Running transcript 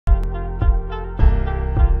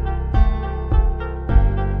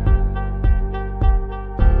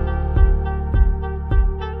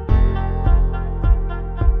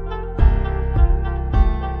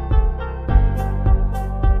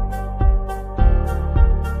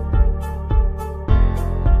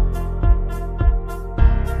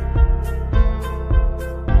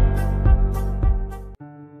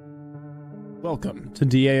Welcome to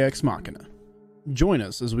DAX Machina. Join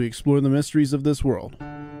us as we explore the mysteries of this world.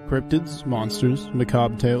 Cryptids, monsters,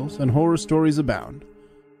 macabre tales, and horror stories abound.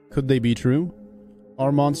 Could they be true?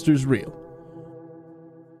 Are monsters real?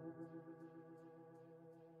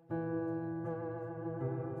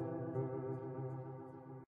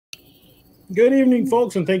 Good evening,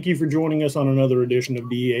 folks, and thank you for joining us on another edition of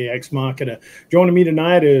DAX Machina. Joining me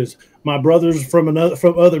tonight is my brothers from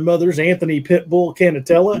other mothers, Anthony Pitbull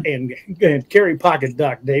Canatella and Kerry Pocket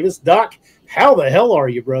Doc Davis. Doc, how the hell are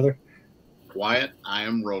you, brother? Quiet, I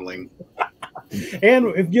am rolling. And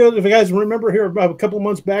if you guys remember here a couple of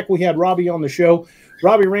months back, we had Robby on the show.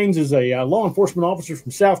 Robby Raines is a law enforcement officer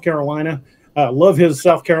from South Carolina. Love his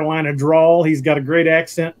South Carolina drawl. He's got a great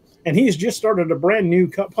accent, and he's just started a brand new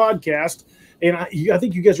podcast. And I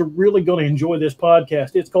think you guys are really going to enjoy this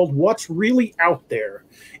podcast. It's called What's Really Out There.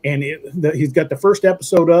 And he's got the first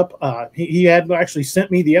episode up. He had actually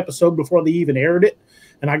sent me the episode before they even aired it.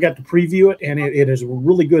 And I got to preview it. And it is a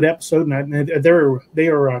really good episode. And they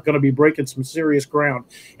are going to be breaking some serious ground.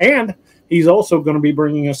 And he's also going to be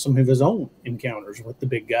bringing us some of his own encounters with the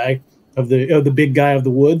big guy of the big guy of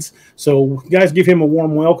the woods. So guys, give him a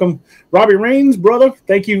warm welcome. Robby Raines, brother,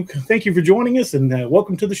 thank you for joining us, and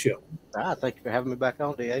welcome to the show. Thank you for having me back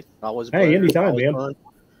on, DA. Always a pleasure. Hey, anytime, always man. Fun.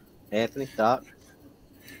 Anthony, Doc.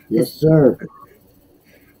 Yes, sir.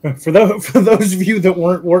 For those of you that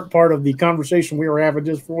weren't part of the conversation we were having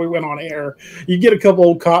just before we went on air, you get a couple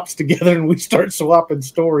old cops together and we start swapping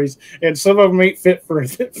stories, and some of them ain't fit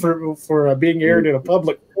for being aired in a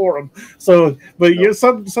public forum. So, but you know,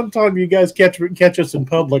 sometimes you guys catch us in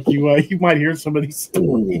public, you might hear some of these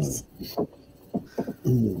stories.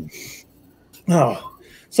 Oh.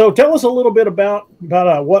 So tell us a little bit about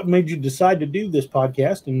what made you decide to do this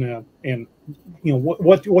podcast, and you know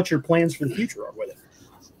what your plans for the future are with it.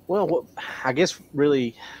 Well, I guess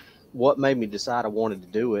really what made me decide I wanted to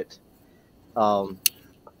do it, you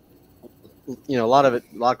know, a lot of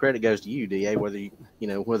credit goes to you, DA,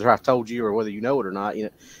 whether I told you or whether you know it or not,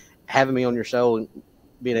 having me on your show and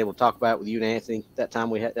being able to talk about it with you and Anthony that time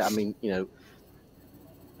we had,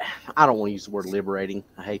 I don't want to use the word liberating.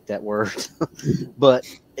 I hate that word, but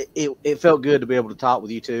it felt good to be able to talk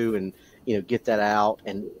with you two and, get that out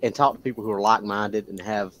and talk to people who are like-minded and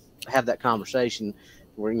have that conversation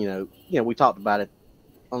where, we talked about it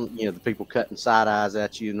on, the people cutting side eyes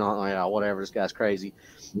at you and whatever, this guy's crazy.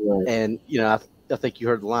 Right. And, I think you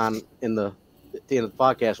heard the line at the end of the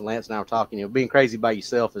podcast when Lance and I were talking, being crazy by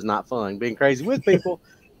yourself is not fun. Being crazy with people,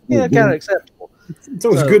 kind of acceptable. It's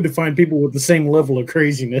always good to find people with the same level of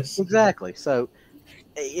craziness. Exactly. So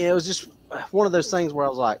it was just one of those things where I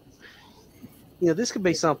was like, this could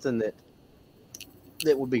be something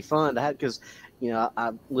that would be fun to have, because,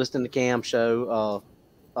 I listened to Cam's show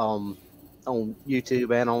on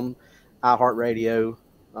YouTube and on iHeartRadio,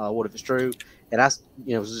 What If It's True? And I,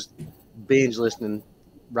 was just binge listening,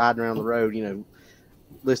 riding around the road,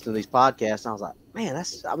 listening to these podcasts. And I was like, man,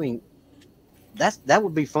 that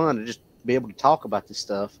would be fun to just be able to talk about this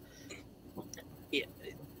stuff.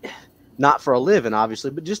 Not for a living,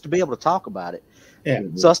 obviously, but just to be able to talk about it. Yeah.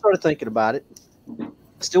 So I started thinking about it.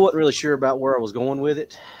 Still wasn't really sure about where I was going with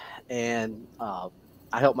it. And I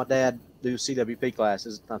helped my dad do CWP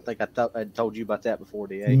classes. I think I told you about that before,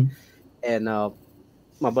 DA. Mm-hmm. And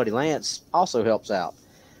my buddy Lance also helps out.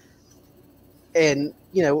 And,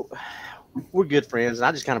 we're good friends. And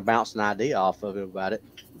I just kind of bounced an idea off of him about it.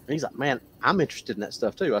 And he's like, man, I'm interested in that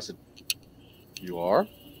stuff too. I said, you are?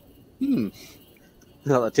 Tim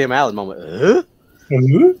Allen moment.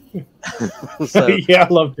 So, yeah, I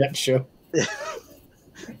love that show.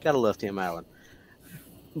 Gotta love Tim Allen.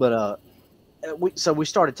 But we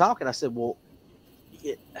started talking. I said, well,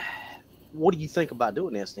 what do you think about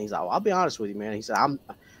doing this? And he's like, well, I'll be honest with you, man. He said, I'm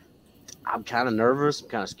kind of nervous. I'm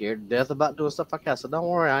kind of scared to death about doing stuff like that. I said, don't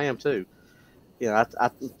worry, I am too. I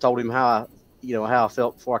told him how I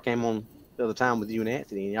felt before I came on the other time with you and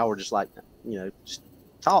Anthony, and y'all were just like, just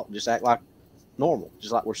talk, just act like normal,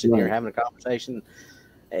 just like we're sitting here having a conversation.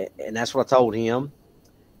 And that's what I told him.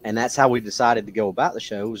 And that's how we decided to go about the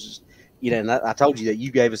show. Was just, and I told you that you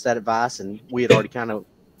gave us that advice, and we had already kind of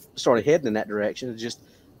started heading in that direction. It's just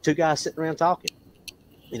two guys sitting around talking,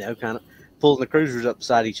 kind of pulling the cruisers up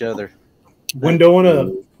beside each other. Windowing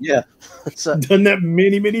up. Yeah. So, done that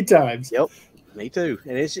many, many times. Yep. Me too.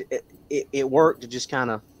 And it worked to just kind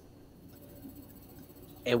of,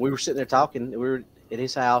 and we were sitting there talking. We were at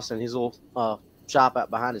his house and his little shop out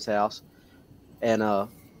behind his house. And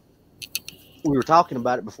we were talking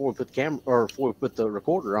about it before we put the camera, or before we put the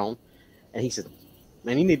recorder on. And he said,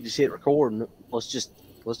 man, you need to just hit record and let's just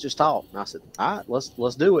talk. And I said, all right,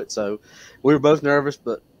 let's do it. So we were both nervous,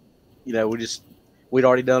 but we just we'd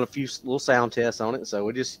already done a few little sound tests on it,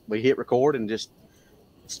 so we hit record and just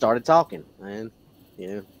started talking. And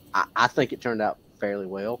I think it turned out fairly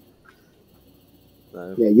well.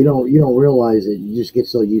 So, yeah, you don't realize it. You just get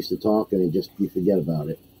so used to talking and you forget about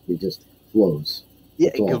it. It just flows.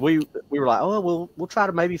 Yeah, because we were like, oh, we'll try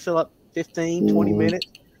to maybe fill up 15, 20 minutes.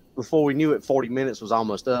 Before we knew it, 40 minutes was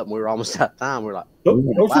almost up, and we were almost out of time. We're like,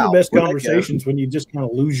 those are the best conversations when you just kind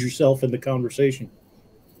of lose yourself in the conversation.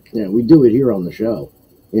 Yeah, we do it here on the show.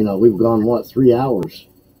 We've gone 3 hours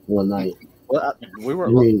one night. Well, we were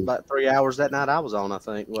about 3 hours that night I was on, I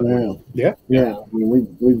think. Yeah. I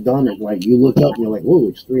mean, we've done it. Like, you look up and you're like, whoa,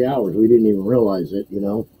 it's 3 hours. We didn't even realize it.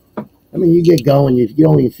 I mean, you get going, you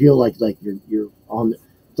don't even feel like you're on.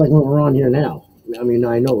 It's like when we're on here now. I mean,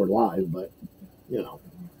 I know we're live, but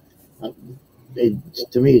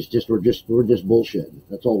to me, it's just we're just bullshitting.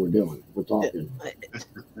 That's all we're doing. We're talking.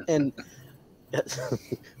 And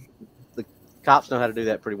the cops know how to do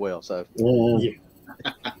that pretty well. So yeah.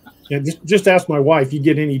 Just ask my wife. You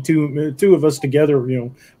get any two of us together,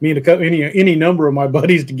 me and any number of my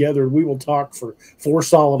buddies together, we will talk for 4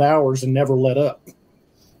 solid hours and never let up.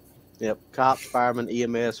 Yep, cops, firemen,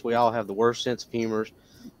 EMS, we all have the worst sense of humor,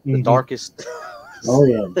 the darkest. Oh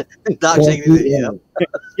yeah.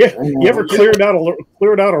 Yeah. You ever cleared out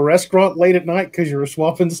a restaurant late at night because you were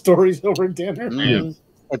swapping stories over dinner? Mm-hmm.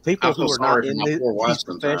 And people who are not in these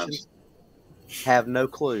professions have no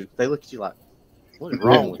clue. They look at you like, what is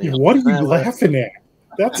wrong with you? What are you laughing at?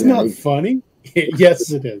 That's not funny.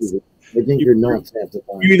 Yes, it is. They think you're nuts half the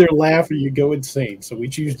time. You either laugh or you go insane. So we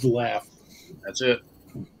choose to laugh. That's it.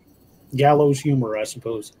 Gallows humor, I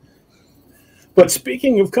suppose. But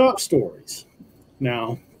speaking of cop stories,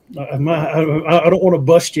 now I don't want to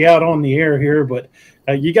bust you out on the air here, but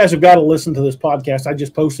you guys have got to listen to this podcast. I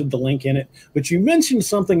just posted the link in it, but you mentioned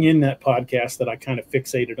something in that podcast that I kind of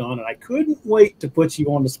fixated on, and I couldn't wait to put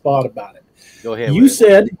you on the spot about it. Go ahead. You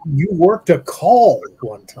said you worked a call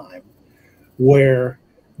one time where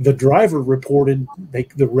the driver reported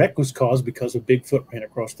the wreck was caused because a Bigfoot ran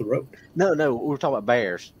across the road. No, we were talking about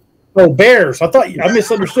bears. Oh, bears. I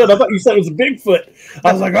misunderstood. I thought you said it was a Bigfoot.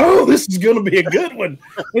 I was like, oh, this is going to be a good one.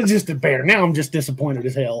 It's just a bear. Now I'm just disappointed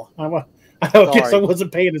as hell. I guess I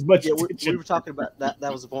wasn't paying as much attention. We were talking about that.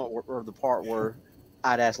 That was the point or the part where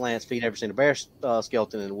I'd asked Lance if he'd ever seen a bear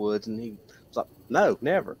skeleton in the woods, and he was like, no,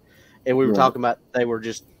 never. And we were talking about they were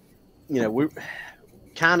just, we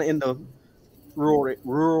kind of in the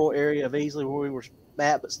rural area of Easley where we were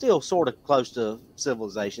at, but still sort of close to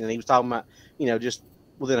civilization. And he was talking about, just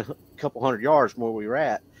within a couple 100 yards from where we were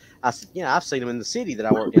at. I said, I've seen them in the city that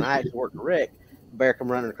I work in. I actually worked a wreck. A bear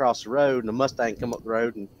come running across the road, and a Mustang come up the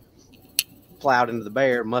road and plowed into the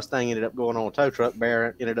bear. Mustang ended up going on a tow truck.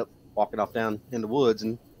 Bear ended up walking off down in the woods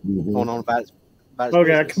and going on about its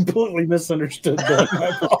Okay, business. I completely misunderstood that. My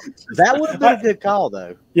apologies. That would have been a good call,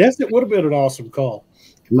 though. Yes, it would have been an awesome call.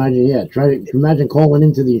 Imagine calling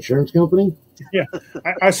into the insurance company. Yeah,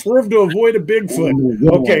 I swerved to avoid a Bigfoot.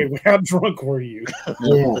 Okay, how drunk were you?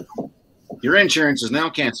 Yeah. Your insurance is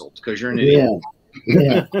now canceled because you're an idiot.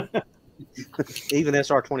 Yeah. Even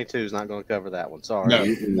SR22 is not going to cover that one.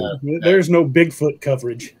 Sorry. No. There's no Bigfoot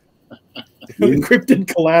coverage. Encrypted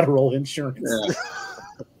collateral insurance.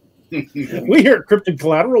 Yeah. We here at Cryptid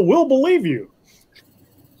Collateral will believe you.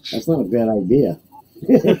 That's not a bad idea.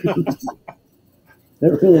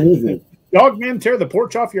 That really isn't. Dogman tear the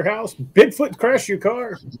porch off your house. Bigfoot crash your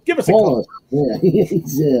car. Give us a call.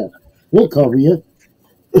 Yeah. We'll cover you.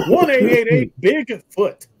 1-888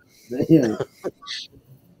 Bigfoot. Yeah.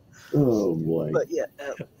 Oh boy. But yeah,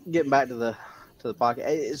 getting back to the podcast,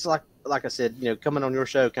 it's like I said, coming on your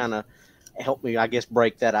show kind of helped me, I guess,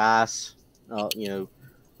 break that ice.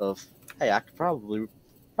 Of hey, I could probably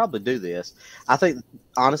do this. I think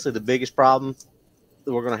honestly, the biggest problem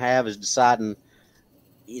that we're going to have is deciding,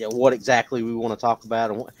 what exactly we want to talk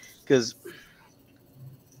about, because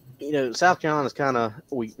South Carolina's kind of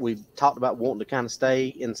we talked about wanting to kind of stay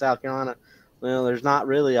in South Carolina. Well, there's not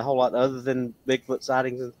really a whole lot other than Bigfoot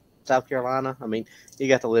sightings in South Carolina. I mean, you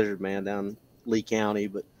got the Lizard Man down Lee County,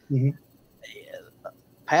 but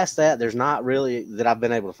past that, there's not really, that I've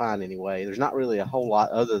been able to find anyway. There's not really a whole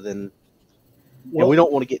lot other than, we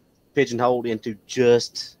don't want to get pigeonholed into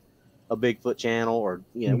just a Bigfoot channel, or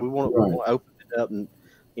we want to open it up and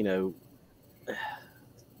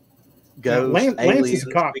go. Lance is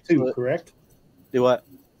a cop too, correct? Do what?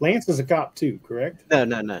 Lance is a cop too, correct?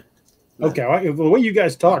 No. Okay, the way you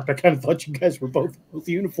guys talked, I kind of thought you guys were both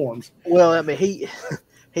uniforms. Well, I mean,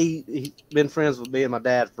 he been friends with me and my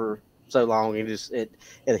dad for so long, and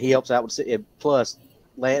he helps out with it. Plus,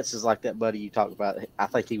 Lance is like that buddy you talked about. I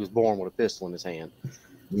think he was born with a pistol in his hand.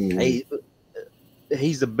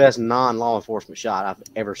 he's the best non-law enforcement shot I've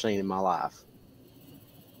ever seen in my life.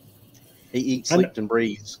 He eats, sleeps, and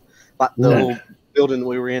breathes. Like the little building that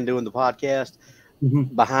we were in doing the podcast,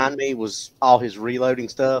 behind me was all his reloading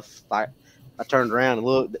stuff. Like I turned around and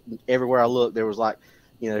looked. Everywhere I looked, there was like,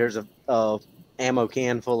 there's a ammo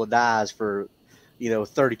can full of dies for,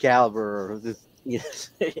 30 caliber, or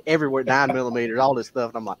everywhere, 9mm, all this stuff.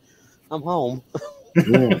 And I'm like, I'm home.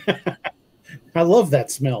 I love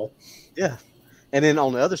that smell. Yeah. And then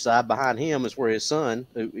on the other side, behind him, is where his son,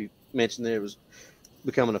 who he mentioned that was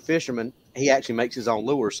becoming a fisherman, he actually makes his own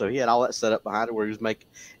lure. So he had all that set up behind it where he was making,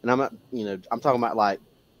 and I'm not, I'm talking about like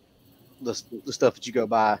the stuff that you go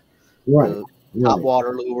buy, top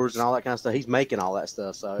water lures and all that kind of stuff. He's making all that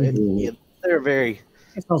stuff. So they're very.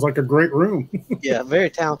 That sounds like a great room. Yeah, very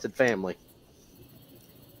talented family.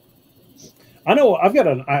 I know I've got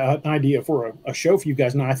an idea for a show for you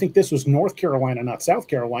guys. Now, I think this was North Carolina, not South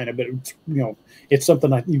Carolina, but it's, it's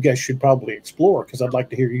something you guys should probably explore because I'd like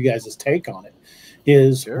to hear you guys' take on it.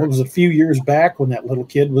 What was it, a few years back when that little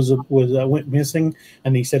kid went missing,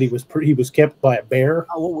 and he said he was kept by a bear.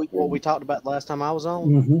 Oh, what we talked about last time I was on.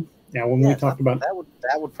 Mm-hmm. Yeah, we talked about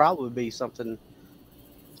that would probably be something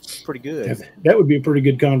pretty good. That would be a pretty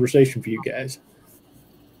good conversation for you guys.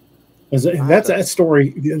 That's that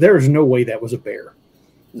story. There is no way that was a bear.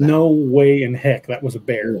 No way in heck that was a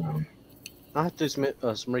bear. No. I have to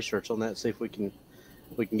do some research on that and see if we can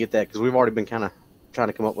get that, because we've already been kind of trying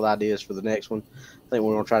to come up with ideas for the next one. I think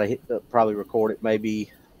we're going to try to probably record it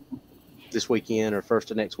maybe this weekend or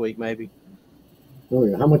first of next week, maybe.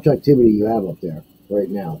 Oh, how much activity you have up there right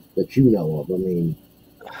now that you know of? I mean,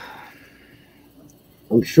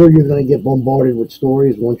 I'm sure you're going to get bombarded with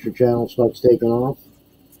stories once your channel starts taking off.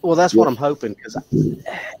 Well, that's what I'm hoping, because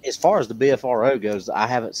as far as the BFRO goes, I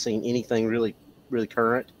haven't seen anything really, really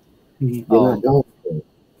current. They're not going for it.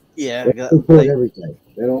 Yeah, they report everything.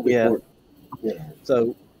 They don't report. Yeah.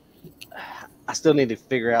 So I still need to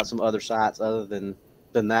figure out some other sites other than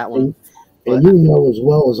that one. And you know as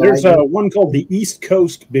well as there's one called the East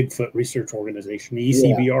Coast Bigfoot Research Organization, the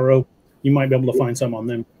ECBRO. You might be able to find some on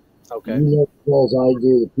them. Okay. You know as well as I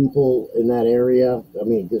do, the people in that area. I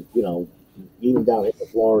mean, even down here in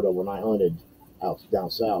Florida when I hunted out down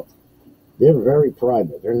south, they're very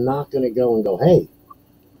private. They're not going to go, hey,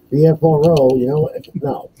 BFRO,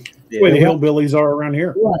 no. The way the hillbillies are around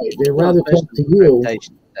here. Right. They'd rather talk to you.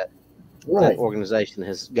 That organization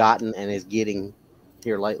has gotten and is getting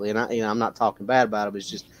here lately. And I'm not talking bad about it, but it's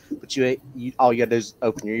just, all you got to do is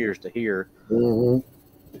open your ears to hear. Mm-hmm.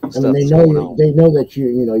 I mean, they know that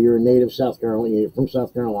you're a native South Carolina. You're from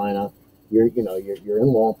South Carolina. You're in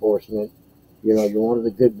law enforcement. You're one of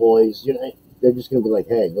the good boys. They're just going to be like,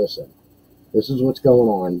 hey, listen, this is what's going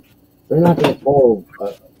on. They're not going to call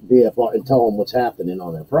BFR and tell them what's happening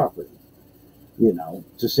on their property.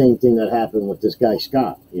 It's the same thing that happened with this guy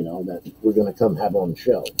Scott. That we're going to come have on the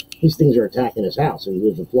show. These things are attacking his house, and he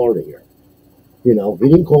lives in Florida here. He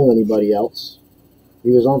didn't call anybody else.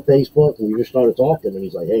 He was on Facebook, and we just started talking, and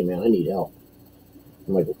he's like, hey, man, I need help.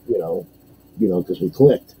 I'm like, because we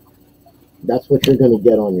clicked. That's what you're going to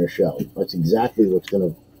get on your show. That's exactly what's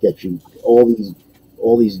going to get you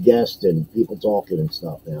all these guests and people talking and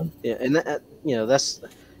stuff, man. Yeah, and that's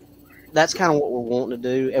kind of what we're wanting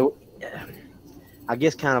to do. I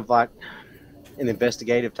guess kind of like an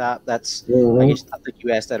investigative type. That's I think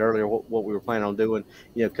you asked that earlier. What we were planning on doing.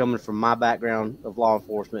 Coming from my background of law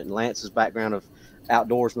enforcement and Lance's background of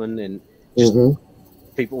outdoorsman, and just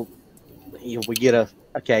people. We get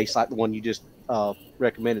a case like the one you just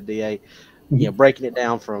recommended, DA. Breaking it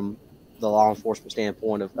down from the law enforcement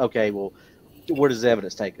standpoint of, okay, well, where does the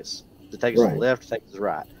evidence take us? Does it take us to the left, or take us to the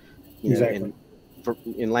right? Exactly. And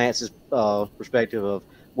in Lance's perspective of,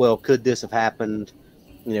 well, could this have happened?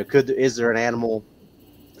 Is there an animal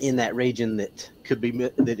in that region that it could be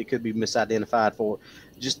misidentified for?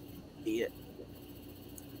 Just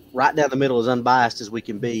right down the middle, as unbiased as we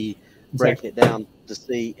can be, breaking it down to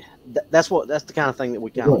see. That's the kind of thing that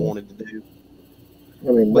we kind of wanted to do. I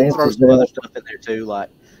mean, but throw some other stuff in there too, like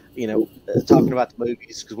talking about the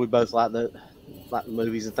movies, because we both like the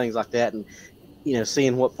movies and things like that, and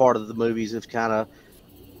seeing what part of the movies have kind of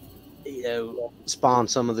spawned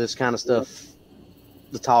some of this kind of stuff.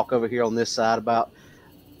 The talk over here on this side about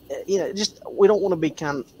just we don't want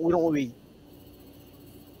to be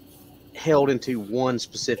held into one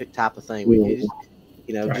specific type of thing. We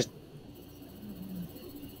just.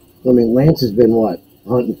 I mean, Lance has been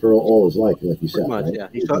hunting for all his life, like you said. Much, right?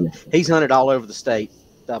 Yeah. He's hunted all over the state.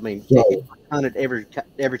 I mean, hunted every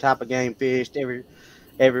type of game, fished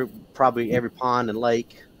probably every pond and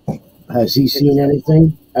lake. Has he seen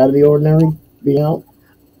anything out of the ordinary be out?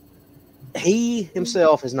 he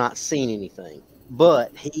himself has not seen anything,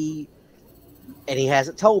 but he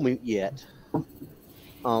hasn't told me yet.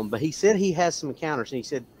 But he said he has some encounters, and he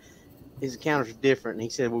said his encounters are different. And he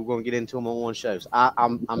said we're going to get into them on one show. So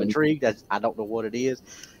I'm intrigued. I don't know what it is,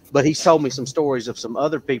 but he's told me some stories of some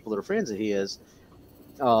other people that are friends of his.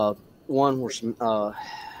 One where some,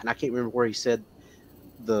 and I can't remember where he said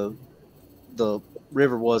the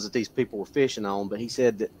river was that these people were fishing on, but he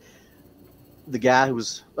said that the guy who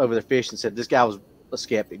was over there fishing said this guy was a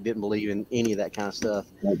skeptic, didn't believe in any of that kind of stuff.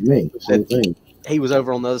 Like me, same thing. He was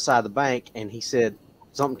over on the other side of the bank, and he said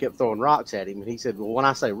something kept throwing rocks at him. And he said, well, when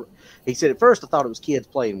I say, he said, at first I thought it was kids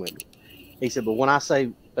playing with me. He said, but when I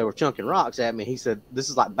say they were chunking rocks at me, he said, this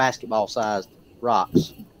is like basketball sized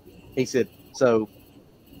rocks. He said, so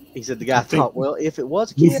he said, the guy thought, well, if it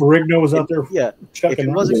was a kid, Ferrigno was out there. Yeah. If it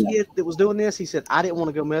was a kid that was doing this, he said, I didn't want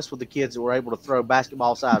to go mess with the kids that were able to throw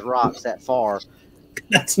basketball sized rocks that far.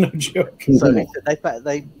 That's no joke. So he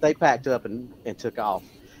said they packed up and took off.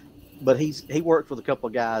 But he worked with a couple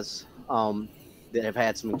of guys that have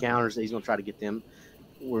had some encounters. He's going to try to get them.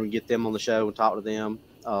 We're going to get them on the show and talk to them.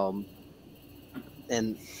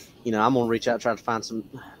 And you know, I'm going to reach out and try to find some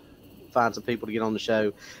people to get on the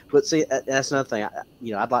show. But see, that's another thing.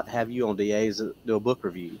 I'd like to have you on, DA, is do a book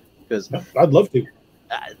review, because I'd love to.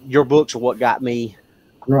 Your books are what got me.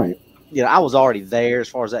 Right. You know, I was already there as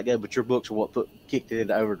far as that goes, but your books are what kicked it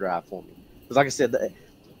into overdrive for me. Because like I said,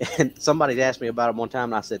 and somebody asked me about it one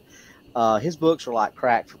time, and I said, his books are like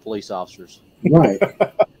crack for police officers. Right.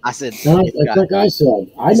 I said, like I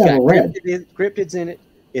said, I never read. Cryptids in it.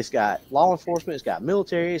 It's got law enforcement. It's got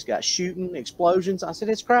military. It's got shooting, explosions. I said,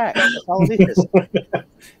 it's crack. That's all it is.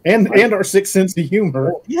 and our sixth sense of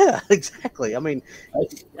humor. Yeah, exactly. I mean,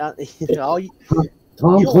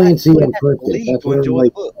 Tom Clancy and Cryptids. That's what enjoy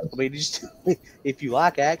the book. I mean, just if you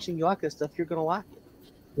like action, you like that stuff, you're gonna like it.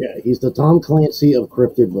 Yeah, he's the Tom Clancy of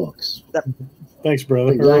cryptid books. Thanks,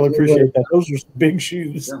 brother. Exactly. I really appreciate that. Those are some big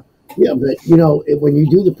shoes. Yeah, but when you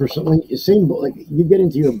do the same book, like you get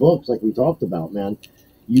into your books, like we talked about, man,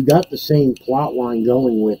 you got the same plot line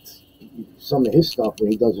going with some of his stuff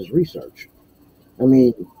when he does his research. I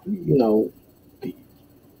mean,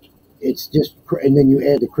 it's just, and then you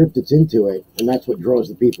add the cryptids into it, and that's what draws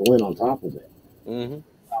the people in on top of it. Mm-hmm.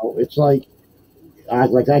 So it's like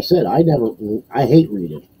I said, I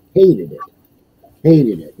hated it.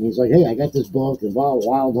 And he's like, hey, I got this book, and blah,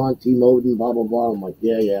 Wild Hunt, T. Moden, blah, blah, blah. I'm like,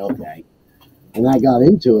 yeah, okay. And I got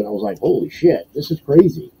into it. I was like, holy shit, this is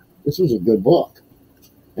crazy. This was a good book.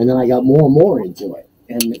 And then I got more and more into it.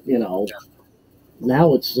 And,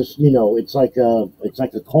 now it's just, it's like a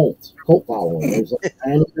cult following. There's like,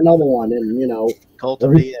 and another one, and, Cult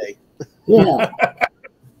of DA. Yeah.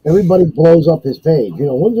 Everybody blows up his page.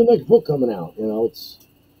 When's the next book coming out? It's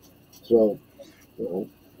so,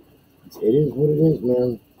 it is what it is,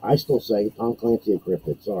 man. I still say Tom Clancy of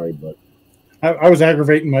Cryptid. Sorry, but I was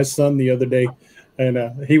aggravating my son the other day,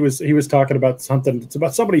 and he was talking about something. It's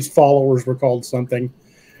about somebody's followers were called something,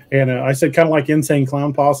 and I said, kind of like Insane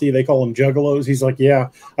Clown Posse. They call them Juggalos. He's like, yeah.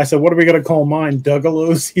 I said, what are we gonna call mine?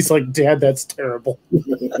 Duggalos? He's like, Dad, that's terrible.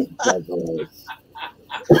 Juggalos.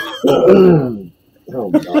 Oh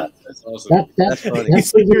God, that's awesome. That's funny.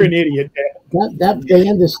 He's like, you're an idiot, Dad. That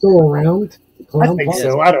band is still around. I think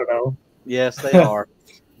so. I don't know. Yes, they are.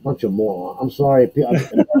 Bunch of morons. I'm sorry if I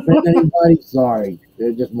offend anybody. Sorry,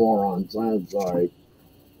 they're just morons. I'm sorry.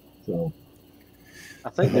 So, I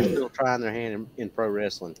think they're still trying their hand in pro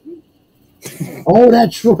wrestling. oh,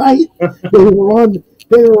 that's right. They were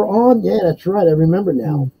on. Yeah, that's right. I remember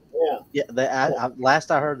now. Yeah. Yeah.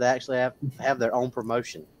 Last I heard, they actually have their own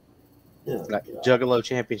promotion. Yeah. Like Juggalo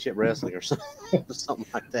Championship Wrestling or something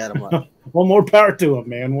like that. I'm like, well, more power to him,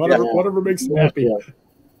 man. Whatever makes him happy.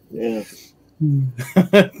 Yeah.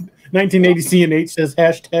 1980 CNH says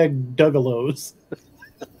 #Duggalos.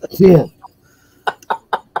 Yeah.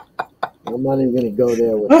 I'm not even going to go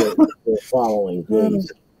there with the following,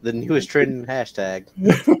 please. the newest trending hashtag.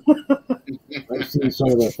 I've seen some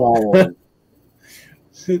of their following.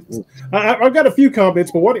 I've got a few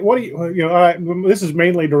comments, but what do you this is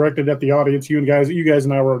mainly directed at the audience. You guys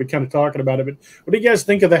and I were already kind of talking about it, but what do you guys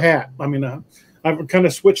think of the hat? I mean, I've kind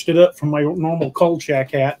of switched it up from my normal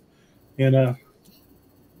Kolchak hat, and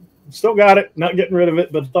still got it, not getting rid of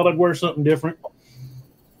it, but thought I'd wear something different.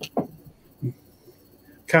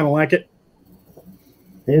 Kind of like it.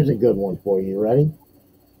 Here's a good one for you. Ready?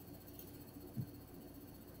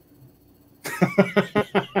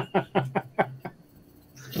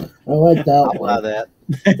 I like that I'll one. buy that.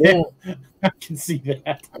 Yeah, I can see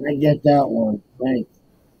that. I get that one. Thanks.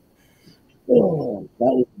 Oh, that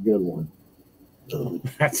was a good one.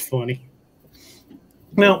 That's funny.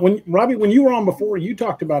 Now, when Robbie, when you were on before, you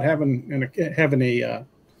talked about having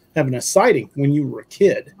a sighting when you were a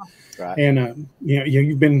kid, Right. and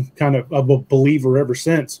you've been kind of a believer ever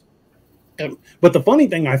since. But the funny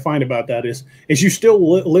thing I find about that is you still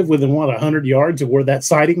live within 100 yards of where that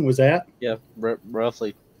sighting was at. Yeah,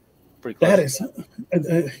 roughly, pretty close. That is,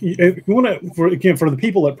 you want to for the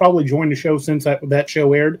people that probably joined the show since that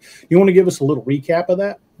show aired, you want to give us a little recap of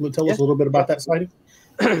that? Tell us a little bit about that sighting.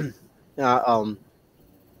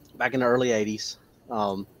 Back in the early '80s,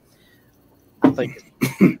 I think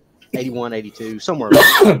 81, 82, somewhere.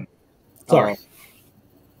 Sorry.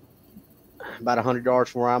 About 100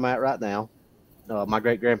 yards from where I'm at right now. My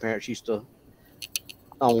great grandparents used to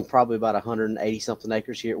own probably about 180 something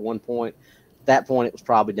acres here at one point. At that point, it was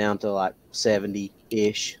probably down to like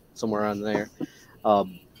 70-ish, somewhere around there.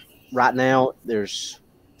 Right now, there's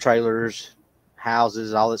trailers,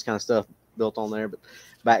 houses, all this kind of stuff built on there. But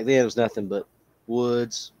back then, it was nothing but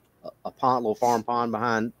woods, a pond, little farm pond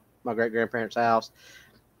behind my great grandparents' house,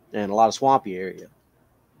 and a lot of swampy area.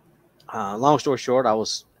 Long story short,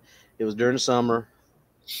 it was during the summer.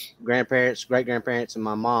 Grandparents, great grandparents, and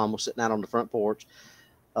my mom were sitting out on the front porch.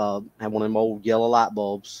 Had one of them old yellow light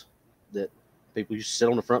bulbs that people used to sit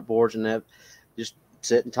on the front porch and just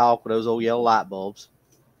sit and talk with those old yellow light bulbs.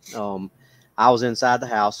 I was inside the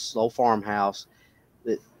house, old farmhouse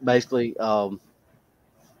that basically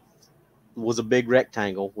was a big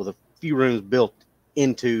rectangle with a few rooms built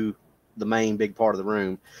into the main big part of the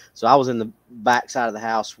room. So I was in the back side of the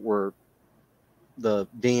house where the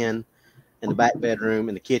den and the back bedroom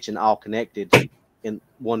and the kitchen all connected in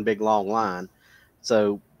one big long line.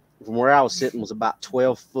 So from where I was sitting was about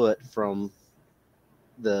 12 foot from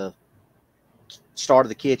the start of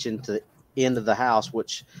the kitchen to the end of the house,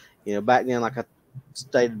 which, back then, like I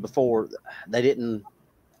stated before, they didn't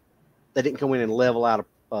come in and level out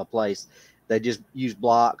a place. They just used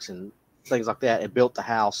blocks and things like that and built the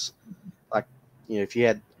house. Like, if you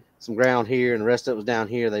had some ground here and the rest of it was down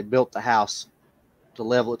here, they built the house to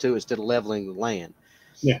level it to instead of leveling the land.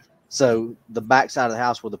 Yeah. So the back side of the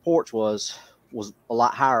house where the porch was a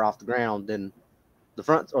lot higher off the ground than the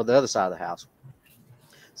front or the other side of the house.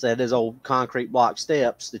 So it is old concrete block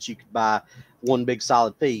steps that you could buy one big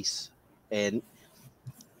solid piece. And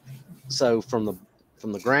so from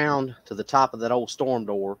the ground to the top of that old storm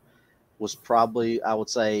door was probably, I would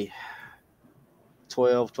say,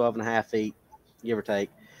 12 and a half feet, give or take.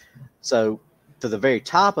 So to the very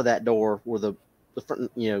top of that door were the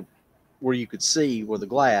front, where you could see where the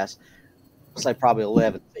glass, say probably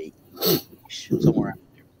 11 feet, somewhere out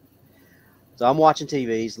there. So I'm watching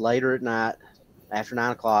TVs later at night after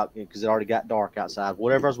 9 o'clock because it already got dark outside.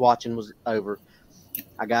 Whatever I was watching was over.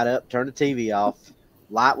 I got up, turned the TV off.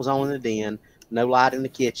 Light was on in the den. No light in the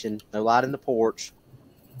kitchen. No light in the porch.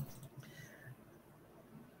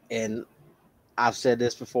 And I've said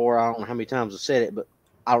this before. I don't know how many times I've said it, but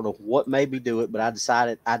I don't know what made me do it, but I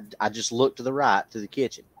decided I just looked to the right, to the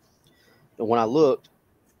kitchen. And when I looked,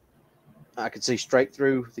 I could see straight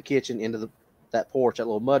through the kitchen into that porch, that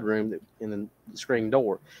little mud room, and then the screen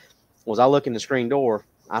door. As I look in the screen door,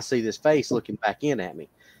 I see this face looking back in at me.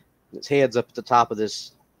 Its head's up at the top of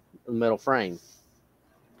this metal frame.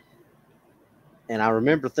 And I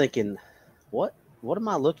remember thinking, what am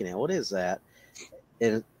I looking at? What is that?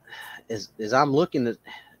 And as I'm looking at,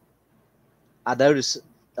 I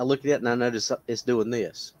look at it and I notice it's doing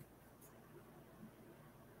this.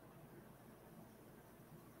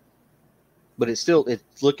 But it's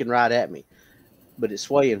looking right at me. But it's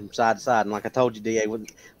swaying from side to side. And like I told you, DA, when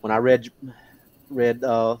I read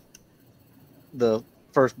the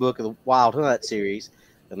first book of the Wild Hunt series,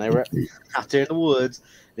 and they were out there in the woods,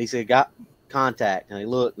 and he said, got contact. And they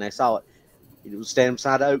looked and they saw it. It was standing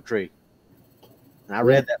beside the oak tree. And I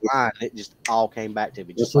read that line, and it just all came back to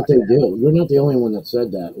me. That's what they do. You're not the only one that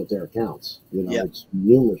said that with their accounts. It's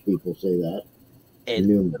numerous people say that. And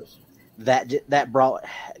numerous. That brought,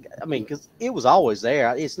 because it was always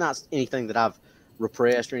there. It's not anything that I've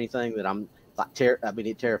repressed or anything that I'm like,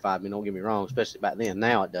 it terrified me, don't get me wrong, especially back then.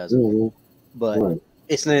 Now it doesn't. Mm-hmm. But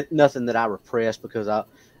it's nothing that I repressed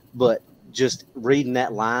but just reading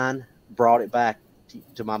that line brought it back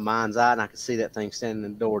to my mind's eye, and I could see that thing standing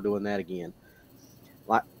in the door doing that again.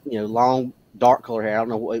 Like, long, dark color hair. I don't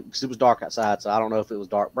know, because it was dark outside, so I don't know if it was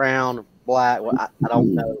dark brown or black. I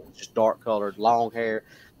don't know. It was just dark colored, long hair.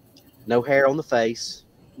 No hair on the face.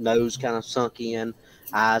 Nose kind of sunk in.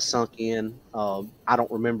 Eyes sunk in. I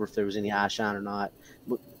don't remember if there was any eye shine or not.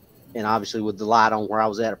 And obviously with the light on where I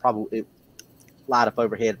was at, it light up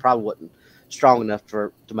overhead probably wasn't strong enough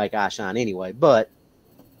to make eye shine anyway. But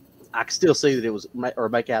I could still see that it was, or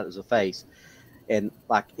make out it was a face. And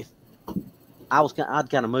like, if I'd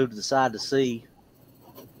kind of moved to the side to see,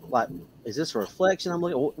 like, is this a reflection I'm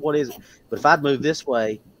looking at? What is it? But if I'd move this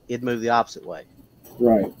way, it'd move the opposite way.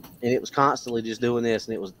 Right. And it was constantly just doing this,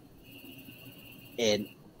 and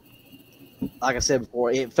like I said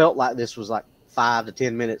before, it felt like this was like 5 to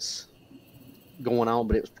 10 minutes going on,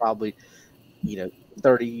 but it was probably,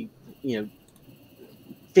 30,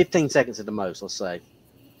 15 seconds at the most, let's say.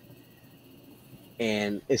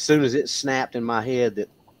 And as soon as it snapped in my head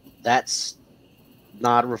that's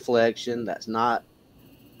not a reflection, that's not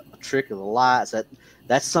a trick of the lights,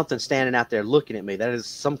 that's something standing out there looking at me. That is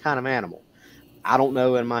some kind of animal. I don't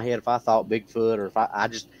know in my head if I thought Bigfoot or if I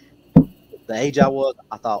just, the age I was,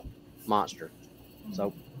 I thought monster.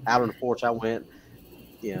 So out on the porch I went,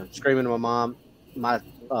 screaming to my mom. My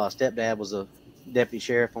stepdad was a deputy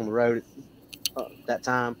sheriff on the road at that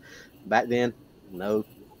time. Back then, no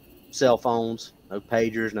cell phones, no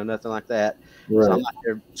pagers, no nothing like that. Right. So I'm out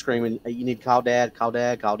there screaming, hey, you need to call dad, call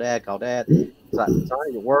dad, call dad, call dad. He's like, so I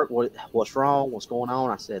need to work. What's wrong? What's going on?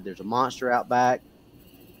 I said, there's a monster out back.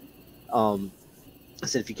 I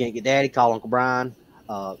said, if you can't get daddy, call Uncle Brian.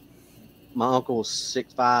 My uncle was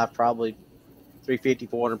 6'5", probably 350,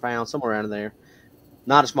 400 pounds, somewhere around there.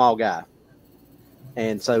 Not a small guy.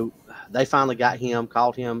 And so they finally got him,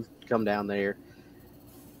 called him to come down there.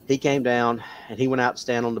 He came down, and he went out to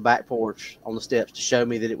stand on the back porch on the steps to show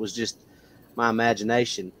me that it was just my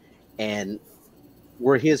imagination. And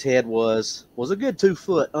where his head was a good 2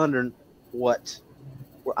 foot under what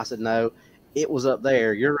I said, no, it was up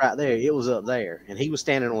there. You're right there. It was up there. And he was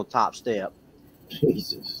standing on the top step.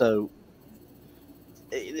 Jesus. So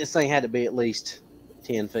this thing had to be at least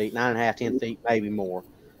 10 feet, 9.5, 10 feet, maybe more.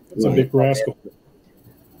 It's a big rascal.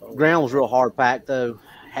 Ground was real hard packed, though.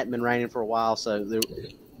 Hadn't been raining for a while, so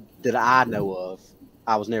that I know of,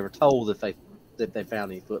 I was never told that they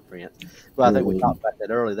found any footprint. But I think we talked about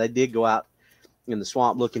that earlier. They did go out in the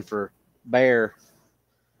swamp looking for bear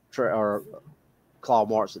or claw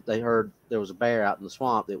marks. That they heard there was a bear out in the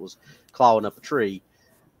swamp that was clawing up a tree.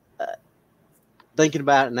 Thinking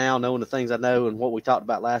about it now, knowing the things I know and what we talked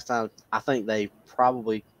about last time, I think they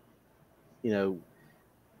probably,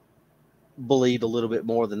 believed a little bit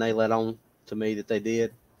more than they let on to me that they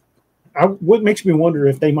did. What makes me wonder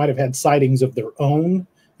if they might have had sightings of their own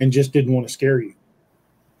and just didn't want to scare you.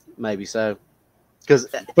 Maybe so.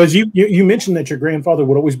 Because you mentioned that your grandfather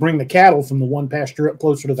would always bring the cattle from the one pasture up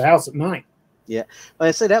closer to the house at night. Yeah. Well,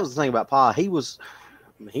 I say that was the thing about Pa. He was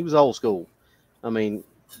old school. I mean,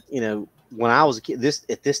 when I was a kid,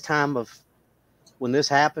 at this time of when this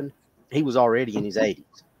happened, he was already in his 80s.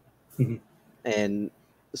 Mm-hmm. And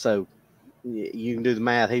so you can do the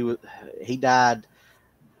math. He died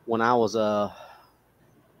when I was a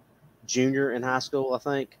junior in high school, I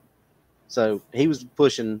think. So he was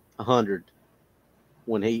pushing 100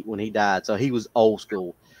 when he died. So he was old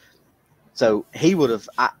school. So he would have,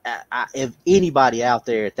 if anybody out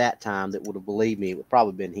there at that time that would have believed me, it would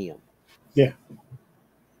probably been him. Yeah.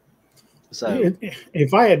 So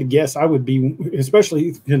if I had to guess, I would be,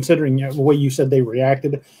 especially considering the way you said they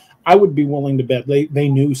reacted, I would be willing to bet they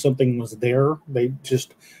knew something was there. They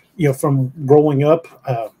just, from growing up,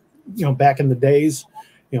 back in the days,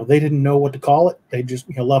 they didn't know what to call it. They just,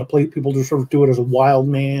 a lot of people just refer to it as a wild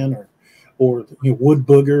man or wood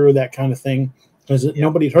booger, that kind of thing. Because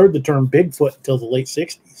nobody had heard the term Bigfoot until the late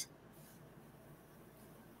 60s.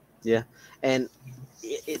 Yeah. And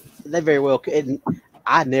they very well could.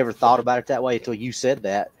 I never thought about it that way until you said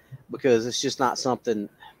that, because it's just not something.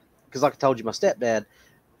 Because like I told you, my stepdad,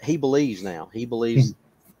 he believes now. He believes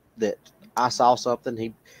that I saw something.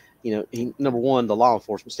 He number one, the law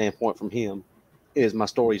enforcement standpoint from him is my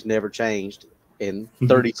story's never changed in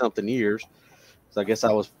 30 something years. So I guess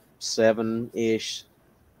I was 7-ish.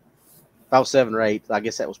 If I was 7 or 8, I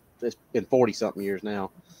guess it's been 40 something years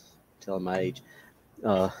now. Telling my age,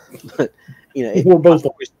 but We're both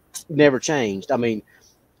never changed. I mean,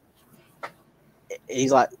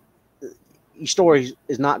 he's like, your story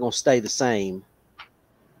is not going to stay the same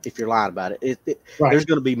if you're lying about it. Right. There's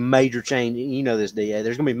going to be major change. You know this, DA.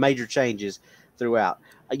 There's going to be major changes throughout.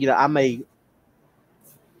 I may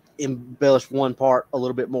embellish one part a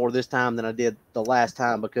little bit more this time than I did the last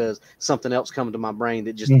time because something else come to my brain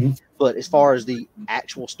that just. But as far as the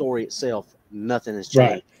actual story itself, nothing has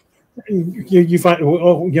changed. Right. You find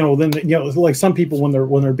like some people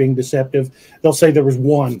when they're being deceptive, they'll say there was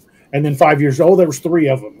one, and then 5 years, there was 3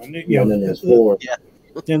 of them, and and then there's 4. Yeah.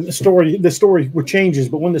 And the story changes,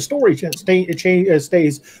 but when the story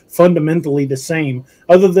stays fundamentally the same,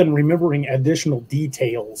 other than remembering additional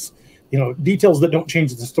details, details that don't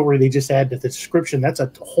change the story, they just add to the description. That's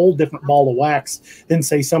a whole different ball of wax than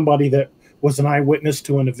say somebody that was an eyewitness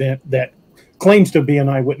to an event that claims to be an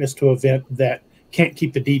eyewitness to an event that can't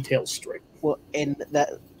keep the details straight. Well, and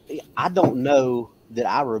that I don't know that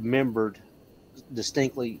I remembered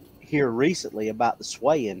distinctly here recently about the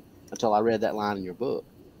swaying until I read that line in your book.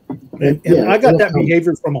 And I got that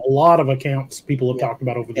behavior from a lot of accounts people have talked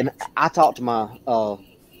about over the years. I talked to my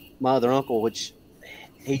other uncle, which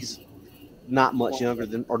he's not much younger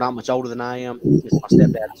than or not much older than I am. He's my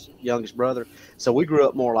stepdad's youngest brother. So we grew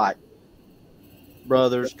up more like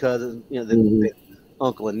brothers, cousins, than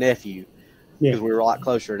uncle and nephew, because we were a lot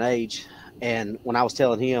closer in age. And when I was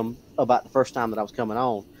telling him about the first time that I was coming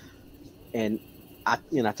on, and I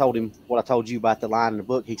told him what I told you about the line in the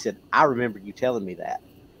book, he said, I remember you telling me that.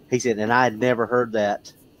 He said, and I had never heard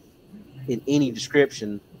that in any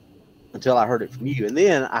description until I heard it from you. And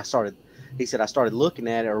then I started looking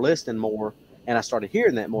at it or listening more, and I started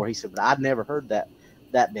hearing that more. He said, but I'd never heard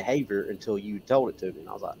that behavior until you told it to me. And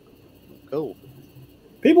I was like, cool.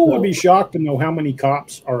 People would be shocked to know how many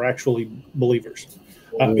cops are actually believers.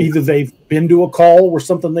 Either they've been to a call where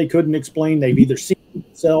something they couldn't explain, they've either seen it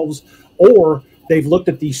themselves, or they've looked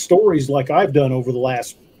at these stories like I've done over the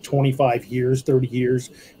last 25 years, 30 years,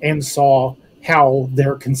 and saw how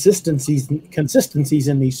there are consistencies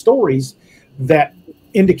in these stories that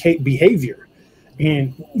indicate behavior.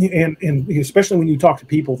 And especially when you talk to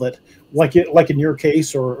people that, like in your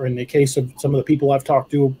case, or in the case of some of the people I've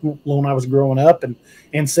talked to when I was growing up,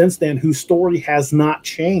 and since then, whose story has not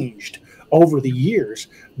changed over the years,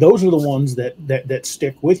 those are the ones that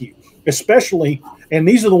stick with you. Especially, and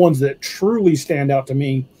these are the ones that truly stand out to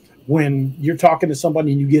me, when you're talking to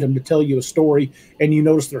somebody and you get them to tell you a story and you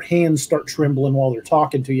notice their hands start trembling while they're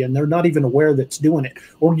talking to you and they're not even aware that's doing it,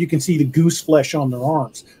 or you can see the goose flesh on their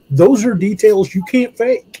arms. Those are details you can't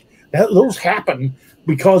fake. Those happen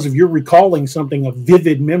because of you're recalling something, a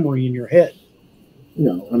vivid memory in your head.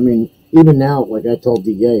 I mean, even now, like I told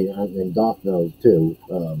DA, and Doc knows too,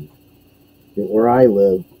 where I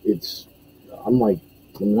live,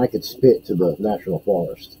 I could spit to the national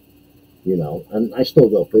forest. And I still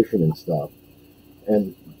go fishing and stuff.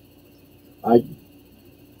 And I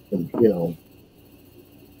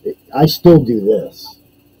still do this.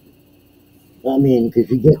 I mean,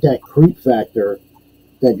 because you get that creep factor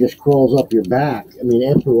that just crawls up your back. I mean,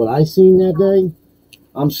 after what I seen that day,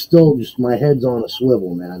 I'm still just, my head's on a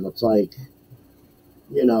swivel, man. It's like,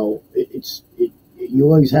 you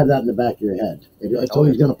always have that in the back of your head. It's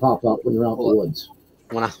always going to pop up when you're out in the woods.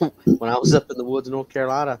 When I was up in the woods in North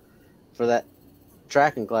Carolina for that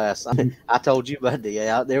tracking class, I told you about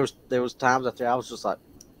it. There was times out there I was just like,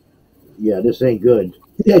 yeah, this ain't good.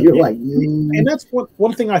 Yeah, you're like, and that's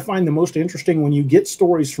one thing I find the most interesting when you get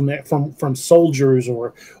stories from soldiers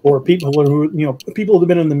or people who people who've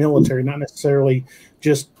been in the military, not necessarily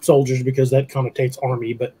just soldiers because that connotates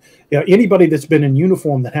army, but anybody that's been in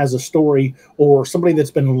uniform that has a story, or somebody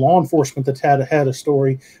that's been in law enforcement that's had a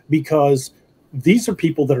story, because these are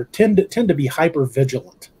people that tend to be hyper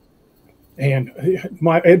vigilant. And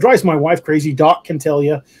it drives my wife crazy. Doc can tell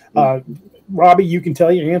you, Robby, you can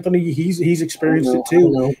tell you, Anthony, he's experienced it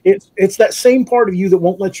too. It's that same part of you that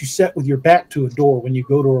won't let you sit with your back to a door when you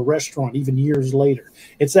go to a restaurant, even years later.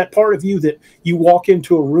 It's that part of you that you walk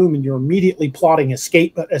into a room and you're immediately plotting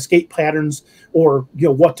escape patterns, or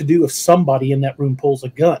what to do if somebody in that room pulls a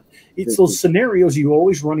gun. It's those scenarios you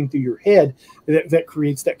always running through your head that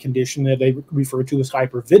creates that condition that they refer to as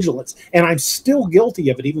hypervigilance. And I'm still guilty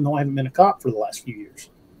of it, even though I haven't been a cop for the last few years.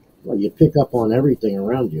 Well, you pick up on everything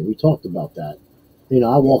around you. We talked about that.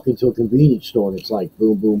 I walk into a convenience store and it's like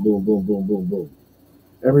boom, boom, boom, boom, boom, boom, boom.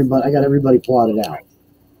 I got everybody plotted out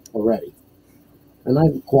already. And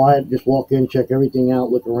I'm quiet, just walk in, check everything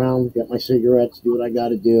out, look around, get my cigarettes, do what I got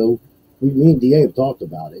to do. Me and DA have talked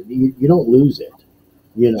about it. You don't lose it.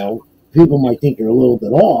 People might think you're a little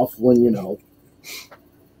bit off when,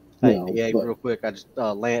 Hey, real quick, I just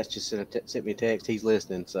Lance just sent me a text. He's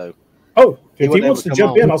listening, so. Oh, if he wants to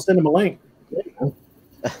jump in, I'll send him a link.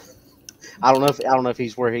 I don't know if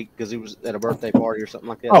he's because he was at a birthday party or something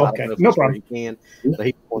like that. Oh, okay, no problem. He can, but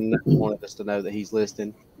he wanted us to know that he's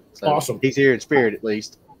listening. So awesome. He's here in spirit, at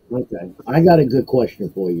least. Okay, I got a good question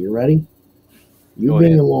for you. You ready? You've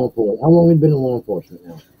been in law enforcement. How long have you been in law enforcement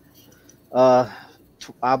now?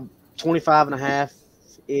 I'm 25 and a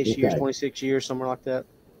half-ish years, 26 years, somewhere like that.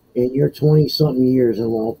 In your 20-something years in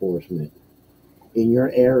law enforcement, in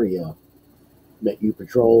your area that you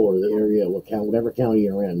patrol, or the area, whatever county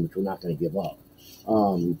you're in, which we're not going to give up,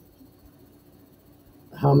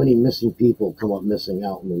 how many missing people come up missing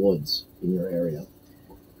out in the woods in your area?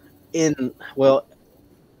 In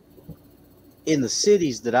the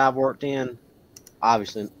cities that I've worked in,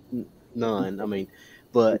 obviously none. I mean,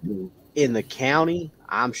 but in the county,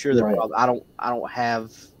 I'm sure that Right. probably I don't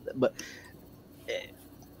have, but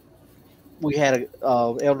we had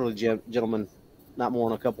a elderly gentleman not more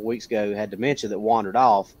than a couple weeks ago who had dementia that wandered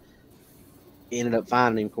off. Ended up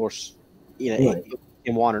finding him, of course, Right.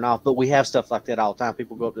 him wandering off. But we have stuff like that all the time.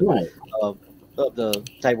 People go up to Right. up the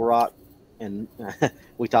Table Rock, and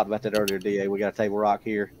we talked about that earlier. Da, we got a Table Rock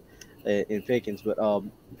here in Pickens, but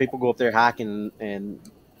people go up there hiking and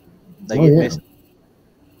they get missing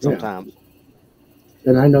sometimes.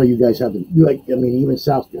 And I know you guys have even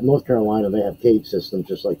North Carolina, they have cave systems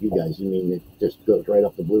just like you guys. I mean, it just goes right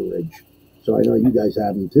up the Blue Ridge. So I know you guys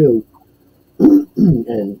have them too.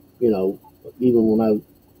 And even when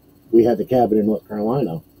we had the cabin in North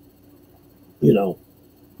Carolina,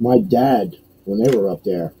 my dad, when they were up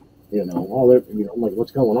there, I'm like,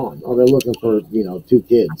 what's going on? Oh, they're looking for 2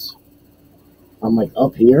 kids. I'm like,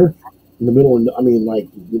 up here in the middle of, we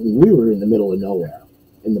were in the middle of nowhere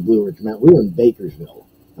in the Blue Ridge Mountain. We were in Bakersville.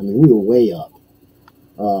 I mean, we were way up.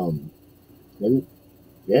 And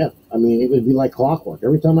yeah, I mean, it would be like clockwork.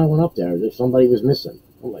 Every time I went up there, somebody was missing.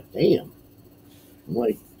 I'm like, damn. I'm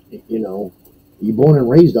like, you're born and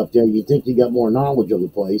raised up there. You'd think you got more knowledge of the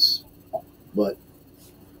place. But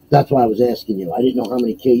that's why I was asking you. I didn't know how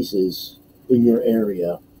many cases in your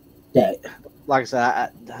area that. Like I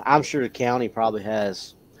said, I'm sure the county probably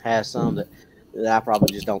has some that I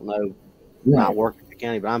probably just don't know. Not working at the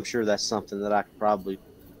county, but I'm sure that's something that I could probably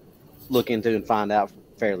look into and find out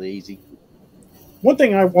fairly easy. One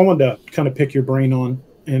thing I wanted to kind of pick your brain on,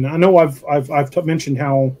 and I know I've mentioned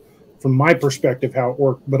how, from my perspective, how it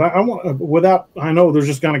worked, but I know there's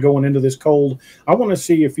just kind of going into this cold. I want to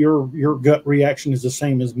see if your gut reaction is the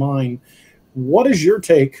same as mine. What is your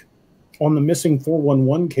take on the missing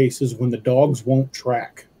 411 cases when the dogs won't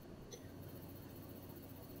track?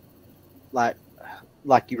 Like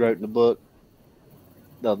you wrote in the book,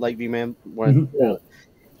 the Lakeview Man,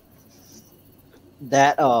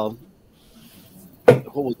 that what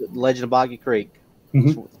was it, Legend of Boggy Creek?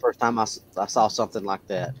 The first time I saw something like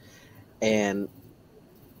that, and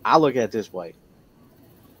I look at it this way: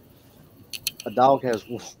 a dog has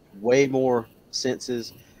way more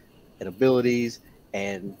senses and abilities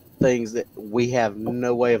and things that we have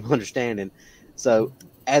no way of understanding. So,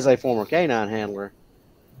 as a former canine handler,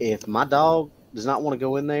 if my dog does not want to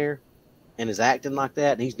go in there and is acting like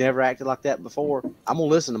that, and he's never acted like that before, I'm gonna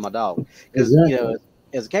listen to my dog, because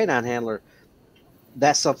as a canine handler,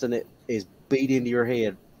 that's something that is beat into your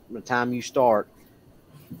head from the time you start.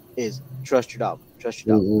 Is trust your dog, trust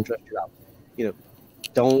your dog, trust your dog.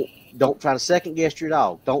 Don't try to second guess your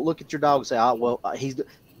dog. Don't look at your dog and say, "Oh, well,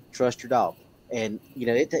 trust your dog." And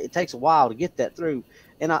it takes a while to get that through.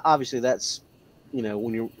 And obviously, that's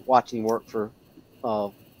when you're watching him work for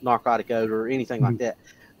narcotic odor or anything like that.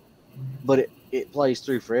 But it plays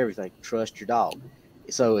through for everything. Trust your dog.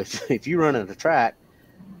 So if you run in a track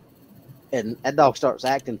and that dog starts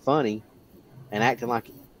acting funny and acting like,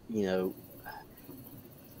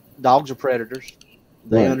 dogs are predators.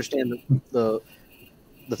 They understand the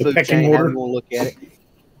food chain, however you want to look at it.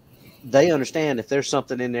 They understand if there's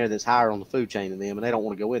something in there that's higher on the food chain than them, and they don't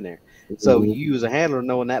want to go in there. So you, as a handler,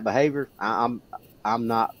 knowing that behavior, I'm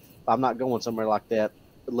not going somewhere like that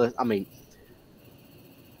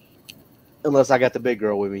unless I got the big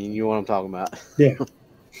girl with me, and you know what I'm talking about.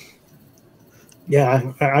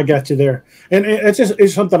 Yeah, I got you there, and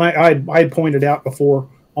it's something I pointed out before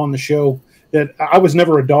on the show, that I was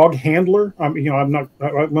never a dog handler. I'm not.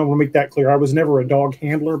 I want to make that clear. I was never a dog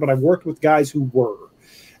handler, but I've worked with guys who were.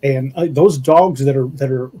 And those dogs that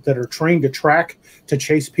are trained to track, to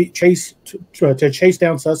chase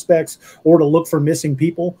down suspects, or to look for missing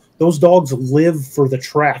people, those dogs live for the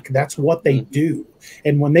track. That's what they do.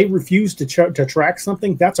 And when they refuse to track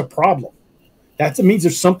something, that's a problem. It means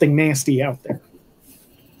there's something nasty out there.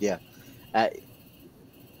 Yeah, I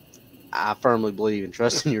firmly believe in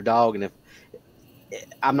trusting your dog, and if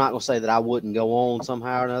I'm not gonna say that I wouldn't go on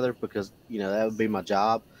somehow or another, because that would be my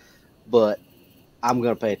job, but I'm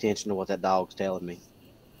going to pay attention to what that dog's telling me.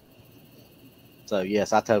 So,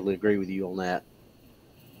 yes, I totally agree with you on that.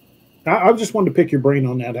 I just wanted to pick your brain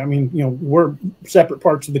on that. I mean, we're separate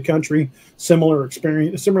parts of the country, similar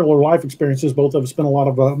life experiences. Both of us spent a lot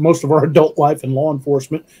of most of our adult life in law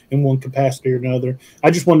enforcement in one capacity or another.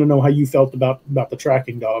 I just wanted to know how you felt about the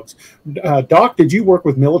tracking dogs. Doc, did you work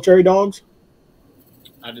with military dogs?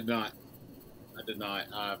 I did not.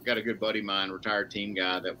 I've got a good buddy of mine, retired team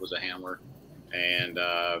guy, that was a handler. And,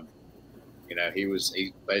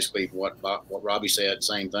 he basically what Robby said,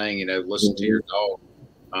 same thing, listen to your dog,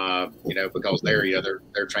 because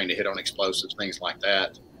they're trained to hit on explosives, things like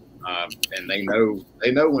that. And they know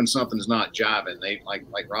when something's not jiving. They, like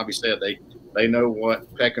Robby said, They know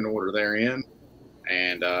what pecking order they're in,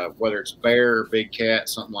 and whether it's bear or big cat,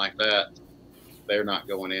 something like that, they're not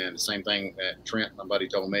going in. The same thing that Trent, my buddy,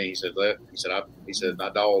 told me. He said, my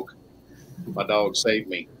dog saved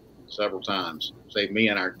me several times, saved me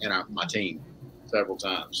and my team several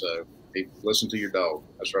times. So listen to your dog.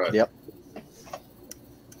 That's right. Yep.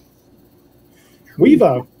 We've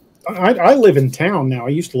I live in town now. I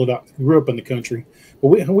used to grew up in the country, but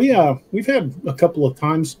we've had a couple of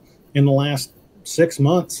times in the last 6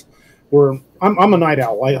 months where I'm a night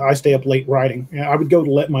owl. I stay up late riding. I would go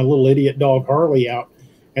to let my little idiot dog Harley out,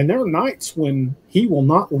 and there are nights when he will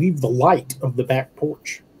not leave the light of the back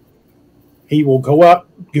porch. He will go out,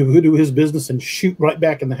 go do his business, and shoot right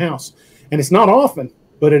back in the house. And it's not often,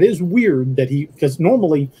 but it is weird that because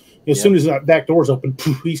normally as soon as that back door's open,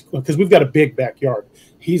 because we've got a big backyard,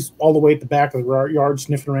 he's all the way at the back of the yard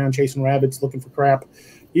sniffing around, chasing rabbits, looking for crap.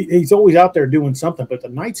 He's always out there doing something, but the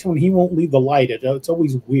nights when he won't leave the light, it's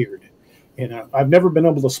always weird. And I've never been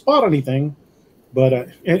able to spot anything, but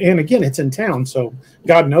and again, it's in town, so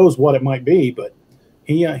God knows what it might be. But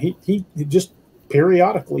he just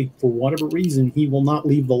periodically, for whatever reason, he will not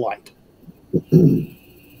leave the light.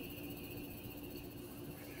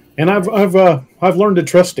 And I've learned to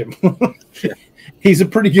trust him. He's a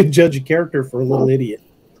pretty good judge of character for a little idiot.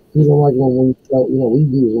 You know, like when we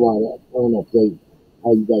use a lot of, I don't know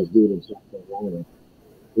how you guys do it in South Carolina.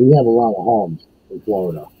 We have a lot of hogs in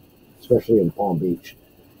Florida, especially in Palm Beach.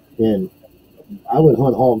 And I would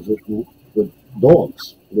hunt hogs with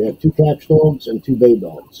dogs. We have 2 catch dogs and 2 bay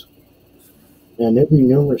dogs. And there'd be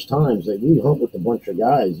numerous times that we hunt with a bunch of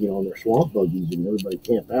guys, in their swamp buggies, and everybody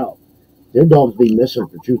camp out. Their dogs be missing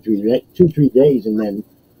for 3 days, and then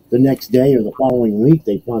the next day or the following week,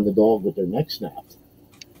 they find the dog with their neck snapped.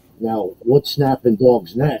 Now, what's snapping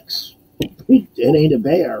dogs' necks? It ain't a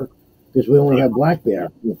bear, because we only have black bear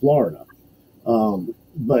in Florida.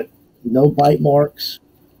 But no bite marks,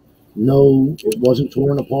 it wasn't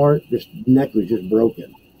torn apart, just neck was just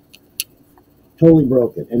broken. Totally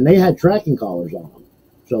broken. And they had tracking collars on them.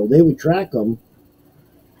 So they would track them.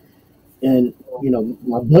 And,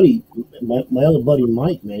 my other buddy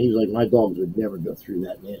Mike, man, he's like, my dogs would never go through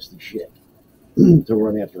that nasty shit to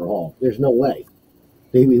run after a hog. There's no way.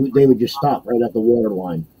 They would just stop right at the water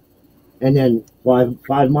line. And then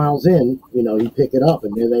 5 miles in, you pick it up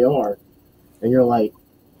and there they are. And you're like,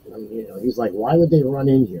 he's like, why would they run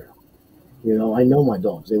in here? I know my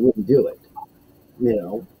dogs. They wouldn't do it.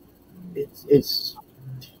 It's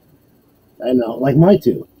I know, like my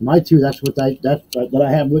two, that's what that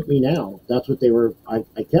I have with me now. That's what they were. I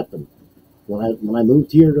kept them when I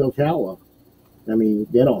moved here to Ocala. I mean,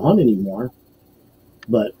 they don't hunt anymore,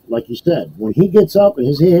 but like you said, when he gets up and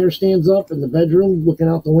his hair stands up in the bedroom looking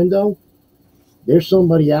out the window, there's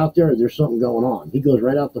somebody out there. There's something going on. He goes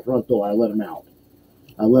right out the front door. I let him out.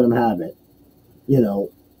 I let him have it.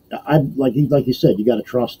 I like you said, you got to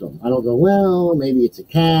trust them. I don't go, well, maybe it's a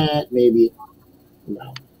cat, maybe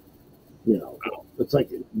no. It's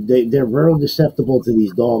like they're very susceptible to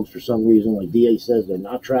these dogs for some reason. Like DA says, they're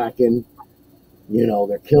not tracking.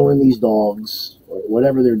 They're killing these dogs or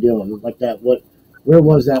whatever they're doing. Like that. Where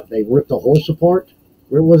was that? They ripped a horse apart.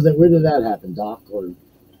 Where was that? Where did that happen, Doc? Or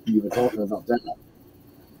you were talking about that?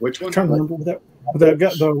 Which one? I'm trying to remember that.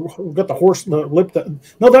 Got the horse, the lip.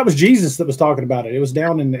 No, that was Jesus that was talking about it. It was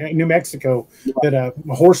down in New Mexico that a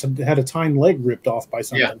horse had its hind leg ripped off by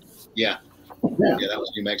something. Yeah, that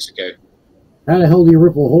was New Mexico. How the hell do you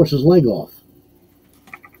rip a horse's leg off?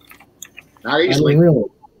 Not easily. I mean, really.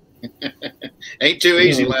 Ain't too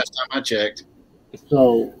easy last time I checked.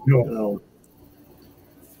 So,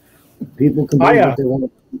 people can do what they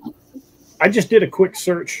want. I just did a quick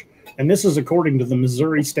search, and this is according to the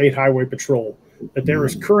Missouri State Highway Patrol, that there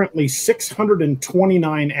is currently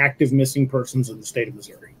 629 active missing persons in the state of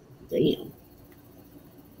Missouri. Damn.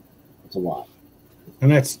 That's a lot.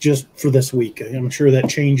 And that's just for this week. I'm sure that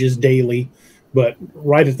changes daily, but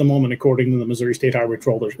right at the moment, according to the Missouri State Highway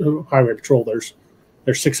Patrol, there's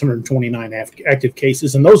 629 active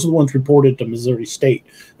cases, and those are the ones reported to Missouri State.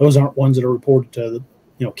 Those aren't ones that are reported to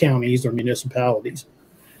counties or municipalities.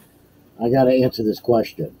 I got to answer this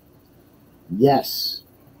question. Yes,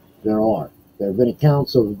 there are. There have been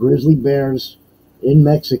accounts of grizzly bears in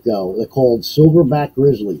Mexico. They're called silverback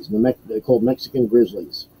grizzlies. They're called Mexican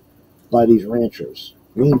grizzlies by these ranchers.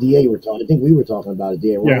 Me and DA were talking. I think we were talking about it,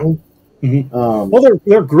 DA. Yeah. Mm-hmm. Well,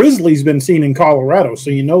 their grizzlies been seen in Colorado,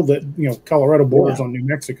 so that Colorado borders on New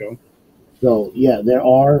Mexico. So there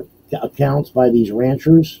are accounts by these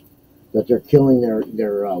ranchers that they're killing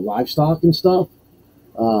their livestock and stuff.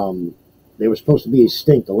 They were supposed to be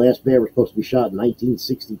extinct. The last bear was supposed to be shot in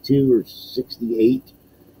 1962 or 68,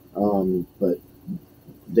 But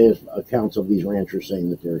there's accounts of these ranchers saying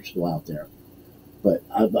that they're still out there. But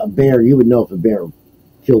a bear, you would know if a bear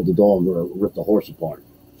killed the dog or ripped the horse apart.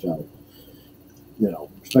 So,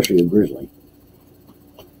 especially a grizzly.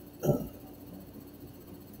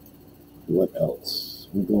 What else?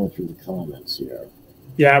 I'm going through the comments here.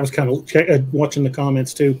 Yeah, I was kind of watching the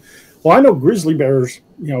comments too. Well, I know grizzly bears,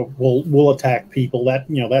 will attack people.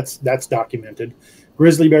 That's documented.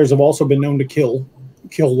 Grizzly bears have also been known to kill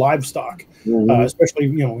livestock,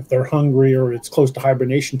 especially if they're hungry or it's close to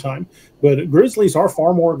hibernation time. But grizzlies are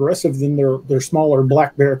far more aggressive than their smaller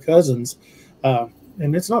black bear cousins,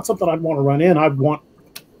 and it's not something I'd want to run in. I'd want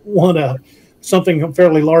something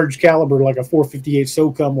fairly large caliber like a 458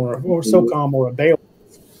 SOCOM or a Beowulf.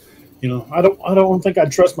 I don't think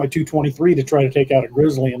I'd trust my 223 to try to take out a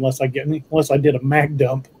grizzly unless I did a mag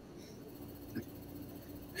dump,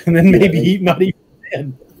 and then maybe not even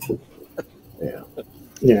then.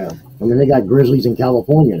 Yeah. I mean, they got grizzlies in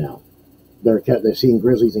California now. They're seeing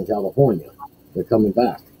grizzlies in California. They're coming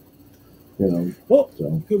back. Well,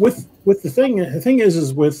 so. with the thing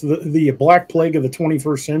is with the Black Plague of the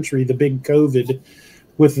 21st century, the big COVID,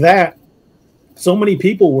 with that, so many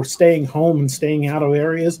people were staying home and staying out of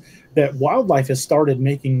areas that wildlife has started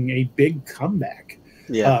making a big comeback.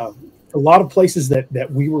 Yeah. A lot of places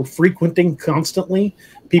that we were frequenting constantly,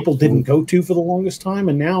 people didn't go to for the longest time,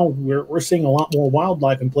 and now we're seeing a lot more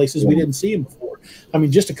wildlife in places we didn't see them before. I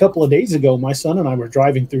mean, just a couple of days ago, my son and I were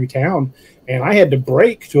driving through town, and I had to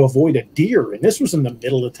brake to avoid a deer, and this was in the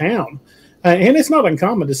middle of town. And it's not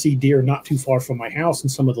uncommon to see deer not too far from my house in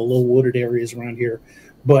some of the low wooded areas around here,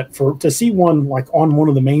 but to see one like on one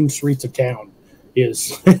of the main streets of town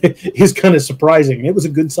is kind of surprising. It was a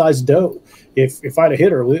good sized doe. If I'd have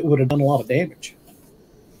hit her, it would have done a lot of damage.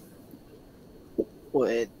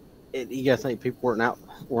 Well, you gotta think people weren't out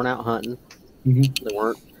hunting. Mm-hmm. They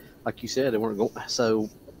weren't, like you said, they weren't going. So,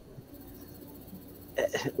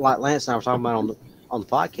 like Lance and I were talking about on the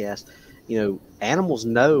podcast, animals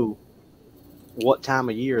know what time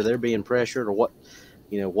of year they're being pressured or what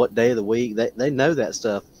day of the week. They know that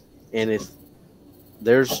stuff, and if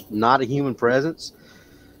there's not a human presence,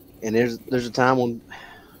 and there's a time when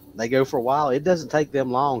they go for a while, it doesn't take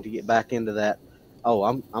them long to get back into that. Oh,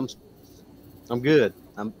 I'm good.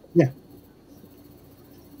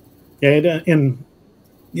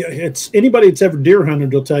 It's anybody that's ever deer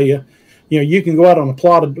hunted will tell you, you can go out on a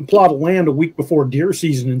plot of land a week before deer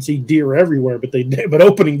season and see deer everywhere, but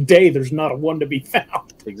opening day there's not a one to be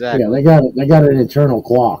found. Exactly. Yeah, they got an internal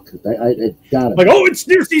clock. It got like, oh, it's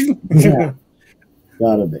deer season. Yeah,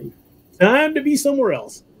 gotta be. Time to be somewhere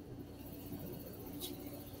else.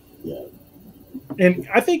 Yeah. And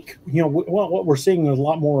I think what we're seeing is a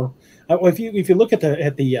lot more. If you look at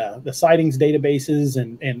the sightings databases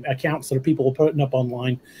and accounts that people are putting up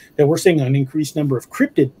online, that we're seeing an increased number of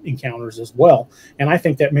cryptid encounters as well. And I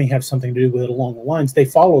think that may have something to do with it along the lines they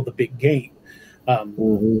follow the big game,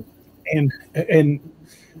 and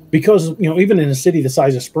because even in a city the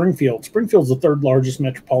size of Springfield's the third largest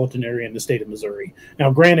metropolitan area in the state of Missouri.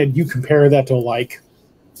 Now, granted, you compare that to like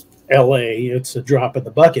LA, it's a drop in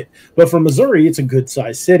the bucket, but for Missouri, it's a good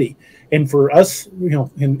sized city. And for us,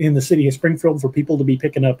 in the city of Springfield, for people to be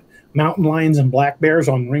picking up mountain lions and black bears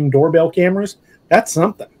on Ring doorbell cameras, that's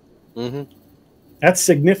something. Mm-hmm. That's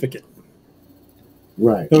significant.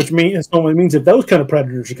 Right. Which means if those kind of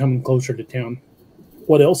predators are coming closer to town,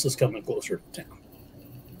 what else is coming closer to town?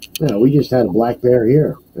 Yeah, we just had a black bear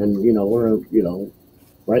here, and we're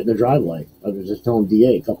right in the driveway. I was just telling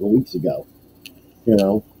DA a couple of weeks ago,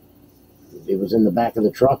 it was in the back of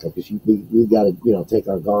the truck because we got to take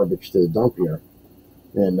our garbage to the dump here,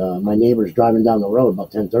 and my neighbor's driving down the road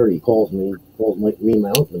about 10:30. He calls me and my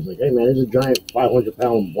uncle. He's like, "Hey man, there's a giant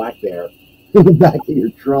 500-pound black bear in the back of your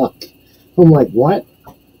truck." I'm like, "What?"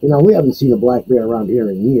 We haven't seen a black bear around here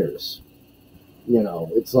in years.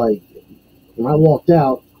 It's like when I walked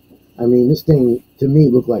out, I mean, this thing to me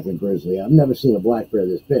looked like a grizzly. I've never seen a black bear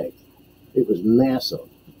this big. It was massive.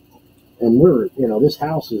 And this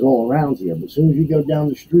house is all around here. But as soon as you go down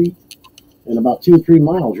the street, and about 2 or 3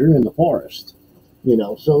 miles, you're in the forest.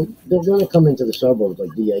 So they're going to come into the suburbs,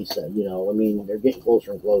 like DA said. I mean, they're getting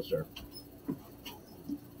closer and closer.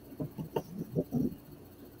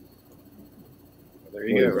 There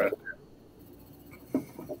you go, right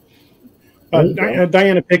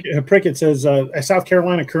Diana Prickett says, South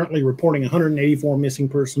Carolina currently reporting 184 missing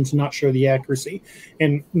persons, not sure the accuracy.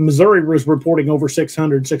 And Missouri was reporting over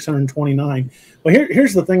 629. Well,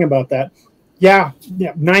 here's the thing about that. Yeah,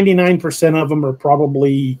 99% of them are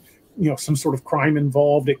probably, some sort of crime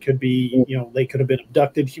involved. It could be, they could have been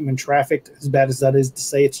abducted, human trafficked, as bad as that is to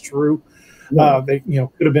say it's true. No. They,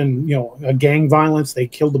 could have been, a gang violence. They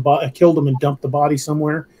killed them and dumped the body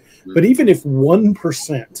somewhere. But even if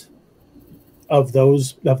 1% of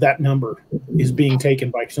that number is being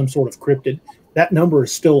taken by some sort of cryptid, that number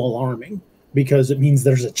is still alarming because it means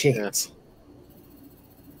there's a chance.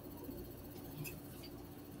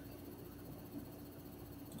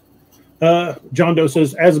 John Doe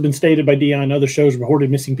says, as has been stated by DI and other shows,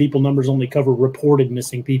 reported missing people numbers only cover reported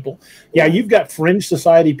missing people. Yeah, you've got fringe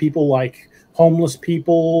society people like homeless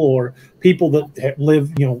people or people that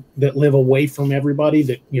live away from everybody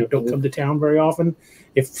that don't come to town very often.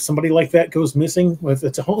 If somebody like that goes missing, if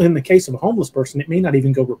it's in the case of a homeless person, it may not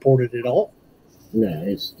even go reported at all. Yeah,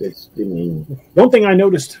 it's. I mean, one thing I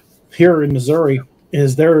noticed here in Missouri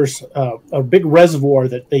is there's a big reservoir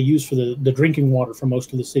that they use for the drinking water for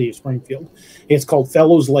most of the city of Springfield. It's called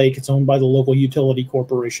Fellows Lake. It's owned by the local utility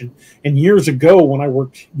corporation. And years ago, when I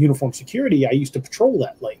worked uniform security, I used to patrol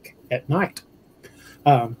that lake at night.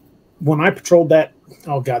 When I patrolled that,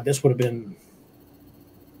 this would have been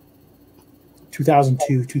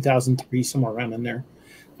 2002, 2003, somewhere around in there.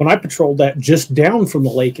 When I patrolled that, just down from the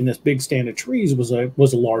lake in this big stand of trees was a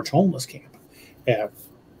large homeless camp.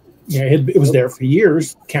 It was there for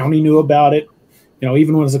years. County knew about it.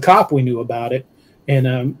 Even when as a cop, we knew about it.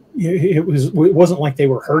 And it wasn't like they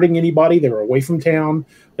were hurting anybody. They were away from town.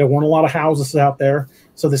 There weren't a lot of houses out there.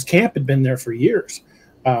 So this camp had been there for years.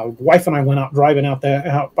 Wife and I went out driving out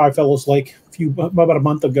by Fellows Lake about a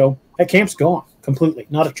month ago. That camp's gone completely.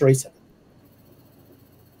 Not a trace of it.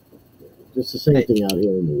 It's the same thing out here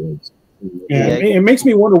in the woods. Yeah, it makes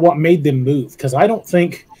me wonder what made them move, because I don't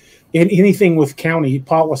think anything with county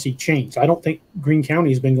policy changed. I don't think Greene County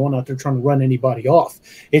has been going out there trying to run anybody off.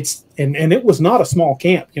 And it was not a small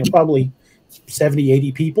camp, probably 70,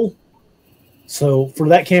 80 people. So for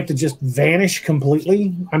that camp to just vanish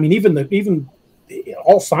completely, I mean, even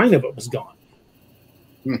all sign of it was gone.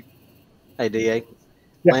 Hey, DA,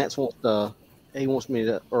 yeah. Lance wants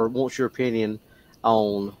your opinion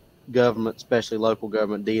on government, especially local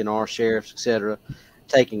government, DNR, sheriffs, etc.,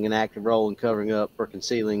 taking an active role in covering up or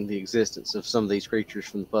concealing the existence of some of these creatures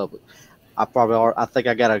from the public. I think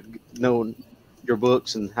I gotta know your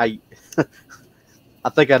books and how you. I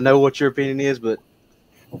think I know what your opinion is, but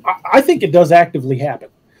I think it does actively happen.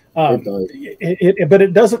 But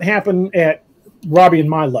it doesn't happen at Robby and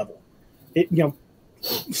my level.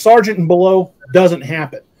 Sergeant and below doesn't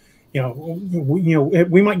happen.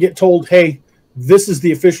 We might get told, "Hey, this is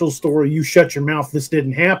the official story. You shut your mouth. This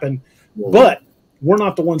didn't happen." But we're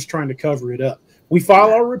not the ones trying to cover it up. We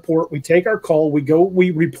file our report. We take our call.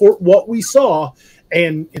 We report what we saw,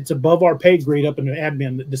 and it's above our pay grade up in an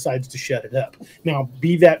admin that decides to shut it up. Now,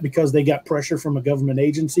 be that because they got pressure from a government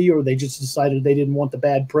agency or they just decided they didn't want the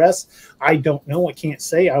bad press. I don't know. I can't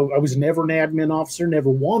say. I was never an admin officer, never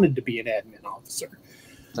wanted to be an admin officer.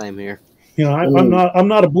 Same here. I'm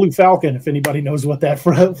not a blue falcon, if anybody knows what that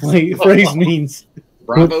phrase means.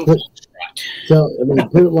 Bravo. So, I mean,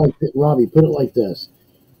 Robby, put it like this.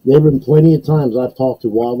 There have been plenty of times I've talked to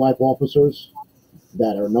wildlife officers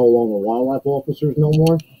that are no longer wildlife officers no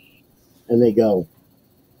more, and they go,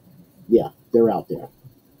 yeah, they're out there.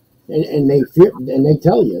 And they fear, and they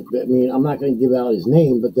tell you, I mean, I'm not going to give out his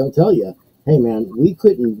name, but they'll tell you, hey, man, we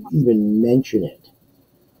couldn't even mention it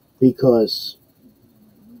because,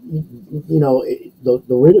 the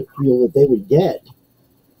ridicule that they would get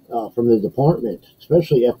from the department,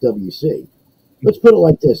 especially FWC. Let's put it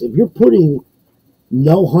like this. If you're putting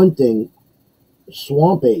no hunting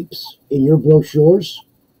swamp apes in your brochures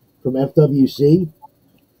from FWC,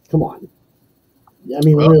 come on. I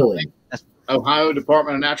mean, really. Ohio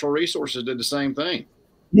Department of Natural Resources did the same thing.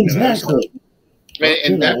 Exactly.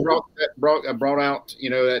 And that brought out,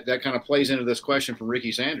 that kind of plays into this question from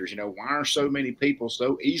Ricky Sanders. Why are so many people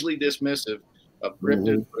so easily dismissive of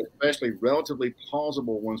cryptids, but especially relatively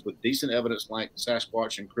plausible ones with decent evidence like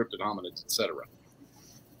Sasquatch and cryptid hominids, etc.?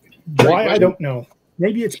 Why? I don't know.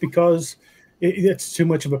 Maybe it's because it's too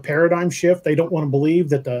much of a paradigm shift. They don't want to believe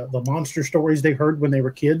that the monster stories they heard when they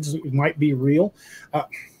were kids might be real.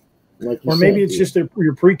 Or maybe it's just you're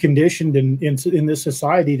preconditioned in this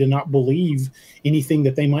society to not believe anything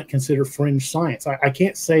that they might consider fringe science. I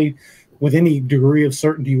can't say with any degree of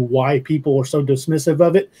certainty why people are so dismissive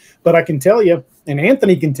of it, but I can tell you, and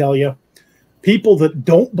Anthony can tell you, people that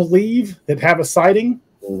don't believe that have a sighting,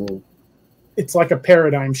 it's like a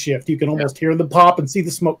paradigm shift. You can almost hear the pop and see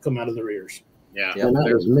the smoke come out of their ears. Yeah, and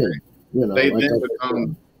that was me.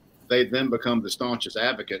 They then become the staunchest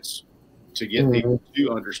advocates to get people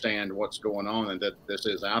to understand what's going on and that this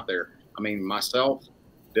is out there. I mean, myself,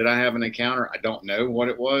 did I have an encounter? I don't know what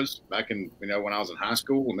it was back in, when I was in high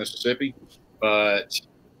school in Mississippi, but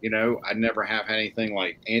You know, I never have had anything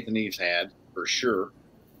like Anthony's had for sure,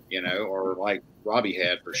 you know, or like Robby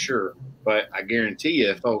had for sure. But I guarantee you,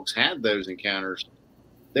 if folks had those encounters,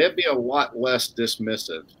 they'd be a lot less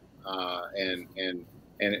dismissive and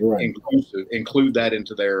Right. include that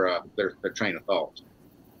into their train of thought.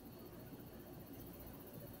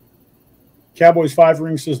 Cowboys 5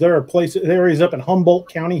 Ring says there are areas up in Humboldt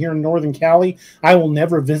County here in Northern Cali I will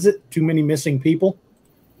never visit. Too many missing people.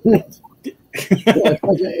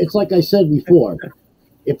 It's like I said before.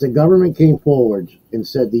 If the government came forward and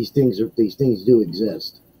said these things do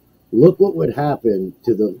exist, look what would happen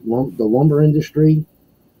to the lumber industry,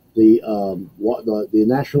 the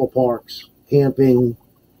national parks, camping,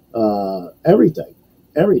 everything.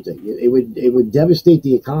 It would devastate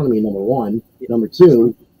the economy. Number one. Number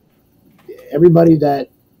two, everybody that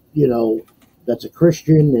that's a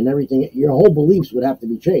Christian and everything, your whole beliefs would have to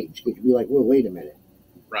be changed. It could be like, well, wait a minute.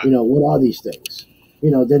 Right. What are these things?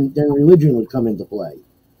 Then religion would come into play.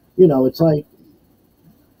 It's like,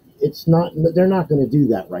 they're not going to do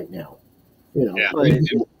that right now. Yeah.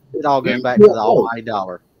 It all goes back to the almighty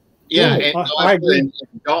dollar. Yeah, I agree.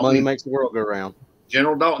 Money makes the world go round.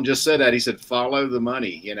 General Dalton just said that. He said, "Follow the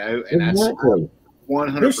money," and Exactly. that's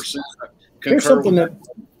 100%. Here's something that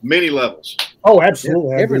many levels. Oh,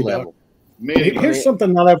 absolutely, Every level. Here's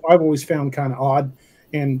something that I've always found kind of odd,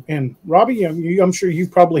 and Robby, I'm sure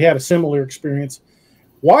you've probably had a similar experience.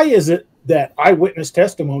 Why is it that eyewitness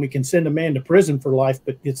testimony can send a man to prison for life,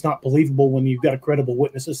 but it's not believable when you've got a credible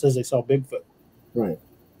witness that says they saw Bigfoot? Right.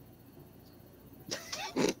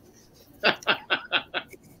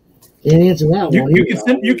 Can't answer that one.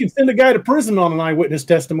 You can send a guy to prison on an eyewitness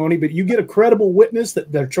testimony, but you get a credible witness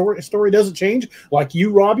that their story doesn't change, like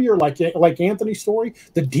you, Robby, or like Anthony's story.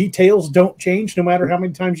 The details don't change no matter how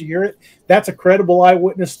many times you hear it. That's a credible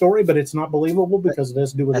eyewitness story, but it's not believable because it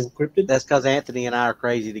has to do with the cryptid. That's because Anthony and I are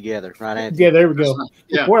crazy together, right, Anthony? Yeah, there we go.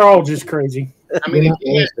 Yeah. We're all just crazy. I mean,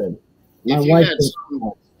 if you had wife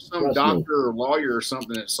some doctor or lawyer or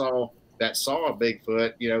something that saw a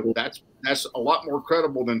Bigfoot, that's a lot more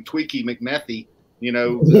credible than Tweaky McMethy,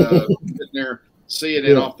 sitting there seeing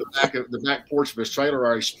it off the back porch of his trailer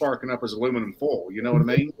already sparking up his aluminum foil. You know what I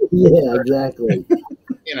mean? Yeah, exactly.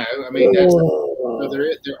 I mean, that's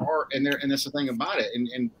there are, and that's the thing about it.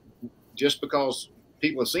 And just because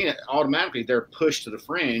people have seen it, automatically they're pushed to the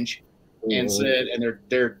fringe and said, and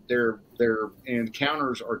their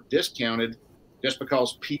encounters are discounted just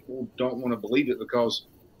because people don't want to believe it, because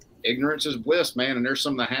ignorance is bliss, man, and there's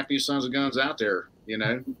some of the happiest sons of guns out there,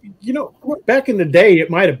 back in the day,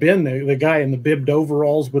 it might have been the guy in the bibbed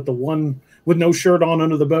overalls with no shirt on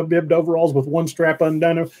under the bibbed overalls with one strap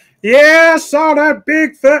undone. Yeah, I saw that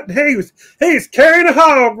Bigfoot. He was carrying a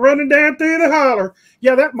hog running down through the holler.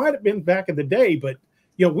 Yeah, that might have been back in the day, but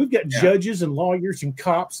we've got judges and lawyers and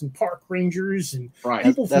cops and park rangers and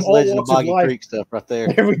people from all Legend of walks of Boggy life. Creek stuff right there.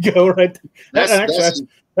 There we go, right there.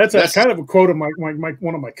 That's kind of a quote of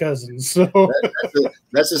one of my cousins. So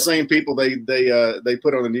that's the same people they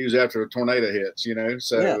put on the news after a tornado hits,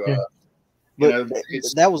 So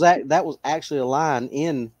that was actually a line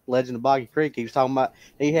in Legend of Boggy Creek. He was talking about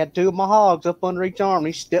he had two of my hogs up under each arm. And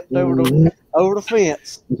he stepped over the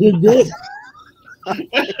fence. He did. with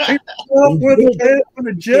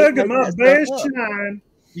a jug of my best shine.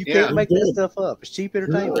 You can't make that stuff up. It's cheap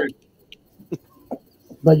entertainment.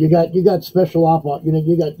 But you got special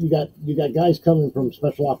you got guys coming from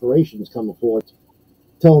special operations coming forth,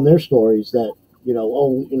 telling their stories that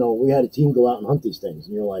we had a team go out and hunt these things,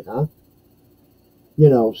 and you're like, huh?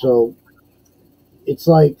 So it's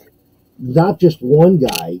like not just one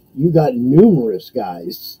guy. You got numerous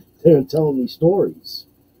guys that are telling these stories.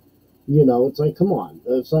 It's like, come on.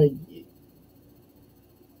 It's like,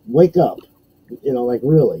 wake up. Like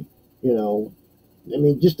really. I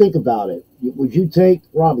mean, just think about it. Would you take,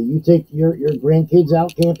 Robby, your grandkids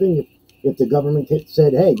out camping if the government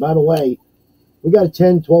said, hey, by the way, we got a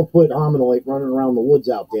 10, 12-foot hominoid running around the woods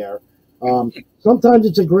out there. Sometimes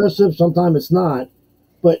it's aggressive, sometimes it's not,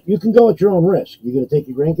 but you can go at your own risk. You going to take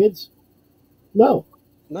your grandkids? No.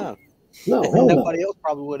 Nobody else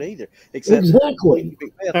probably would either. Except exactly.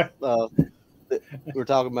 We're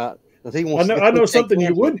talking about. I know something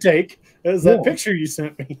you would take is that picture you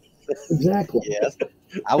sent me. Exactly. Yes,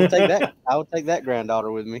 I would take that. I would take that granddaughter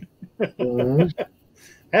with me.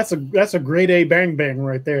 That's a grade A bang bang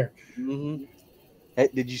right there. Mm-hmm. Hey,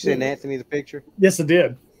 did you send Anthony the picture? Yes, I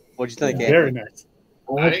did. What'd you think? Anthony? Very nice.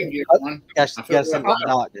 I didn't get one.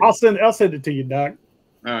 I'll send it to you, Doc.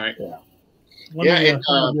 All right. Yeah. Get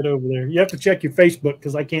over there. You have to check your Facebook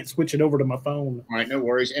because I can't switch it over to my phone. All right, no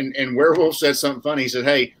worries. And Werewolf said something funny. He said,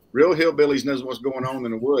 "Hey, Real hillbillies knows what's going on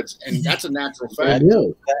in the woods, and that's a natural I fact.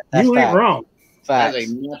 do. That's You ain't fact. wrong. That's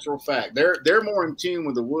Facts. a natural fact. They're more in tune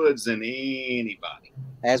with the woods than anybody.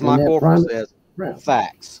 As And my that corporal prime- says, Yeah.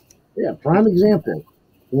 facts. Yeah, prime example.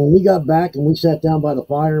 When we got back and we sat down by the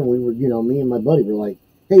fire and we were, me and my buddy were like,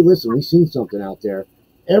 hey, listen, we seen something out there.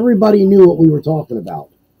 Everybody knew what we were talking about.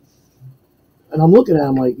 And I'm looking at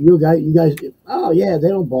them like, you guys, oh, yeah, they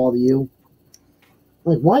don't bother you.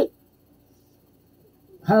 Like, what?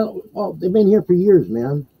 How? Oh, they've been here for years,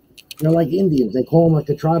 man. They're like Indians. They call them like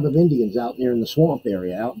a tribe of Indians out there in the swamp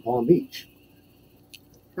area out in Palm Beach.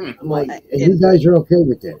 I'm like, and you guys are okay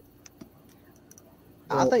with it?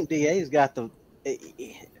 I think DA's got the,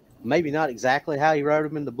 maybe not exactly how he wrote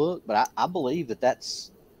them in the book, but I believe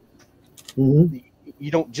that's, Mm-hmm. you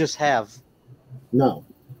don't just have No.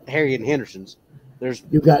 Harry and Hendersons.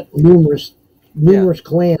 You've got numerous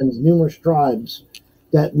clans, numerous tribes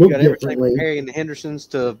that You look got everything differently. from Harry and the Hendersons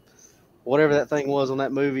to whatever that thing was on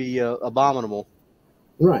that movie, Abominable.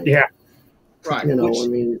 Right. Yeah. Right. I Which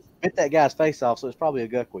mean, bit that guy's face off, so it's probably a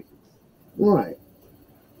Guckwick. right.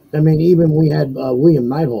 I mean, even we had William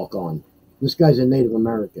Nighthawk on. This guy's a Native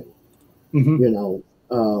American.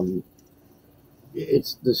 Mm-hmm.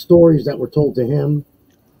 It's the stories that were told to him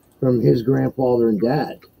from his grandfather and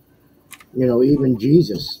dad. Even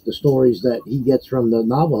Jesus, the stories that he gets from the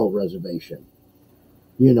Navajo reservation,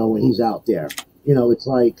 when he's out there. It's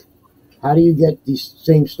like, how do you get these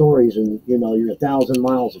same stories and, you're 1,000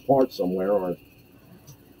 miles apart somewhere? Or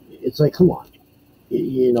it's like, come on.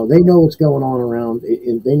 They know what's going on around,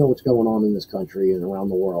 they know what's going on in this country and around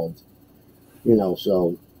the world.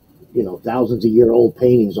 So, thousands of year old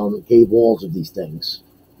paintings on the cave walls of these things,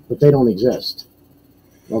 but they don't exist.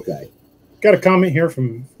 Okay. Got a comment here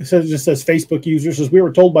from, it just says Facebook user says, we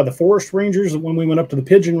were told by the forest rangers that when we went up to the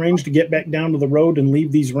pigeon range to get back down to the road and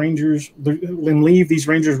leave these rangers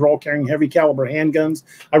were all carrying heavy caliber handguns.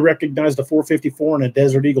 I recognized a 454 and a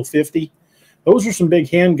Desert Eagle 50. Those are some big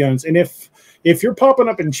handguns. And if you're popping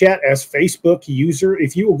up in chat as Facebook user,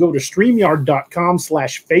 if you will go to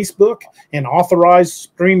StreamYard.com/Facebook and authorize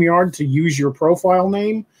StreamYard to use your profile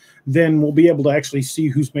name, then we'll be able to actually see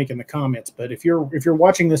who's making the comments. But if you're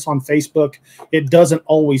watching this on Facebook, it doesn't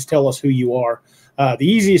always tell us who you are. The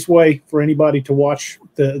easiest way for anybody to watch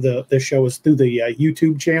the show is through the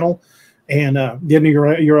YouTube channel, and then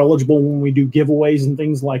you're eligible when we do giveaways and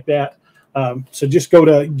things like that. So just go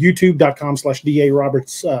to youtube.com/DA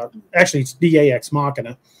Roberts. Actually, it's DAX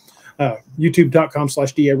Machina.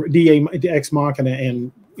 YouTube.com/DAX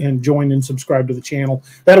Machina and join and subscribe to the channel.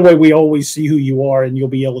 That way we always see who you are and you'll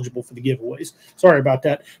be eligible for the giveaways. Sorry about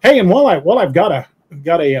that. Hey, and while I've got a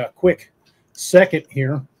quick second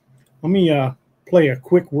here, let me play a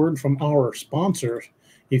quick word from our sponsors,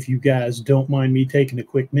 if you guys don't mind me taking a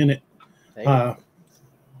quick minute.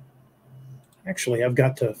 Actually, I've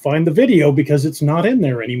got to find the video because it's not in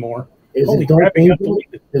there anymore. Is Holy it Dark crap, it got Angel?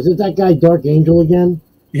 deleted. Is it that guy Dark Angel again?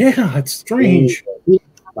 Yeah, it's strange.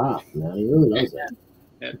 Stop, man. He really does that.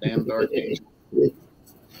 That damn Dark Angel.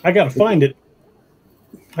 I got to find it.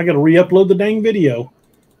 I got to re-upload the dang video.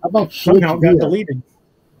 How about Somehow it got Switch deleted.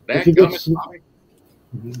 If you That get Bobby.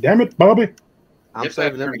 Damn it, Bobby. I'm Yes,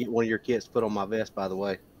 saving sir. up to get one of your kits put on my vest, by the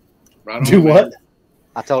way. Right on, Do man. what?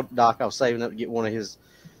 I told Doc I was saving up to get one of his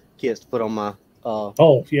kits to put on my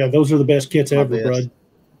Oh, yeah, those are the best kits My ever, best. bud.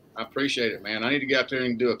 I appreciate it, man. I need to get out there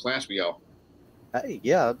and do a class with y'all. Hey,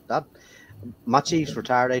 yeah, my chief's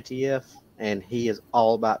retired ATF, and he is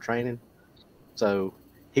all about training. So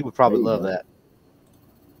he would probably There you love go. that.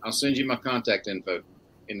 I'll send you my contact info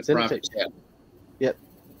in the Send it private to- chat.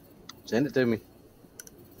 Send it to me.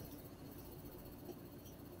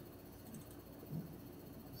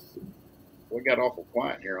 We got awful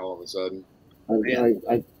quiet here all of a sudden.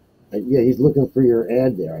 Yeah, he's looking for your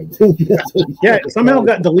ad there. I think. That's what Yeah, it somehow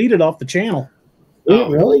got deleted off the channel. Is it Oh.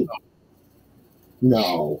 really?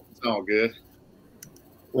 No. It's all good.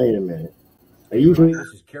 Wait a minute. Are you? This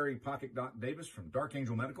is Kerry Pocket Doc Davis from Dark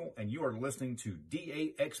Angel Medical, and you are listening to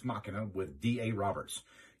DAX Machina with DA Roberts.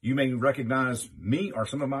 You may recognize me or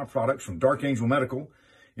some of my products from Dark Angel Medical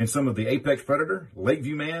in some of the Apex Predator,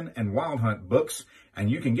 Lakeview Man, and Wild Hunt books, and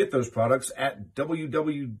you can get those products at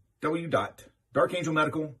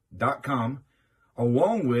www.darkangelmedical.com,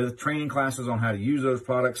 along with training classes on how to use those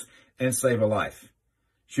products and save a life.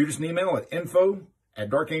 Shoot us an email at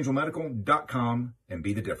info@darkangelmedical.com and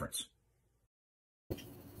be the difference.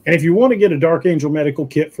 And if you want to get a Dark Angel medical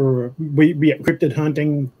kit for be it cryptid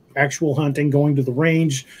hunting, actual hunting, going to the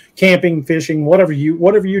range, camping, fishing, whatever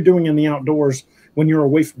you're doing in the outdoors, when you're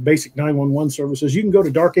away from basic 911 services. You can go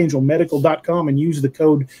to darkangelmedical.com and use the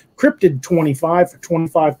code Cryptid25 for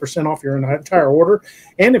 25% off your entire order.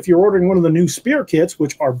 And if you're ordering one of the new spear kits,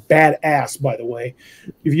 which are badass, by the way,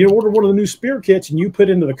 if you order one of the new spear kits and you put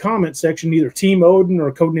into the comment section either Team Odin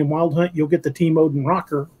or Codename Wild Hunt, you'll get the Team Odin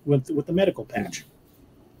rocker with the medical patch.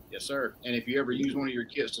 Yes, sir. And if you ever use one of your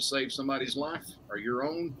kits to save somebody's life or your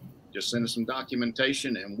own, just send us some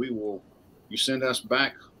documentation, and you send us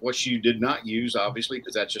back what you did not use, obviously,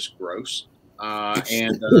 because that's just gross.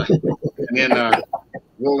 And then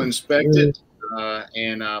we'll inspect it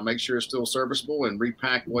and make sure it's still serviceable, and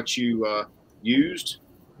repack what you used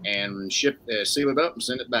and seal it up and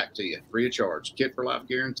send it back to you free of charge. Kit for life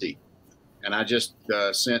guarantee. And I just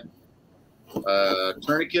sent a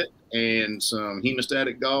tourniquet and some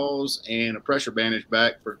hemostatic gauze and a pressure bandage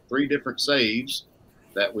back for 3 different saves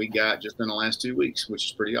that we got just in the last 2 weeks, which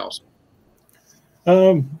is pretty awesome.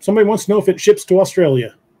 Somebody wants to know if it ships to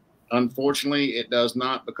Australia. Unfortunately, it does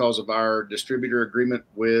not, because of our distributor agreement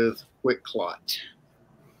with Quick Clot.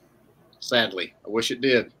 Sadly, I wish it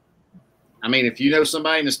did. I mean, if you know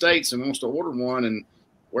somebody in the States and wants to order one, and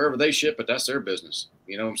wherever they ship it, that's their business.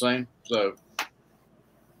 You know what I'm saying? So,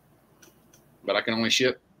 but I can only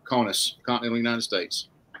ship CONUS, Continental United States.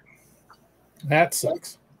 That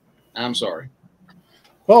sucks. I'm sorry.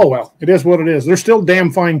 Oh, well, it is what it is. They're still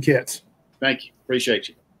damn fine kits. Thank you. Appreciate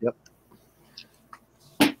you.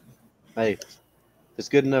 Yep. Hey, if it's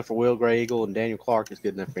good enough for Will Gray Eagle and Daniel Clark, it's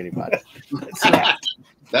good enough for anybody.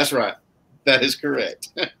 That's right. That is correct.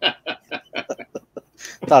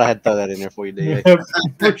 Thought I had to throw that in there for you, DA.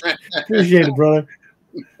 Appreciate it, brother.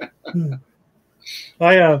 For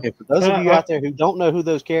those of you out there who don't know who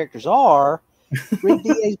those characters are, read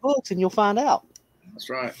DA's books and you'll find out. That's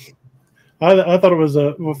right. I thought it was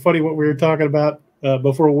funny what we were talking about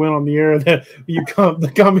before we went on the air. That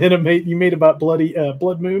the comment you made about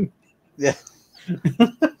Blood Moon. Yeah.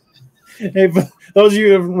 Hey, for those of you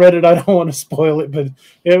who haven't read it, I don't want to spoil it, but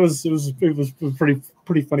it was a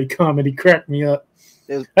pretty funny comment. He cracked me up.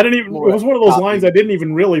 It was one of those lines I didn't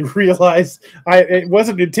even really realize. It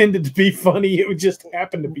wasn't intended to be funny. It just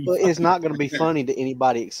happened to be. Well, it's not going to be funny to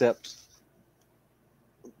anybody except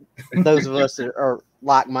those of us that are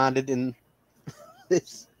like-minded in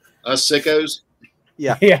this. Us sickos.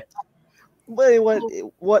 Yeah. Yeah. But it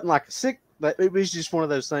wasn't like a sick. But it was just one of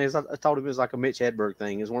those things. I told him it was like a Mitch Hedberg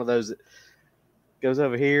thing. It's one of those that goes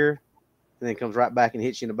over here and then comes right back and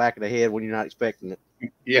hits you in the back of the head when you're not expecting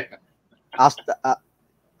it. Yeah.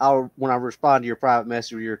 I'll when I respond to your private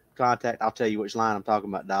message or your contact, I'll tell you which line I'm talking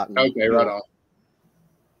about, Doc. Okay, right on.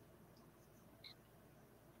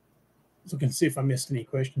 Looking to see if I missed any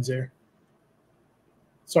questions there.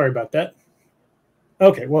 Sorry about that.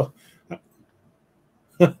 Okay, well.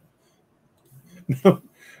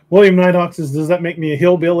 William Nighthawk says, "Does that make me a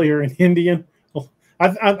hillbilly or an Indian?" Well,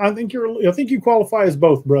 I think you qualify as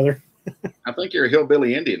both, brother. I think you're a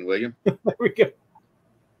hillbilly Indian, William. There we go.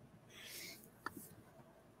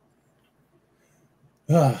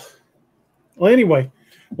 Well, anyway,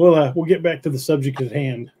 we'll get back to the subject at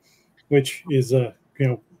hand, which is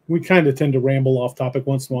we kind of tend to ramble off topic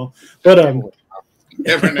once in a while, but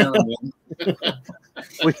every now and then.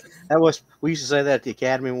 We used to say that at the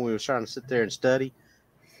academy when we were trying to sit there and study.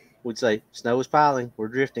 We'd say, "Snow is piling. We're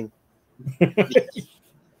drifting."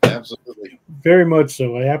 Absolutely. Very much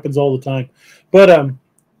so. It happens all the time. But I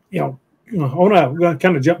want to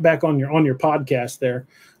kind of jump back on your podcast there.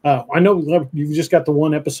 I know you've just got the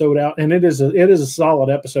one episode out, and it is a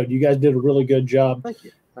solid episode. You guys did a really good job. Thank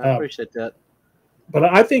you. I appreciate that. But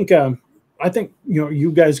I think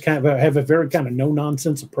you guys kind of have a very kind of no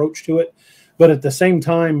nonsense approach to it. But at the same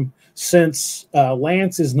time, since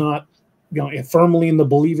Lance is not firmly in the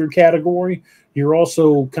believer category, you're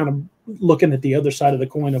also kind of looking at the other side of the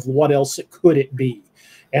coin of what else could it be.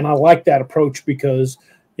 And I like that approach because,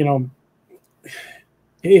 you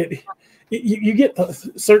get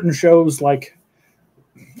certain shows like,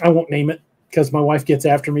 I won't name it because my wife gets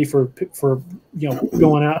after me for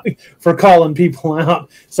going out, for calling people out.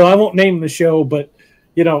 So I won't name the show, but,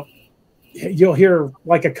 you'll hear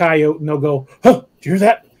like a coyote and they'll go, "Huh, did you hear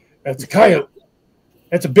that? That's a coyote.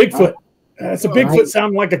 That's a Bigfoot. That's a Bigfoot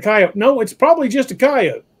sounding like a coyote." No, it's probably just a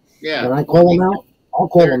coyote. Yeah. When I call them out, I'll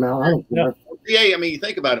call them out. I don't care. Yeah, I mean, you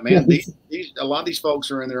think about it, man. A lot of these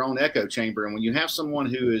folks are in their own echo chamber, and when you have someone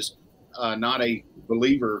who is not a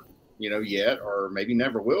believer, yet, or maybe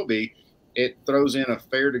never will be, it throws in a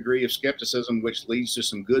fair degree of skepticism, which leads to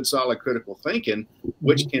some good, solid critical thinking,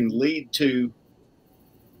 which can lead to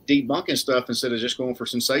debunking stuff instead of just going for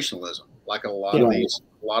sensationalism, like a lot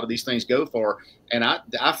of these things go for. And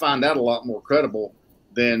I find that a lot more credible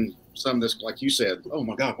than some of this, like you said, oh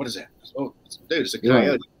my God, what is that? Oh, dude, it's a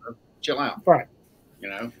coyote. Right. Chill out. Right. You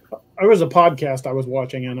know, there was a podcast I was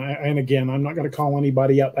watching, and again, I'm not going to call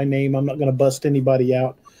anybody out by name. I'm not going to bust anybody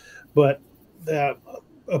out, but a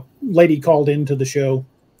lady called into the show,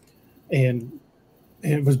 and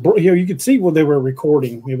it was, you could see when they were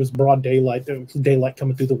recording. It was broad daylight. There was daylight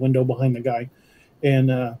coming through the window behind the guy,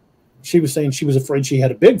 and she was saying she was afraid she had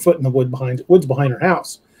a Bigfoot in the woods behind her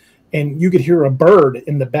house, and you could hear a bird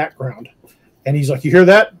in the background, and he's like, "You hear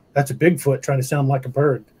that? That's a Bigfoot trying to sound like a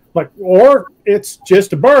bird." Like, or it's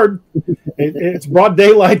just a bird. It's broad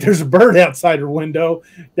daylight. There's a bird outside her window.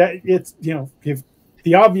 That it's, if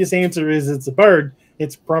the obvious answer is it's a bird,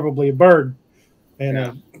 it's probably a bird.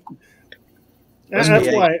 And that's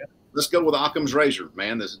why. Let's go with Occam's razor,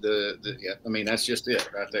 man. I mean, that's just it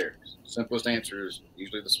right there. Simplest answer is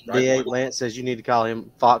usually the right D8 Lance says you need to call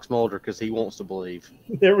him Fox Mulder because he wants to believe.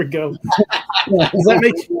 There we go. Does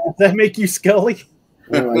that make you Scully?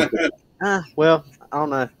 I like that. Well, I don't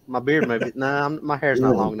know. My beard maybe. My hair's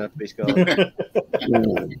not long enough to be Scully.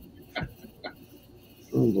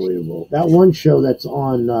 Unbelievable. That one show that's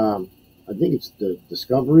on, I think it's the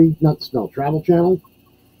Discovery, Travel Channel,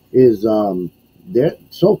 is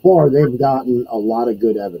so far they've gotten a lot of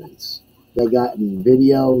good evidence. They've gotten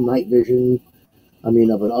video, night vision, of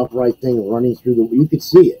an upright thing running through you could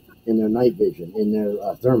see it in their night vision, in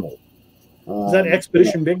their thermal. Is that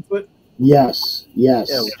Expedition Bigfoot? Yes. Yeah,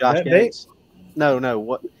 with Josh Gates. No.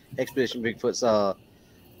 What Expedition Bigfoot's? I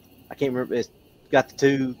can't remember. It's got the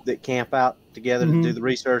two that camp out together to do the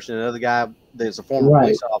research, and another guy that's a former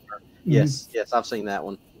police officer. Yes, I've seen that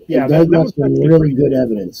one. Yeah, that was some really good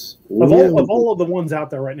evidence. Of all of the ones out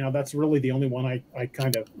there right now, that's really the only one I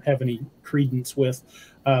kind of have any credence with.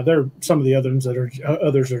 There are some of the others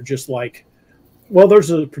others are just like, well,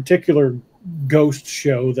 there's a particular ghost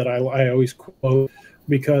show that I always quote.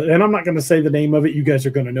 And I'm not going to say the name of it. You guys are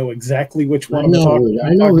going to know exactly which one I'm talking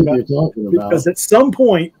about. I know who you're talking about. Because at some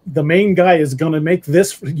point, the main guy is going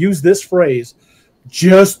to use this phrase,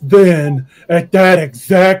 just then, at that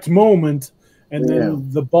exact moment, and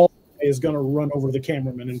then the ball is going to run over the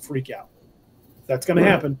cameraman and freak out. That's going to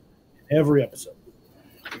happen every episode.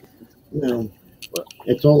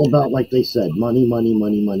 It's all about, like they said, money, money,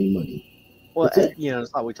 money, money, money. Well,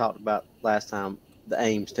 it's like we talked about last time, the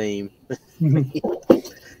Ames team.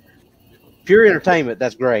 Pure entertainment,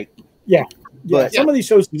 that's great. Yeah. But some of these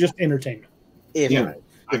shows are just entertainment.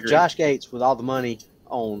 If Josh Gates, with all the money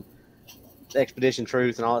on Expedition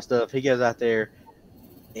Truth and all that stuff, he goes out there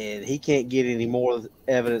and he can't get any more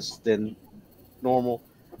evidence than normal.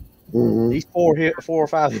 These four or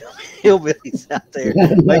five hillbillies out there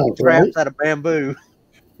making traps out of bamboo.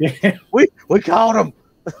 Yeah. We caught him.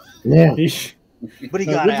 Yeah. But he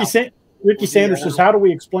got out. Ricky Sanders says, how do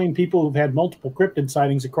we explain people who've had multiple cryptid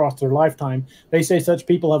sightings across their lifetime? They say such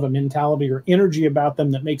people have a mentality or energy about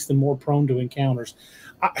them that makes them more prone to encounters.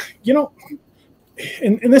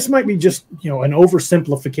 And this might be just, an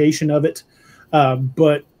oversimplification of it.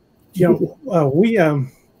 But,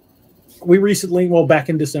 we recently, back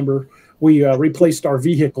in December, we replaced our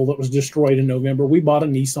vehicle that was destroyed in November. We bought a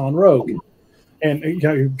Nissan Rogue. And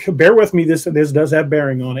bear with me, this does have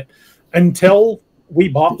bearing on it. Until we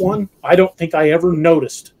bought one, I don't think I ever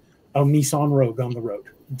noticed a Nissan Rogue on the road.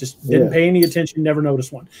 Just didn't pay any attention, never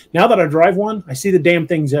noticed one. Now that I drive one, I see the damn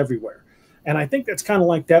things everywhere. And I think that's kind of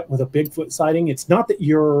like that with a Bigfoot sighting. It's not that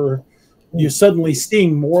you're suddenly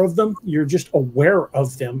seeing more of them. You're just aware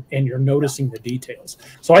of them and you're noticing the details.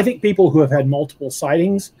 So I think people who have had multiple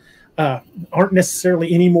sightings aren't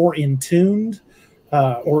necessarily any more in tuned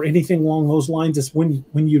or anything along those lines. It's when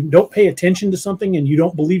you don't pay attention to something and you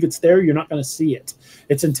don't believe it's there, you're not going to see it.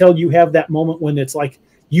 It's until you have that moment when it's like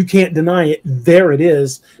you can't deny it, there it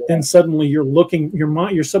is. Then suddenly you're looking,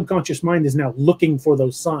 your subconscious mind is now looking for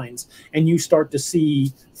those signs, and you start to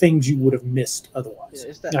see things you would have missed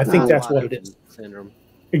otherwise. I think that's what it is. Syndrome.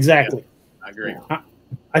 Exactly. I agree.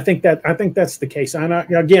 I think that's the case. And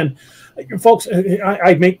again, folks,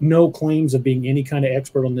 I make no claims of being any kind of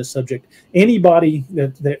expert on this subject. Anybody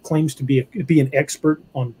that claims to be an expert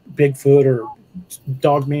on Bigfoot or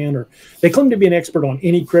Dogman, or they claim to be an expert on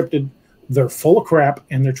any cryptid, they're full of crap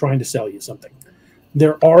and they're trying to sell you something.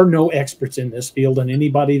 There are no experts in this field, and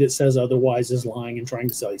anybody that says otherwise is lying and trying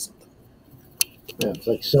to sell you something. Yeah, it's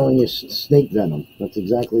like selling you snake venom. That's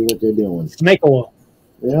exactly what they're doing. Snake oil.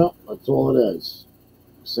 Yeah, that's all it is.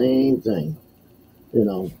 Same thing.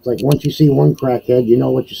 It's like once you see one crackhead, you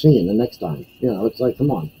know what you're seeing the next time. It's like,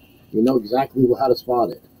 come on. You know exactly how to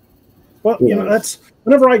spot it. Well, that's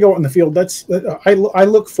whenever I go out in the field, I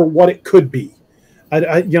look for what it could be.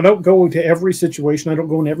 I don't go to every situation. I don't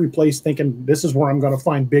go in every place thinking this is where I'm going to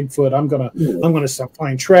find Bigfoot. I'm going to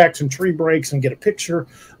find tracks and tree breaks and get a picture.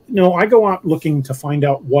 No, I go out looking to find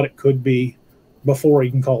out what it could be before you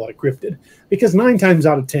can call it a cryptid. Because 9 times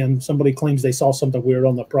out of 10, somebody claims they saw something weird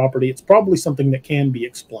on the property. It's probably something that can be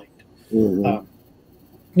explained. No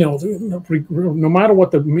matter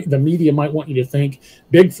what the media might want you to think,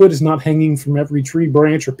 Bigfoot is not hanging from every tree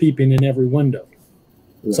branch or peeping in every window.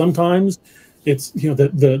 Yeah. Sometimes it's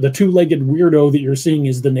the two-legged weirdo that you're seeing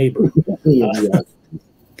is the neighbor. They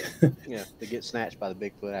get snatched by the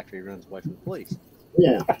Bigfoot after he runs away from the police.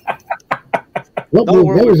 Yeah. Don't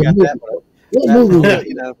worry, we got that. What movie?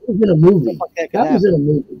 That was in a movie. That was in a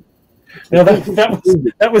movie. No,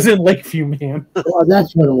 that was in Lakeview, man. Oh,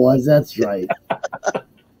 that's what it was. That's right.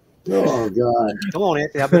 Oh God! Come on,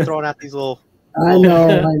 Anthony. I've been throwing out these little. I know.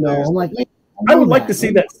 I'm like, I would like to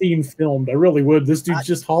see that scene filmed. I really would. This dude's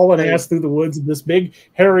just hauling ass through the woods, and this big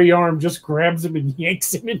hairy arm just grabs him and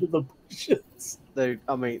yanks him into the bushes. Dude,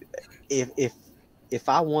 I mean, if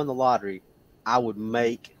I won the lottery, I would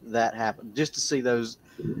make that happen just to see those.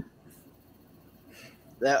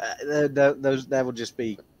 That would just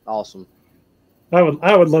be awesome. I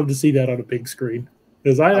would love to see that on a big screen,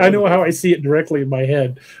 because I know how I see it directly in my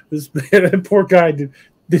head. This poor guy didn't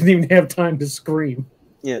even have time to scream.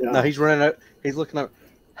 Yeah, no, he's running out. He's looking up.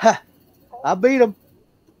 Ha! I beat him,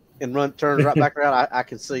 and turns right back around. I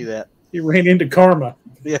can see that. He ran into Karma.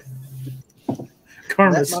 Yeah,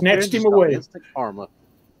 Karma snatched him away. Karma.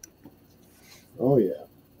 Oh yeah.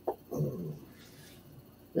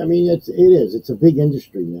 I mean, it is. It's a big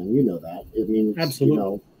industry, man. You know that. I mean,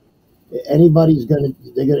 absolutely. Anybody's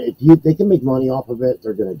if they can make money off of it,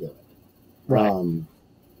 they're gonna do it. Right.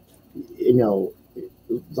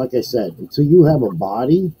 Like I said, until you have a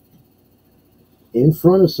body in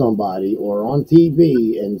front of somebody or on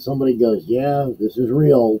TV and somebody goes, "Yeah, this is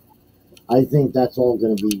real," I think that's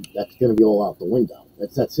gonna be all out the window.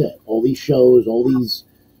 That's it. All these shows, all these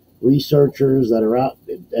researchers that are out,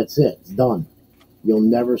 that's it. It's done. You'll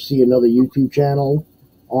never see another YouTube channel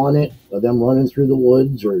on it of them running through the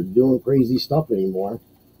woods or doing crazy stuff anymore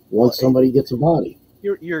once somebody gets a body.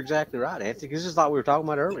 You're exactly right, Anthony. Because just like we were talking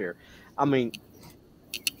about earlier. I mean,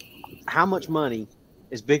 how much money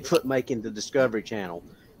is Bigfoot making the Discovery Channel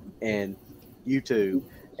and YouTube?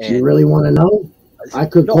 And you really want to know? I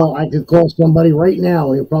could call somebody right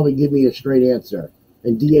now and he'll probably give me a straight answer.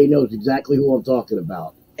 And DA knows exactly who I'm talking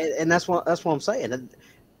about. And that's what I'm saying.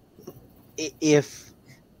 If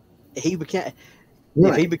he became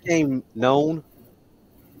known,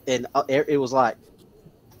 and it was like,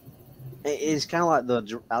 it's kind of like the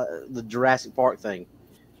Jurassic Park thing.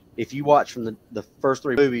 If you watch from the first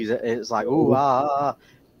 3 movies, it's like but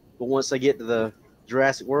once they get to the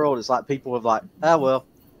Jurassic World, it's like people have like,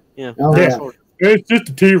 it's just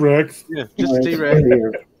a T-Rex. Yeah, just a T-Rex.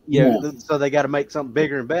 Yeah, so they got to make something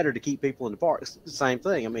bigger and better to keep people in the park. It's the same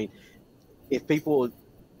thing. I mean, if people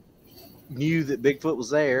knew that Bigfoot was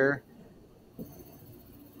there,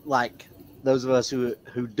 like those of us who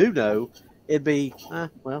do know, it'd be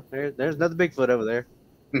there's another Bigfoot over there.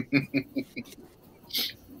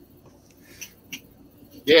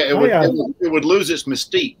 Yeah, it would lose its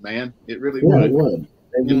mystique, man. It really would. It would.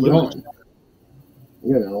 It'd be gone.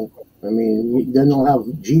 I mean, then they'll have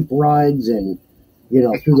Jeep rides and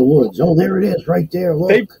through the woods. Oh, there it is, right there.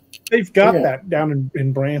 Look, they've got that down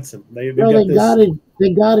in Branson. They got it.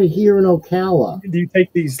 They got it here in Ocala. Do you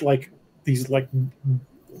take these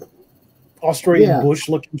Australian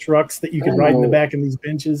bush-looking trucks that you can ride in the back of these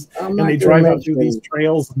benches, and they drive out through these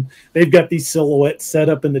trails, and they've got these silhouettes set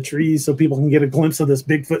up in the trees so people can get a glimpse of this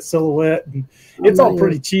Bigfoot silhouette. And it's all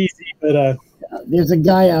pretty cheesy, but there's a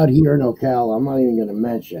guy out here in Ocala. I'm not even going to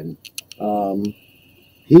mention.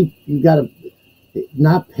 You got to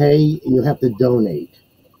not pay. You have to donate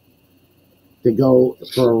to go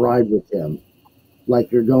for a ride with him,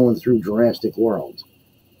 like you're going through Jurassic World.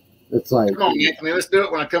 It's like, come on, man. I mean, let's do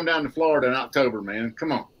it when I come down to Florida in October, man.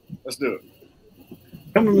 Come on, let's do it.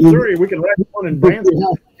 Come to Missouri, we can ride one in Branson.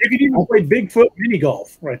 You can even play Bigfoot mini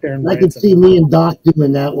golf right there in Branson. I could see me and Doc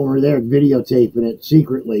doing that when we're there videotaping it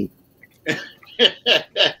secretly.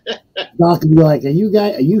 Doc would be like, are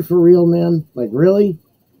you for real, man? Like, really?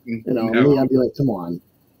 Me, I'd be like, come on.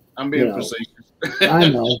 I'm being facetious. I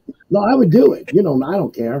know. No, I would do it. I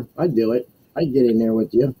don't care. I'd do it. I'd get in there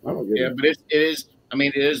with you. I don't care. Yeah, but it is. I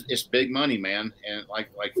mean, it's big money, man. And like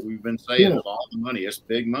we've been saying, it's all the money. It's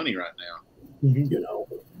big money right now.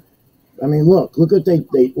 Mm-hmm. I mean, look what they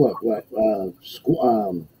look. What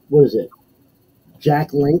is it?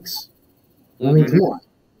 Jack Links. I mean, come on.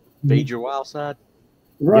 Feed your wild side.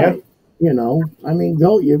 Right. You know, I mean,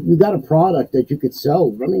 go. You got a product that you could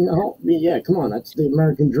sell. I mean, yeah, come on, that's the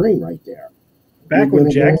American dream right there. Back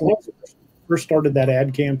when Jack Link's first started that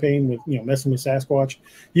ad campaign with messing with Sasquatch,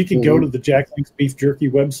 you could go to the Jack Link's beef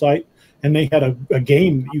jerky website, and they had a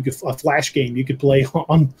game a flash game you could play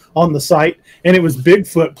on the site, and it was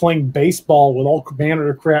Bigfoot playing baseball with all manner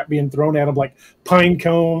of crap being thrown at him, like pine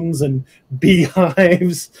cones and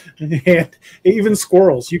beehives and even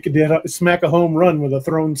squirrels. You could smack a home run with a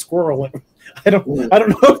thrown squirrel. I don't know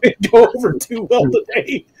if it'd go over too well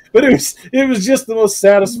today, but it was just the most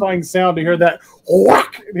satisfying sound to hear that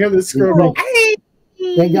whack and hear the squirrel.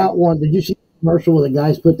 They got one. Did you see the commercial where the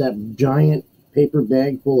guys put that giant paper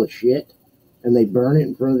bag full of shit and they burn it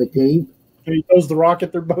in front of the cave? And he throws the rock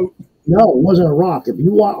at their boat. No, it wasn't a rock. If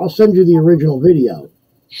you want, I'll send you the original video.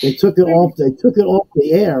 They took it off. They took it off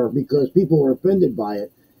the air because people were offended by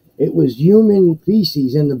it. It was human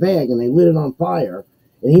feces in the bag, and they lit it on fire.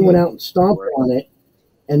 And he went out and stomped on it.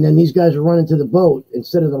 And then these guys are running to the boat.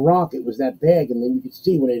 Instead of the rock, it was that bag, and then you could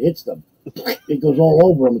see when it hits them, it goes all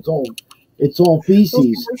over them. It's all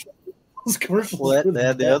feces. Those commercials. Well, they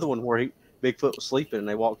had the other one where Bigfoot was sleeping, and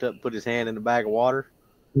they walked up and put his hand in a bag of water.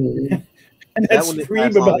 Mm-hmm. And that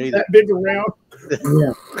scream about that big around.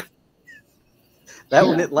 Yeah. That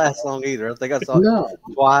one didn't last long either. I think I saw it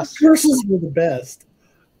twice. Commercials were the best.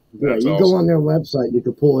 Yeah, you go on their website, you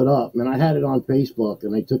could pull it up. And I had it on Facebook,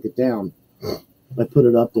 and they took it down. I put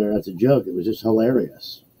it up there as a joke. It was just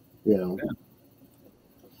hilarious, Yeah.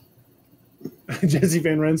 Jesse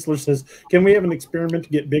Van Rensselaer says, "Can we have an experiment to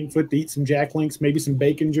get Bigfoot to eat some Jack Links, maybe some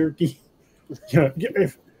bacon jerky?"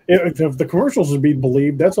 If the commercials would be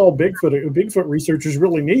believed, that's all Bigfoot researchers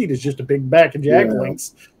really need is just a big bag of Jack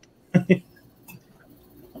Links.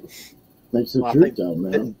 That's the truth, though,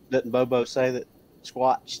 man. Didn't Bobo say that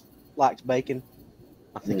Squatch likes bacon?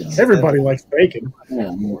 I think everybody likes bacon. Yeah,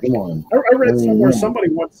 come on. I read somewhere somebody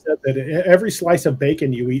once said that every slice of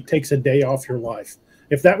bacon you eat takes a day off your life.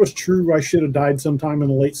 If that was true, I should have died sometime in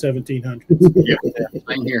the late 1700s. Yeah,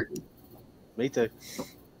 I'm here. Me too.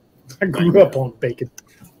 I grew up on bacon.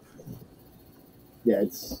 Yeah,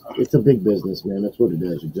 it's a big business, man. That's what it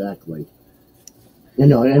is, exactly.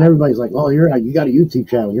 And everybody's like, "Oh, you got a YouTube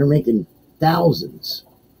channel. You're making thousands."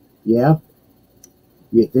 Yeah,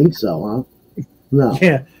 you think so, huh? No.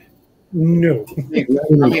 Yeah, no.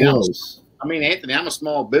 I mean, Anthony, I'm a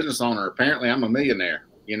small business owner. Apparently, I'm a millionaire.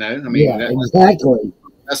 Exactly.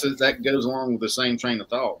 That goes along with the same train of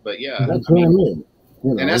thought. But yeah, that's what I mean.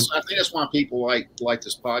 And I think that's why people like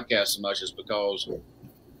this podcast so much, is because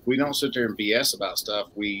we don't sit there and BS about stuff.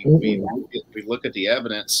 We look at the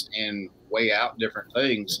evidence and weigh out different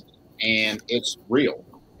things, and it's real.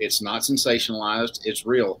 It's not sensationalized. It's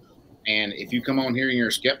real. And if you come on here and you're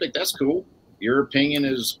a skeptic, that's cool. Your opinion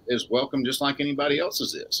is welcome, just like anybody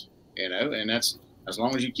else's is. And that's, as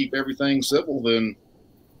long as you keep everything civil, then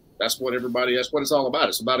that's what it's all about.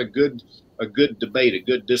 It's about a good debate, a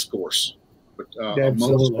good discourse.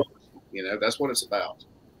 Absolutely. That's what it's about.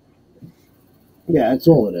 Yeah, that's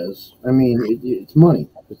all it is. I mean, it's money.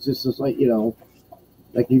 It's just like,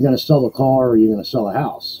 like you're going to sell a car or you're going to sell a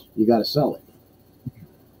house. You got to sell it.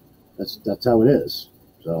 That's how it is.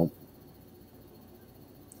 So.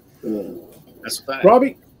 That's a fact.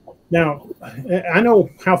 Robby, now I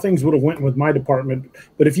know how things would have went with my department,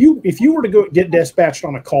 but if you were to go get dispatched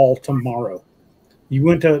on a call tomorrow, you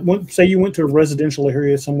went to a residential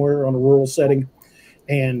area somewhere on a rural setting,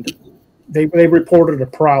 and they reported a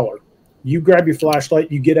prowler. You grab your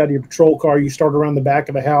flashlight, you get out of your patrol car, you start around the back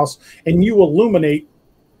of the house, and you illuminate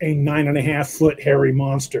a 9.5-foot hairy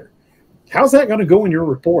monster. How's that going to go in your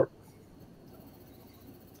report?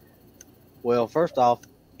 Well, first off,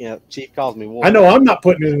 Chief calls me wolf. I know I'm not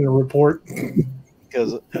putting it in a report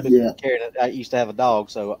because I used to have a dog,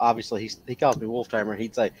 so obviously he calls me wolf tamer.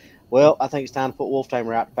 He'd say, "Well, I think it's time to put wolf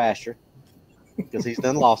tamer out to pasture because he's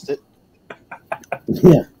done lost it."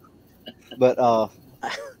 Yeah, but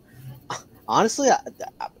honestly,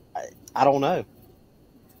 I don't know.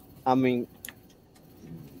 I mean,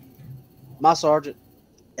 my sergeant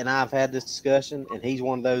and I've had this discussion, and he's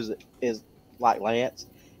one of those that is like Lance.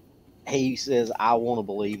 He says, "I want to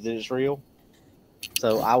believe that it's real."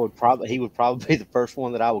 So he would probably be the first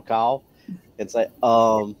one that I would call and say,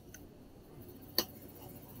 "How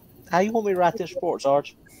you want me to write this report,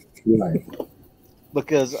 Sarge?" Right.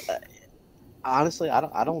 Because honestly, I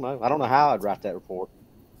don't know. I don't know how I'd write that report.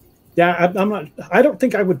 Yeah, I'm not. I don't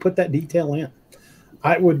think I would put that detail in.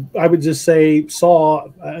 I would just say saw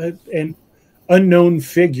an unknown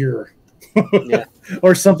figure,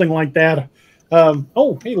 or something like that.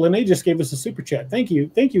 Hey, Lene just gave us a super chat. Thank you,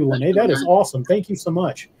 Lene. That is awesome. Thank you so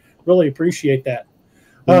much. Really appreciate that.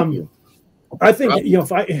 Thank you. I think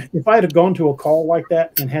if I had gone to a call like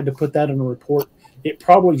that and had to put that in a report, it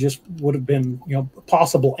probably just would have been a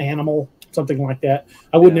possible animal, something like that.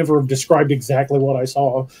 I would never have described exactly what I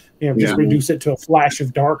saw. Just reduce it to a flash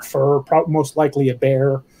of dark fur, most likely a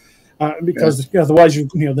bear, because otherwise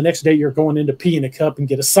the next day you're going in to pee in a cup and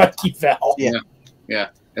get a psyche valve. Yeah.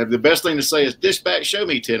 And the best thing to say is dispatch. Show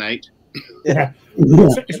me 10-8. Yeah.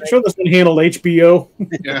 Sure, this one handled HBO.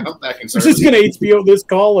 Yeah, I'm back in We're just going to HBO this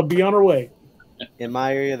call and be on our way. In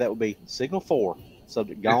my area, that would be Signal 4,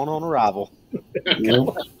 subject gone on arrival.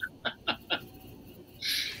 10-8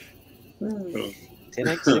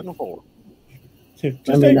 Signal 4. Just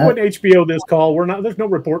take one HBO this call. There's no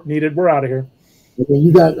report needed. We're out of here.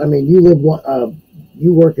 You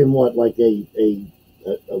work in what, like a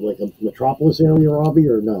metropolis area, Robby,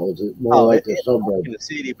 or no? Is it more like a suburb? In the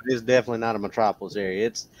city, but it's definitely not a metropolis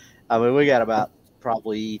area. We got about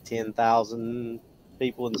probably 10,000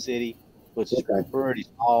 people in the city, which is pretty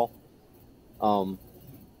small.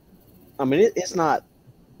 It's not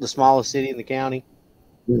the smallest city in the county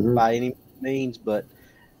by any means, but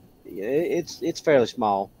it's fairly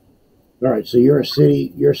small. All right, so you're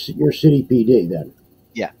city PD then.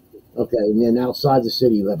 Yeah. Okay, and then outside the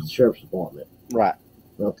city you have the sheriff's department. Right.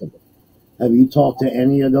 Okay. Have you talked to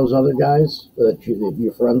any of those other guys that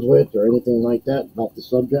you're friends with or anything like that about the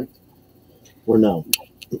subject, or no?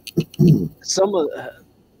 Some of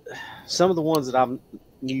the ones that I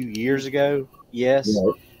knew years ago, yes.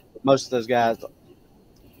 Right. Most of those guys,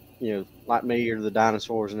 like me, are the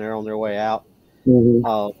dinosaurs, and they're on their way out.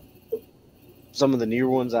 Some of the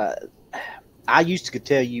newer ones, I used to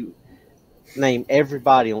tell you, name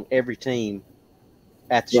everybody on every team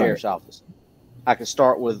at the sheriff's office. I could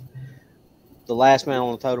start with the last man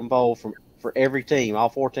on the totem pole for every team, all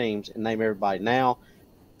 4 teams, and name everybody. Now,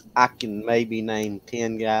 I can maybe name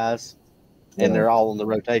 10 guys, and they're all on the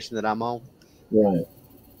rotation that I'm on. Right.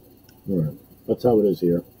 That's how it is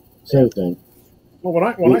here. Same thing.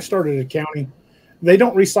 Well, when I started at county, they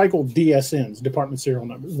don't recycle DSNs, department serial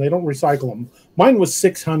numbers. They don't recycle them. Mine was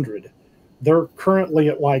 600. They're currently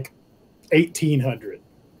at like 1,800.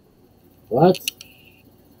 What?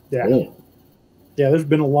 Yeah. Damn. Yeah, there's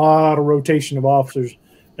been a lot of rotation of officers.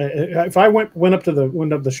 If I went up to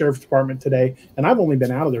the sheriff's department today, and I've only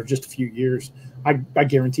been out of there just a few years, I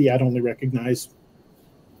guarantee I'd only recognize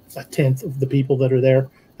 1/10 of the people that are there.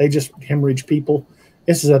 They just hemorrhage people.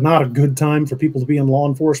 This is not a good time for people to be in law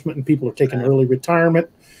enforcement, and people are taking early retirement,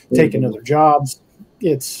 taking other jobs.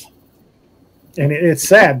 It's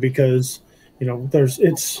sad because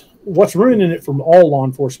what's ruining it from all law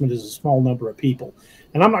enforcement is a small number of people.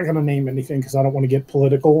 And I'm not going to name anything because I don't want to get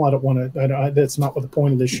political. I don't want to. That's not what the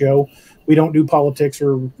point of this show. We don't do politics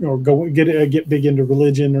or go get big into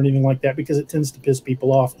religion or anything like that because it tends to piss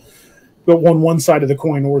people off. But one side of the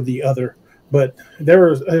coin or the other. But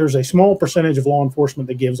there's a small percentage of law enforcement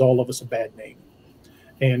that gives all of us a bad name,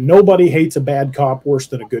 and nobody hates a bad cop worse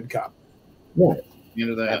than a good cop. Right.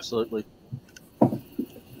 That. Absolutely.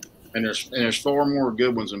 And there's far more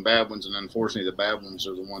good ones than bad ones, and unfortunately, the bad ones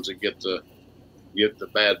are the ones that get the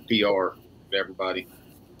bad PR to everybody.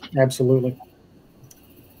 Absolutely.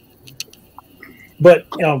 But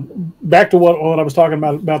back to what I was talking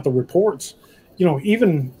about the reports.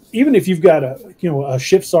 Even if you've got a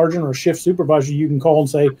shift sergeant or a shift supervisor, you can call and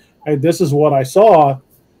say, "Hey, this is what I saw."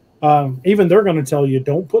 Even they're going to tell you,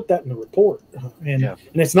 "Don't put that in the report." And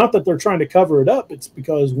it's not that they're trying to cover it up. It's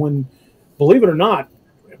because believe it or not,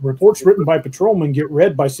 reports written by patrolmen get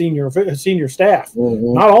read by senior staff.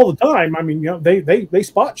 Not all the time. I mean, they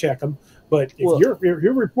spot check them. But if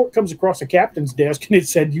your report comes across a captain's desk and it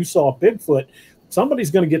said you saw a Bigfoot, somebody's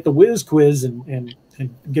going to get the whiz quiz and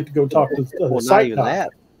get to go talk to the not even that.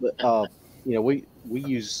 But we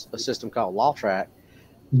use a system called Law Track,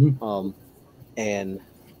 and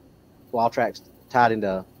Law Track's tied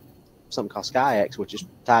into something called SkyX, which is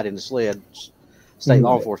tied into SLED, State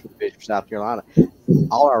Law Enforcement Division for South Carolina.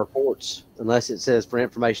 All our reports, unless it says for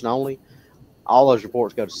information only, all those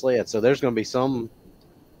reports go to SLED. So there's going to be some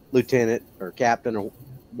lieutenant or captain or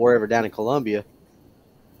wherever down in Columbia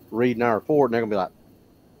reading our report, and they're going to be like,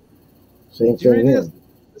 same thing here.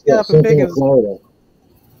 Same thing in Florida.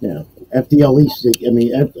 Yeah, FDLE. I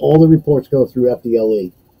mean, all the reports go through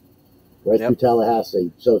FDLE, right through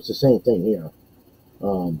Tallahassee. So it's the same thing here,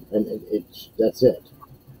 and that's it.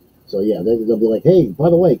 So yeah, they'll be like, "Hey, by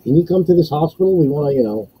the way, can you come to this hospital? We want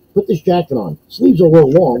to, put this jacket on. Sleeves are a little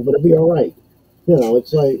long, but it'll be all right."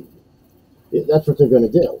 It's like that's what they're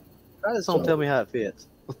going to do. Try this on. Tell me how it fits.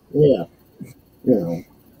 Yeah,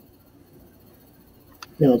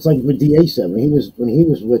 it's like with DA said when he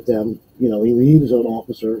was with them. He was an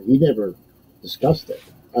officer. He never discussed it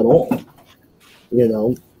at all. you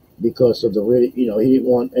know, because of the, you know, he didn't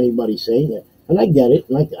want anybody saying it. And I get it,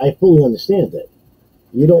 and I fully understand it.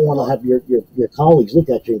 You don't want to have your colleagues look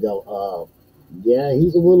at you and go, yeah,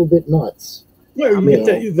 he's a little bit nuts. Well,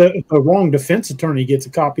 the wrong defense attorney gets a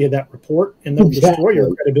copy of that report, and they'll destroy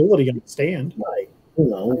your credibility on the stand. Right. You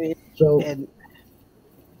know, I mean, so and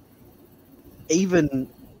even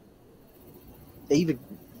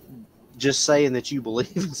just saying that you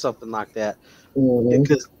believe in something like that,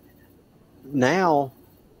 because now,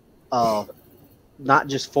 not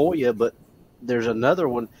just for you, but there's another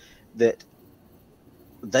one that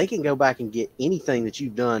they can go back and get anything that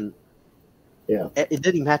you've done. Yeah, it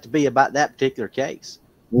doesn't even have to be about that particular case.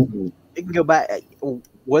 Mm-hmm. It can go back,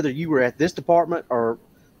 whether you were at this department or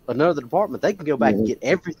another department. They can go back and get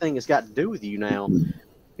everything that's got to do with you now.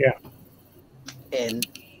 Yeah, and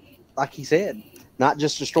like he said, not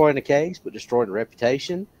just destroying the case, but destroying the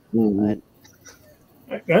reputation. Mm-hmm.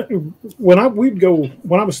 When I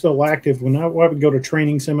was still active, when I would go to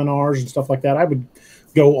training seminars and stuff like that, I would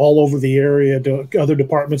go all over the area to other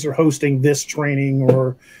departments are hosting this training,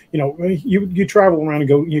 or, you know, you travel around and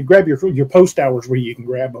go, you grab your post hours where you can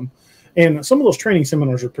grab them. And some of those training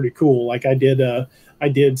seminars are pretty cool. Like I did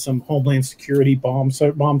some Homeland Security bomb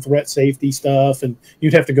threat safety stuff, and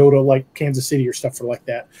you'd have to go to like Kansas City or stuff for like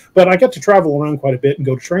that. But I got to travel around quite a bit and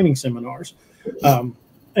go to training seminars.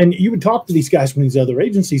 And you would talk to these guys from these other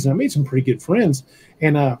agencies, and I made some pretty good friends.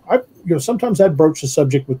 And sometimes I'd broach the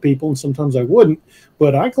subject with people, and sometimes I wouldn't.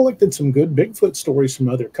 But I collected some good Bigfoot stories from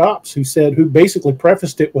other cops who basically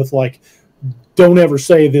prefaced it with like, "Don't ever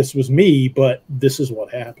say this was me, but this is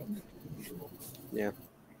what happened." Yeah,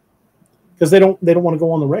 because they don't want to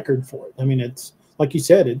go on the record for it. I mean, it's like you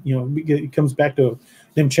said, it comes back to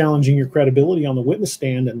them challenging your credibility on the witness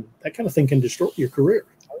stand, and that kind of thing can destroy your career.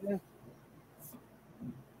 Oh, yeah.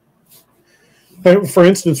 For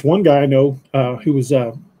instance, one guy I know he was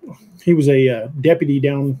a deputy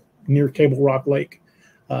down near Table Rock Lake.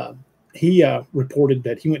 He reported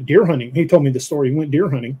that he went deer hunting. He told me the story. He went deer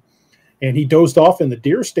hunting, and he dozed off in the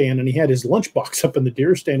deer stand, and he had his lunchbox up in the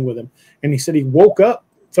deer stand with him. And he said he woke up,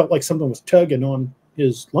 felt like something was tugging on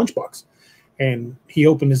his lunchbox, and he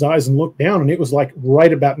opened his eyes and looked down, and it was like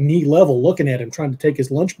right about knee level, looking at him, trying to take his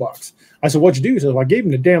lunchbox. I said, "What'd you do?" He said, "Well, I gave him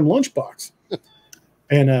the damn lunchbox."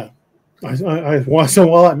 And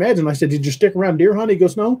well, I imagine. I said, "Did you stick around deer hunting?" He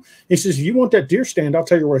goes, "No." He says, "If you want that deer stand, I'll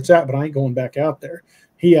tell you where it's at, but I ain't going back out there."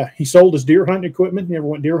 He sold his deer hunting equipment, never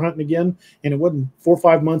went deer hunting again. And it wasn't 4 or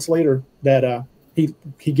 5 months later that he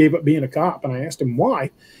gave up being a cop. And I asked him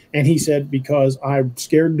why, and he said, "Because I'm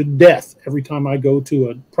scared to death every time I go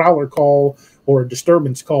to a prowler call or a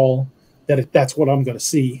disturbance call that's what I'm going to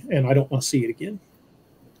see, and I don't want to see it again."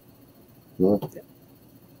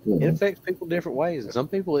 It affects people different ways, and some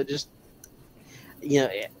people it just.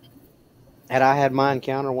 Had I had my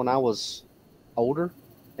encounter when I was older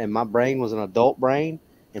and my brain was an adult brain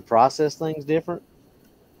and processed things different,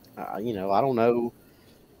 I don't know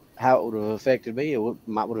how it would have affected me. It would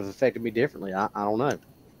have affected me differently. I don't know.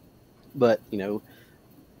 But,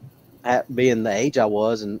 being the age I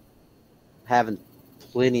was and having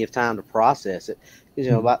plenty of time to process it,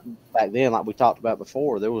 because, back then, like we talked about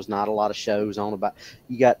before, there was not a lot of shows on about,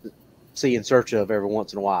 you got to see In Search Of every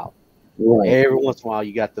once in a while. Right. Every once in a while,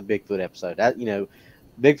 you got the Bigfoot episode. That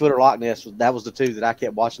Bigfoot or Loch Ness, that was the two that I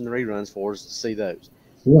kept watching the reruns for, is to see those.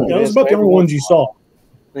 Right. That was about the only ones you saw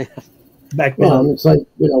back then. Well, it's like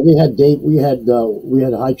we had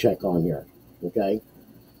a High Check on here, okay,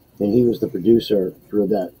 and he was the producer for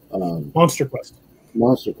that Monster Quest.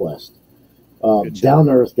 Down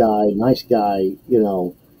to earth guy, nice guy,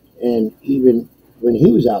 and even when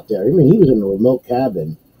he was out there, he was in a remote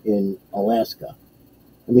cabin in Alaska.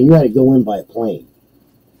 You had to go in by a plane,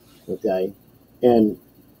 okay? And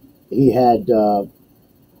he had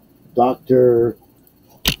Dr.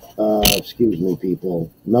 Excuse me, people,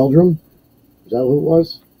 Meldrum? Is that who it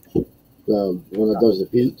was? The one that does the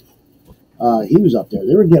feet? He was up there.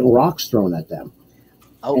 They were getting rocks thrown at them.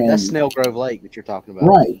 Oh, that's Snell Grove Lake that you're talking about.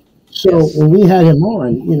 Right. So when we had him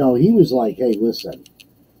on, he was like, "Hey, listen,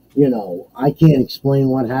 I can't explain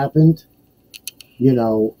what happened.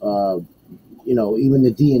 Even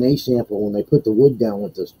the DNA sample, when they put the wood down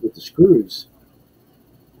with the screws,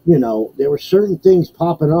 there were certain things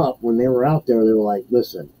popping up when they were out there. They were like,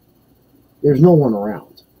 listen, there's no one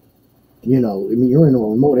around. You're in a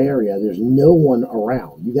remote area. There's no one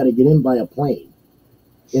around. You got to get in by a plane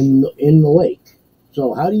in the lake.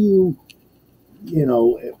 So how do you, you're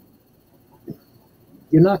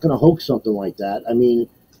not going to hoax something like that. And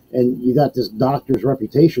you got this doctor's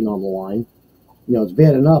reputation on the line. It's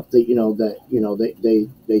bad enough that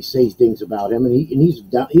they say things about him, and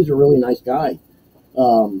he's a really nice guy.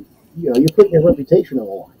 You're putting your reputation on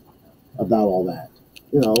the line about all that.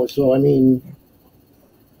 So I mean,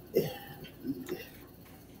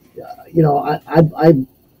 I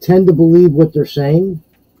tend to believe what they're saying.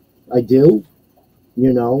 I do.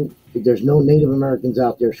 There's no Native Americans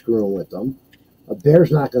out there screwing with them. A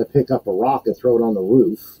bear's not going to pick up a rock and throw it on the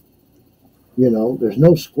roof. There's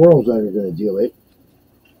no squirrels that are going to do it.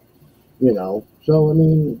 So I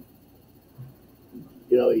mean,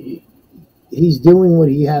 he's doing what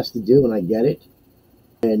he has to do, and I get it.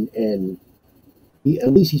 And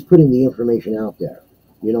at least he's putting the information out there.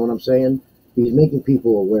 You know what I'm saying? He's making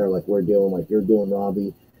people aware, like we're doing, like you're doing,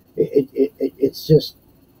 Robby. It's just,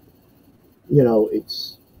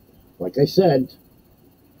 it's like I said,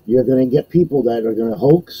 you're going to get people that are going to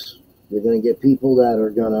hoax. You're going to get people that are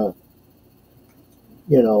going to,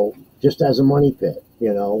 just as a money pit. They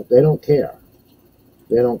don't care.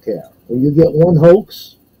 They don't care. When you get one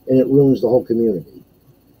hoax, and it ruins the whole community.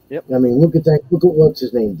 Yep. I mean, look at that. Look at what's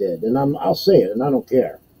his name did, and I'll say it, and I don't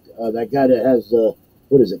care. That guy that has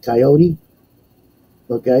what is it, coyote?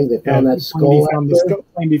 Okay, they found that skull. He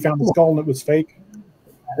found the skull and it was fake.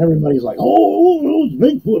 And everybody's like, "Oh, it was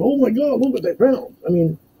Bigfoot! Oh my God, look what they found!" I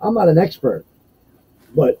mean, I'm not an expert,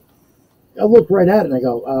 but I look right at it and I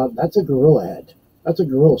go, "That's a gorilla head. That's a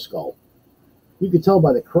gorilla skull. You can tell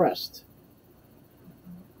by the crest."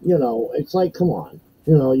 It's like, come on.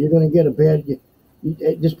 You're going to get a bad,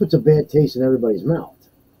 it just puts a bad taste in everybody's mouth,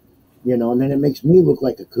 and then it makes me look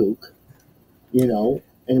like a kook, and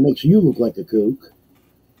it makes you look like a kook,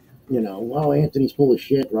 well, Anthony's full of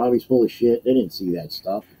shit, Robby's full of shit. They didn't see that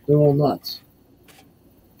stuff. They're all nuts.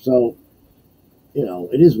 So,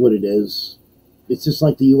 it is what it is. It's just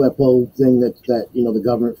like the UFO thing that the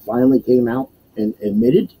government finally came out and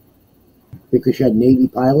admitted, because you had Navy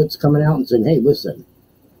pilots coming out and saying, hey, listen,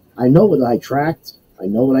 I know what I tracked. I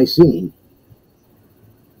know what I seen.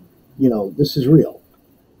 This is real.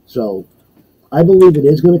 So I believe it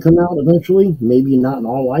is going to come out eventually. Maybe not in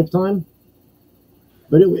our lifetime,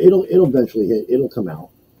 but it'll eventually hit. It'll come out.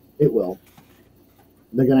 It will.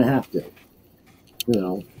 They're going to have to. They're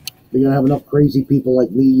going to have enough crazy people like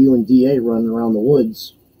me, you, and DA running around the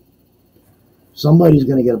woods. Somebody's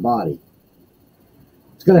going to get a body.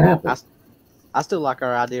 It's going to happen. I still like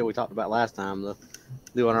our idea we talked about last time,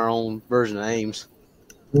 doing our own version of Ames.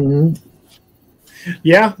 Mm-hmm.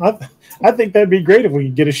 Yeah, I think that'd be great if we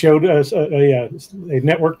could get a show, a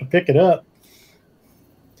network to pick it up.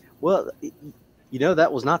 Well,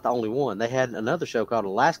 that was not the only one. They had another show called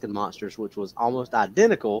Alaskan Monsters, which was almost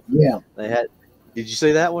identical. Yeah. They had. Did you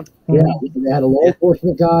see that one? Yeah, they had a law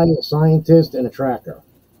enforcement guy, a scientist, and a tracker.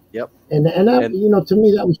 Yep. And that, to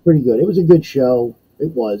me, that was pretty good. It was a good show.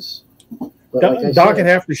 It was. But Doc would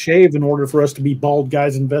have to shave in order for us to be bald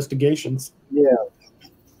guys investigations. Yeah.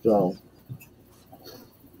 So.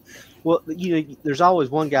 Well, there's always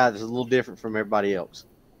one guy that's a little different from everybody else.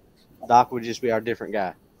 Doc would just be our different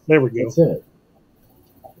guy. There we go. That's it.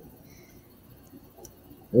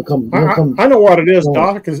 I know what it is.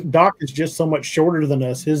 Doc is just so much shorter than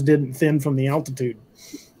us. His didn't thin from the altitude.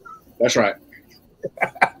 That's right.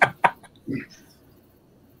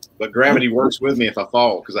 But gravity works with me if I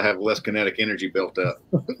fall because I have less kinetic energy built up.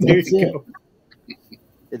 There you go.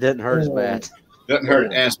 It doesn't hurt as bad. Doesn't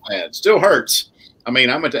hurt as bad. Still hurts. I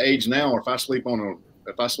mean, I'm at the age now where if I sleep on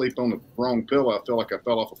the wrong pillow, I feel like I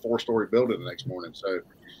fell off a 4-story building the next morning. So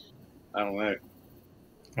I don't know.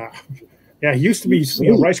 Yeah, it used to be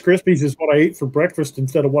Rice Krispies is what I ate for breakfast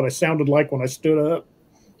instead of what I sounded like when I stood up.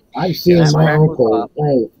 I've seen my uncle.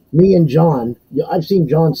 Hey, me and John. I've seen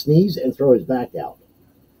John sneeze and throw his back out.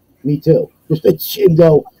 Me too. Just and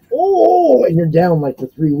go, oh, and you're down like for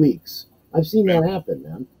 3 weeks. I've seen that happen,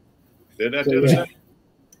 man. Did that the other day?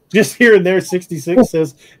 Just here and there, 66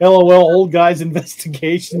 says, LOL, old guys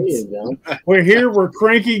investigations. There you go. We're here, we're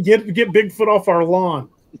cranky, get Bigfoot off our lawn.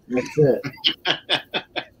 That's it.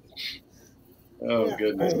 Oh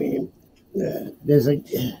goodness. I mean,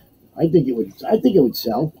 I think it would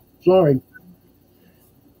sell. Sorry.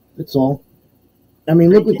 That's all. I mean,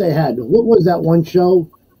 look what they had. What was that one show?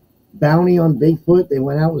 Bounty on Bigfoot. They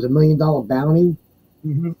went out, it was $1 million bounty.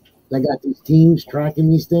 Mm-hmm. They got these teams tracking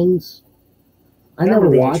these things. I never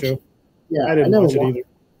watched. Yeah, I didn't watch it either.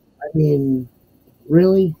 I mean,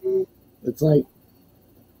 really? It's like.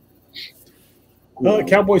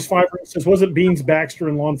 Cowboys 5 says, wasn't Beans Baxter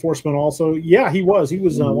in law enforcement also? Yeah, he was. He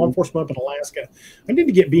was law enforcement up in Alaska. I need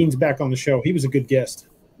to get Beans back on the show. He was a good guest.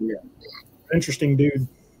 Yeah. Interesting dude.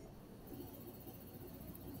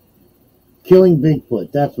 Killing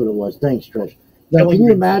Bigfoot. That's what it was. Thanks, Trish. Now, can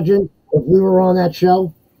you imagine if we were on that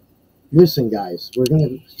show? Listen, guys, we're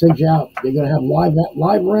going to send you out. They're going to have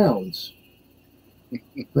live rounds.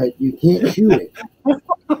 but you can't shoot it.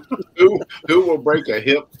 Who will break a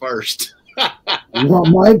hip first? You want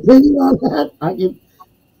my opinion on that?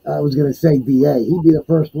 I was going to say DA. He'd be the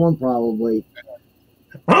first one probably.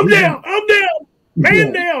 I'm down. Man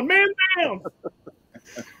Yeah. down.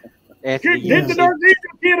 Anthony, Get the Dark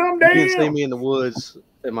Angel kid, I'm down. you can see me in the woods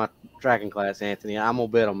in my tracking class, Anthony. I'm gonna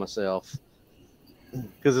bet on myself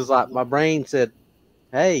because it's like my brain said,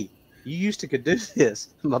 "Hey, you used to could do this."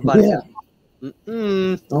 My body Yeah. said,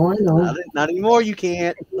 "Mm-mm, Oh, I know. not anymore. You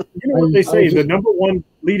can't." You know what they say? just- The number one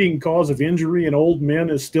leading cause of injury in old men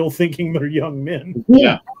is still thinking they're young men.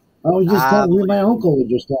 Yeah. I was just Ah, talking. My uncle was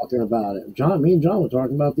just talking about it. Me and John were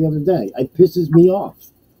talking about it the other day. It pisses me off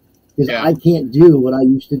because Yeah. I can't do what I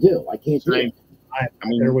used to do. I can't do Same. it.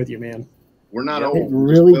 I'm there with you, man. We're not Yeah, old. It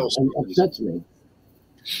we're really just well upsets me.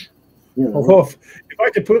 You know, Although if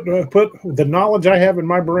I could put the knowledge I have in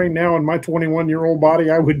my brain now in my 21-year-old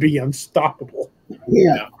body, I would be unstoppable.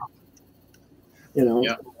 yeah. You know,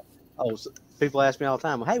 Yeah. Oh, so people ask me all the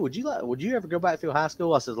time, "Hey, would you ever go back through high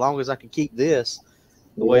school?" I said, "As long as I can keep this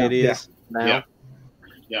the way it is now."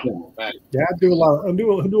 Yeah. Fact. Yeah, I do a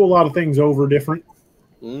lot of things over different.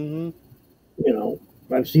 Mm-hmm. you know,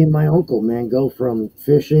 I've seen my uncle, man, go from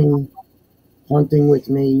fishing, hunting with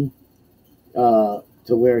me,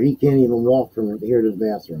 to where he can't even walk from here to the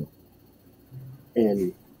bathroom.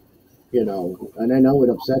 And, and I know it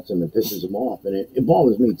upsets him, it pisses him off, and it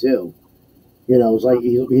bothers me too. It's like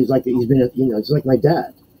he's been, it's like my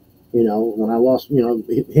dad. When I lost,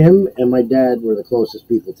 him and my dad were the closest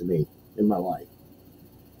people to me in my life.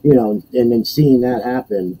 And then seeing that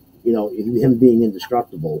happen, him being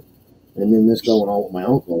indestructible, and then this going on with my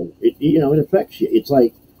uncle, it affects you. It's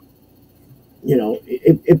like,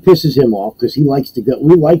 it pisses him off because he likes to go.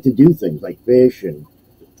 We like to do things like fish, and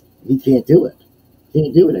he can't do it.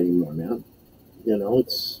 Can't do it anymore, man.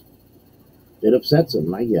 It upsets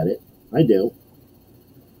him. I get it. I do.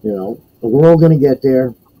 But we're all going to get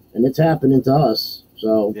there, and it's happening to us.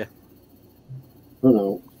 So, Yeah.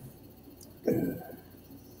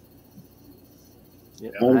 Yeah,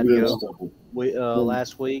 I had to go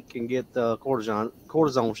last week and get the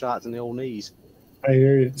cortisone shots in the old knees. I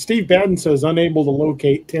hear you. Steve Madden says unable to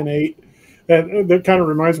locate 10-8. That kind of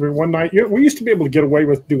reminds me of one night. We used to be able to get away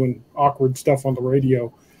with doing awkward stuff on the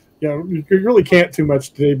radio. You really can't too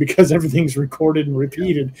much today because everything's recorded and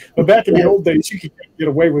repeated. But back in the old days, you could get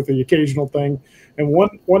away with the occasional thing. And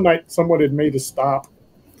one night, someone had made a stop,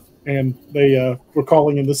 and they were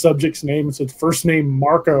calling in the subject's name and said first name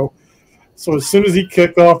Marco. So as soon as he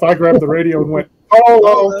kicked off, I grabbed the radio and went,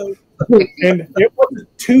 "Hello." And it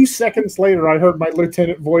wasn't 2 seconds later, I heard my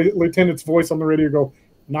lieutenant's voice on the radio go,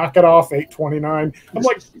 "Knock it off, 829." I'm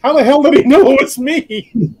like, how the hell did he know it was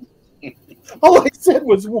me? All I said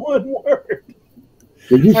was one word.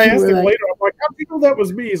 I asked him later, I'm like, how do you know that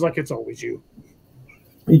was me? He's like, it's always you.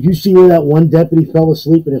 Did you see where that one deputy fell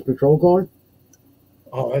asleep in his patrol car?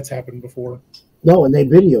 Oh, that's happened before. No, and they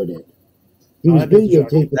videoed it. He was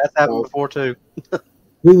videotaping. That's happened before too.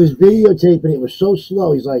 He was videotaping. It was so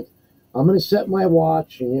slow. He's like, I'm going to set my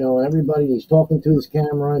watch, and everybody, he's talking to his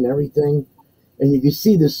camera and everything. And you can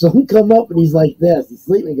see the sun come up, and he's like this. He's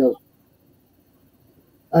sleeping. He goes,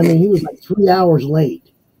 he was like 3 hours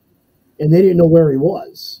late, and they didn't know where he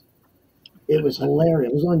was. It was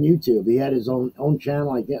hilarious. It was on YouTube. He had his own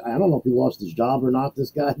channel. I don't know if he lost his job or not,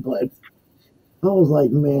 this guy, but I was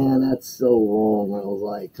like, man, that's so wrong. I was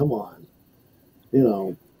like, come on.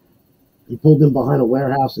 He pulled in behind a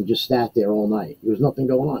warehouse and just sat there all night. There was nothing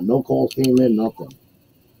going on. No calls came in, nothing.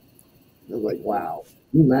 I was like, wow.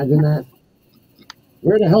 Can you imagine that?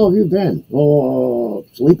 Where the hell have you been? Oh,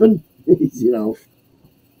 sleeping?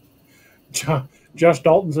 Josh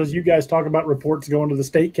Dalton says, you guys talk about reports going to the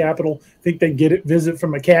state capitol. Think they get it visit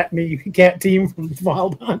from a cat team from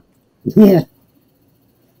Wild Hunt? Yeah.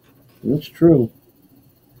 That's true.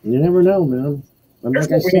 You never know, man. That's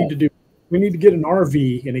what we need to do. We need to get an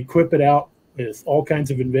RV and equip it out with all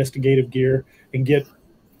kinds of investigative gear and get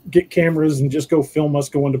cameras and just go film us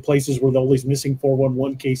going to places where all these missing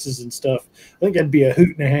 411 cases and stuff. I think that'd be a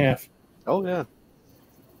hoot and a half. Oh, yeah.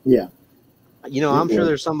 Yeah. I'm sure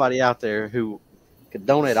there's somebody out there who could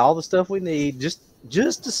donate all the stuff we need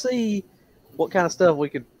just to see what kind of stuff we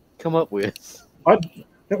could come up with.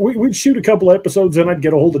 We'd shoot a couple episodes, and I'd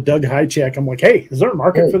get a hold of Doug Highcheck. I'm like, hey, is there a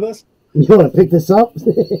market for this? You want to pick this up?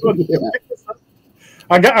 Yeah.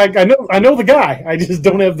 I know the guy. I just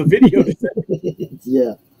don't have the video.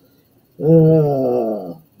 Yeah.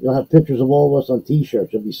 You'll have pictures of all of us on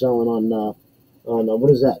T-shirts. You'll be selling on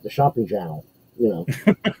what is that? The shopping channel. Yeah.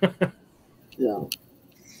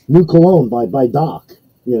 New cologne by Doc.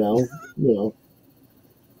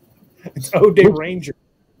 It's O'Day Ranger.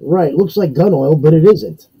 Right. It looks like gun oil, but it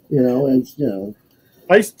isn't. You know, and you know.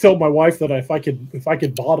 I used to tell my wife that if I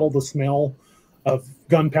could bottle the smell of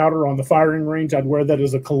gunpowder on the firing range, I'd wear that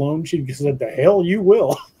as a cologne. She said, "The hell you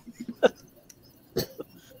will."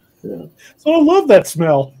 Yeah. So I love that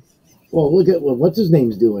smell. Well, look at what's his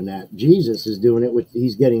name's doing that. Jesus is doing it with.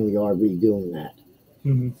 He's getting the RV doing that.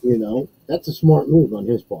 Mm-hmm. You know, that's a smart move on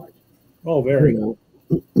his part. Oh, very. You know,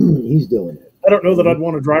 he's doing it. I don't know that I'd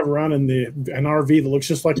want to drive around in an RV that looks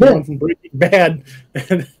just like the one from Breaking Bad,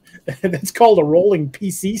 and it's called a rolling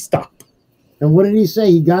PC stop. And what did he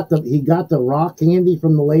say? He got the rock candy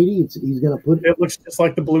from the lady. He's gonna put. It looks just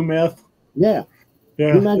like the blue meth. Yeah.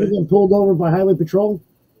 Yeah. Can you imagine getting pulled over by highway patrol?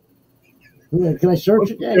 Can I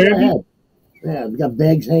search it? Yeah, go ahead. Yeah, we got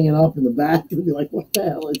bags hanging up in the back. It'll be like, what the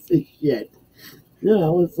hell is this shit? You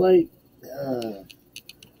know, it's like,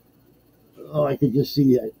 I could just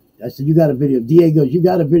see it. I said, you got a video. DA goes, you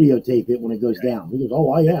got to videotape it when it goes down. He goes,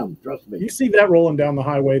 oh, I am. Trust me. You see that rolling down the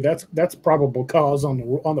highway? That's probable cause on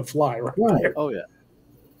the fly right there. Oh yeah.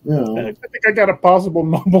 You know, I think I got a possible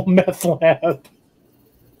mobile meth lab.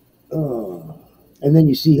 and then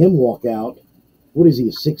you see him walk out. What is he?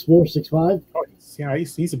 6'4", 6'5"? Oh, yeah,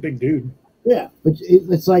 he's a big dude. Yeah, but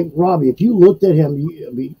it's like Robby. If you looked at him,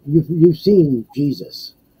 you've seen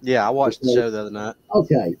Jesus. Yeah, I watched the show the other night.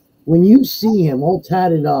 Okay, when you see him all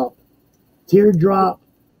tatted up, teardrop,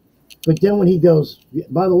 but then when he goes,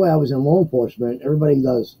 by the way, I was in law enforcement. Everybody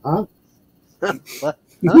goes, huh? What?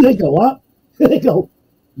 They go, what? They go,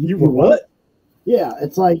 You were what? Yeah,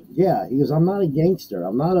 it's like, yeah. He goes, I'm not a gangster.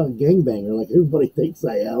 I'm not a gangbanger like everybody thinks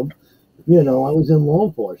I am. You know, I was in law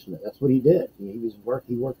enforcement. That's what he did. He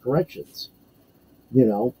worked corrections. You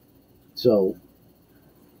know, so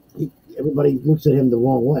everybody looks at him the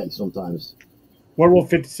wrong way sometimes. Werewolf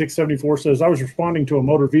 5674 says, I was responding to a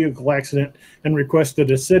motor vehicle accident and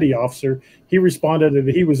requested a city officer. He responded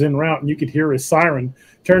that he was en route and you could hear his siren.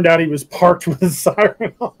 Turned out he was parked with his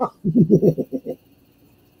siren on.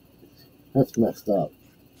 That's messed up.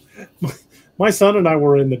 My son and I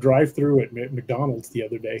were in the drive-thru at McDonald's the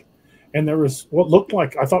other day, and there was what looked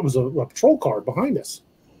like, I thought was a patrol car behind us.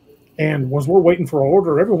 And as we're waiting for our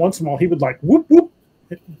order, every once in a while he would like whoop, whoop,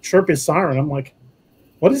 chirp his siren. I'm like,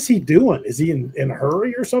 what is he doing? Is he in a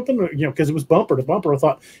hurry or something? You know, because it was bumper to bumper. I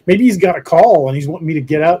thought maybe he's got a call and he's wanting me to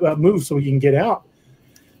get out, move so he can get out.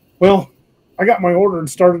 Well, I got my order and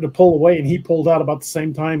started to pull away, and he pulled out about the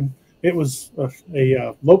same time. It was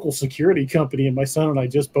a local security company, and my son and I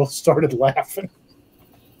just both started laughing.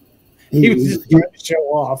 He was just trying to show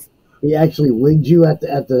off. He actually wigged you at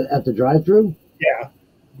the drive-thru? Yeah.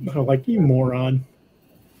 I'm like, you moron.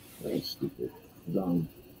 That's stupid. Dumb.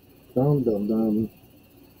 Dumb.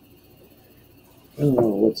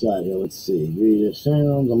 Oh, what's that here? Let's see. Read the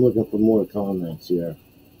sounds. I'm looking for more comments here.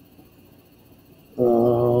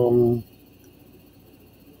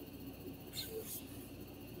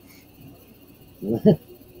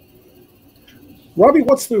 Robby,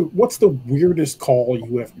 what's the weirdest call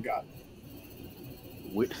you ever got?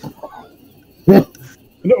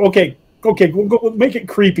 No, okay, we'll go make it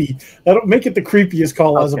creepy. That'll make it the creepiest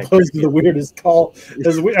call as opposed to the weirdest call.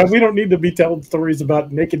 As we don't need to be telling stories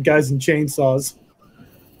about naked guys and chainsaws.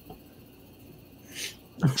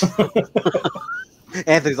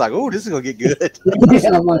 Anthony's like, oh, this is gonna get good.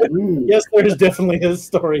 Yeah, I'm like, Yes, there's definitely a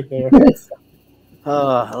story there.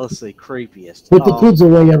 Let's see, creepiest. Put the kids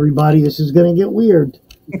away, everybody. This is gonna get weird.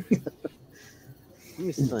 Let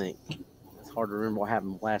me think. It's hard to remember what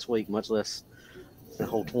happened last week, much less the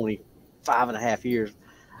whole 25 and a half years.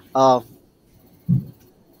 I'd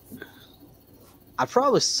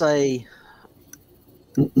probably say,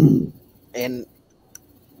 and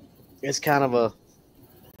it's kind of a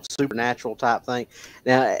supernatural type thing.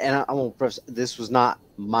 Now, and I'm gonna preface, this was not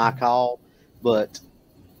my call, but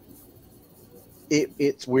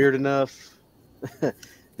it's weird enough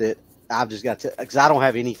that I've just got to, because I don't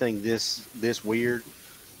have anything this weird.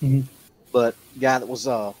 Mm-hmm. But guy that was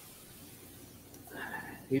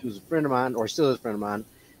he was a friend of mine, or still is a friend of mine.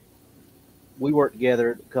 We worked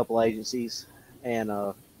together at a couple agencies, and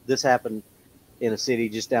this happened in a city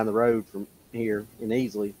just down the road from here in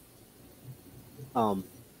Easley.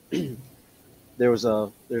 There's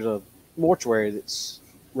a mortuary that's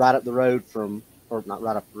right up the road from, or not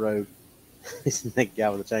right up the road. This is the guy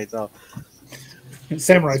with a chainsaw.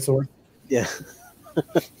 Samurai sword. Yeah.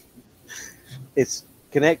 It's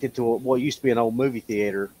connected to what used to be an old movie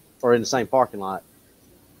theater, or in the same parking lot.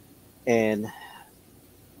 And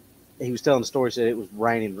he was telling the story, said it was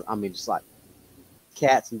raining. I mean, just like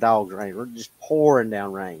cats and dogs raining, just pouring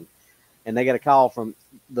down rain. And they got a call from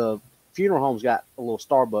the funeral home's got a little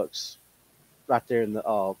Starbucks right there in the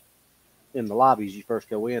in the lobby as you first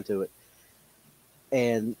go into it,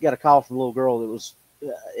 and got a call from a little girl that was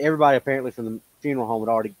everybody apparently from the funeral home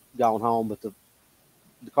had already gone home, but the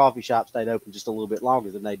coffee shop stayed open just a little bit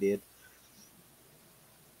longer than they did.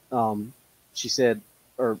 She said,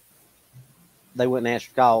 or they wouldn't answer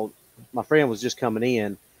the call. My friend was just coming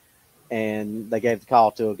in, and they gave the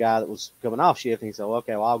call to a guy that was coming off shift. And he said, well,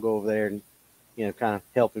 okay, well, I'll go over there and, kind of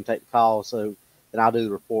help him take the call. So then I'll do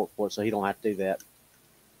the report for it so he don't have to do that.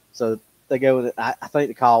 So they go with it. I think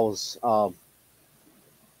the call was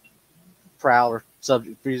prowler,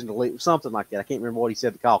 subject refusing to leave, something like that. I can't remember what he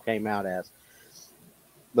said the call came out as.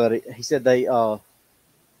 But he said they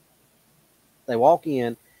walk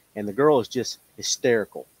in, and the girl is just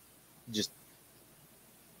hysterical, just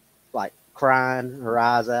like crying her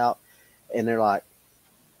eyes out, and they're like,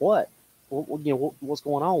 "What? What's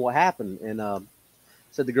going on? What happened?" And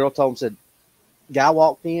said the girl told him, said, guy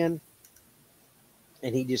walked in,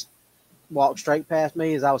 and he just walked straight past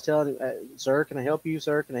me as I was telling him, "Sir, can I help you?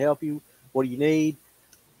 Sir, can I help you? What do you need?"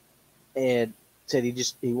 And said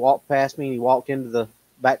he walked past me, and he walked into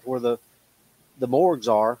back to where the morgues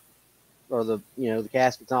are, or the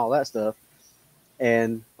caskets and all that stuff.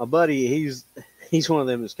 And my buddy, he's one of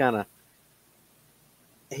them that's kind of,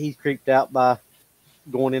 he's creeped out by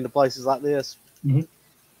going into places like this. Mm-hmm. And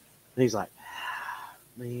he's like,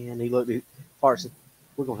 man, he looked at Parks and said,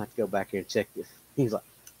 we're going to have to go back here and check this. He's like,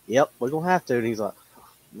 yep, we're going to have to. And he's like, oh,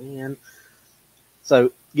 man.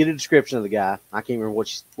 So get a description of the guy. I can't remember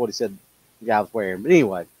what he said the guy was wearing. But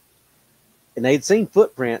anyway, and they'd seen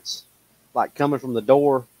footprints like coming from the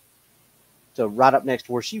door to right up next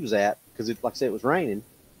to where she was at, because like I said, it was raining.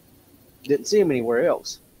 Didn't see him anywhere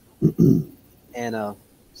else. And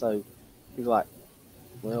so he was like,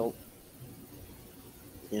 well,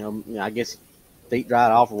 I guess feet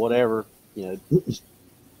dried off or whatever,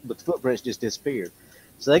 but the footprints just disappeared.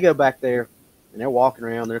 So they go back there, and they're walking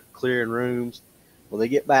around, they're clearing rooms. Well, they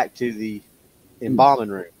get back to the embalming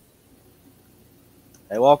room.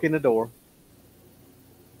 They walk in the door,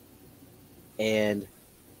 and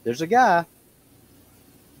there's a guy,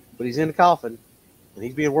 but he's in a coffin, and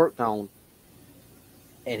he's being worked on,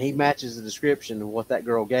 and he matches the description of what that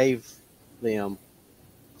girl gave them,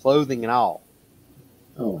 clothing and all.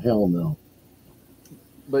 Oh, hell no.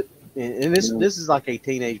 But and this is like a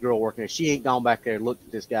teenage girl working there. She ain't gone back there and looked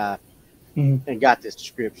at this guy and got this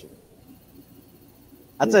description.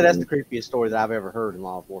 I'd say that's the creepiest story that I've ever heard in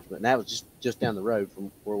law enforcement, and that was just down the road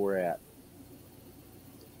from where we're at.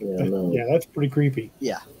 Yeah, that's pretty creepy.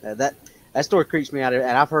 Yeah, that story creeps me out, and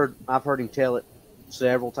I've heard him tell it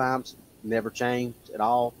several times. Never changed at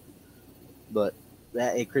all, but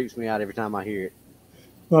it creeps me out every time I hear it.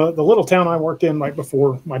 The little town I worked in right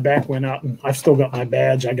before my back went out, and I've still got my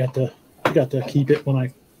badge. I got to keep it when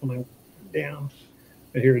I went down.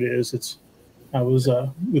 But here it is. I was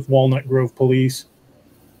with Walnut Grove Police,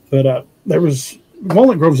 but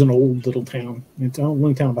Walnut Grove's an old little town. It's a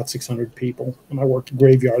little town, about 600 people, and I worked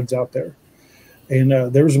graveyards out there.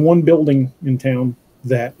 And there was one building in town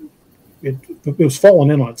that it was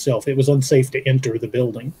falling in on itself. It was unsafe to enter the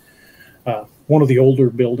building. One of the older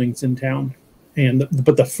buildings in town.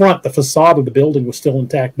 But the facade of the building was still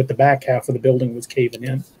intact, but the back half of the building was caving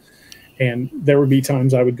in. And there would be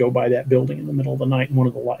times I would go by that building in the middle of the night, and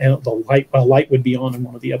a light would be on in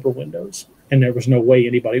one of the upper windows, and there was no way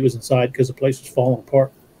anybody was inside because the place was falling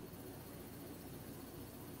apart.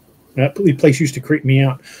 That place used to creep me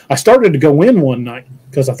out. I started to go in one night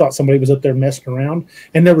because I thought somebody was up there messing around,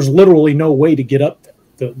 and there was literally no way to get up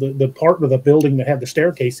there. The part of the building that had the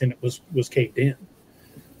staircase in it was caved in.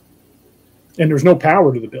 And there's no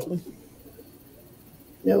power to the building.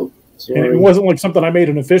 Nope. And it wasn't like something I made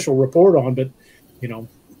an official report on, but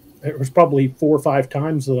it was probably 4 or 5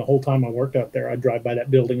 times the whole time I worked out there. I'd drive by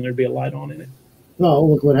that building and there'd be a light on in it. No,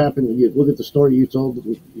 look what happened. You look at the story you told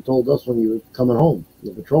us when you were coming home,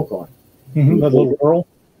 the patrol car. Mm-hmm. That little girl.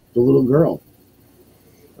 The little girl.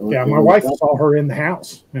 Yeah, my wife saw her in the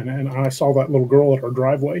house, and I saw that little girl at her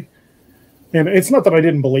driveway. And it's not that I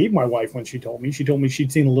didn't believe my wife when she told me. She told me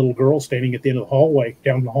she'd seen a little girl standing at the end of the hallway,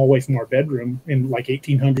 down the hallway from our bedroom, in like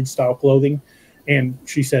 1800 style clothing. And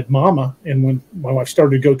she said, "Mama." And when my wife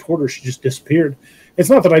started to go toward her, she just disappeared. It's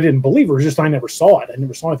not that I didn't believe her; it's just I never saw it. I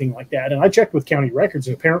never saw anything like that. And I checked with county records,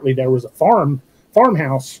 and apparently there was a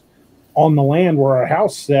farmhouse on the land where our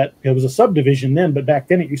house sat. It was a subdivision then, but back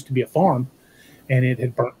then it used to be a farm, and it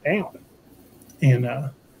had burnt down. And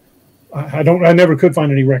I never could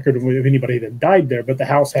find any record of anybody that died there, but the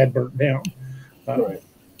house had burnt down. Right.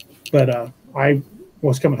 But I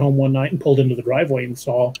was coming home one night and pulled into the driveway and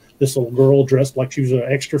saw this little girl dressed like she was an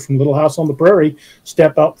extra from Little House on the Prairie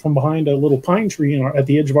step out from behind a little pine tree at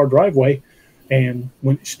the edge of our driveway. And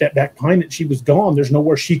when she stepped back behind it, she was gone. There's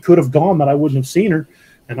nowhere she could have gone that I wouldn't have seen her.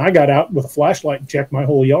 And I got out with a flashlight and checked my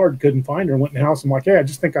whole yard, couldn't find her, went in the house. I'm like, hey, I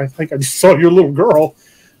think I just saw your little girl.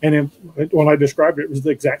 And then when I described it, it was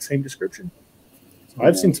the exact same description. So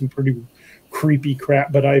I've seen some pretty creepy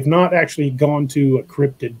crap, but I've not actually gone to a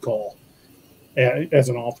cryptid call as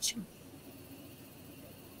an officer.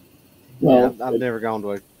 Well, I've never gone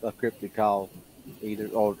to a cryptid call either,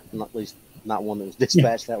 or not, at least not one that was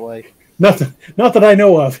dispatched that way. Not that I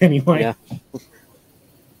know of, anyway. Yeah.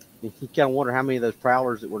 You kind of wonder how many of those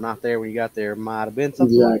prowlers that were not there when you got there might have been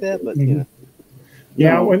something like that, but you know.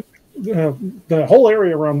 Yeah, when the whole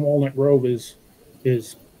area around Walnut Grove is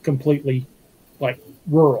completely like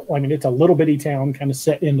rural. I mean, it's a little bitty town kind of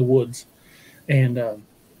set in the woods, and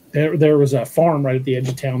there was a farm right at the edge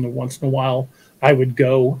of town that once in a while I would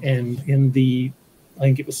go, and in the, I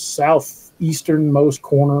think it was southeasternmost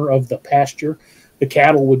corner of the pasture, the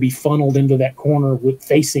cattle would be funneled into that corner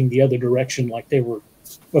facing the other direction, like they were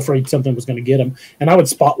afraid something was going to get them. And I would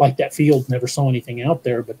spotlight that field, never saw anything out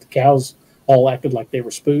there, but the cows all acted like they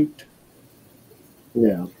were spooked.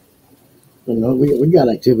 Yeah. You know, we got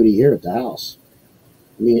activity here at the house.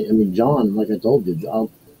 I mean, John, like I told you,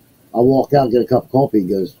 I'll walk out and get a cup of coffee. He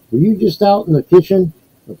goes, were you just out in the kitchen?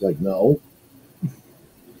 I was like, no.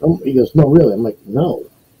 He goes, no, really? I'm like, no.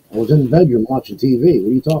 I was in the bedroom watching TV. What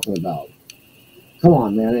are you talking about? Come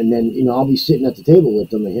on, man. And then, you know, I'll be sitting at the table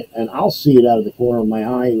with them, and I'll see it out of the corner of my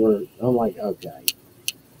eye where I'm like, okay.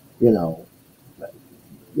 You know.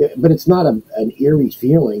 But it's not an eerie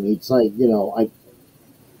feeling. It's like, you know,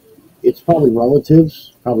 it's probably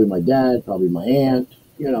relatives, probably my dad, probably my aunt.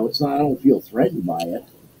 You know, it's not, I don't feel threatened by it.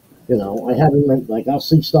 You know, I haven't, like, I'll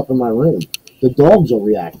see stuff in my room. The dogs will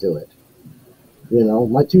react to it. You know,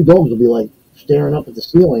 my two dogs will be like staring up at the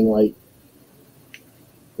ceiling, like,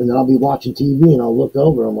 and then I'll be watching TV and I'll look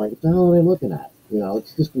over. I'm like, what the hell are they looking at? You know,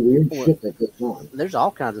 it's just weird shit that goes on. There's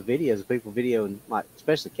all kinds of videos of people videoing, like,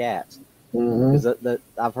 especially cats. Because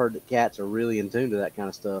I've heard that cats are really in tune to that kind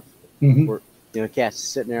of stuff. Where, you know, cats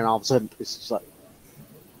sitting there and all of a sudden it's just like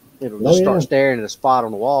it'll just start staring at a spot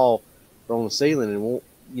on the wall or on the ceiling and won't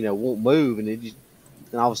move, and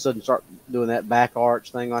all of a sudden start doing that back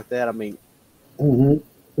arch thing like that. I mean, I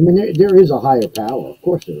mean, there is a higher power, of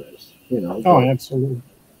course there is. You know, oh, absolutely.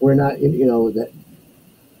 We're not, you know, that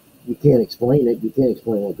you can't explain it. You can't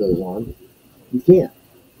explain what goes on. You can't.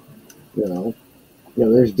 You know,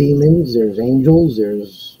 there's demons, there's angels,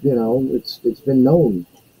 there's, you know, it's been known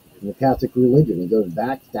in the Catholic religion. It goes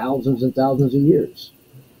back thousands and thousands of years.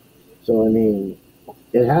 So I mean,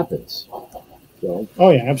 it happens. So. Oh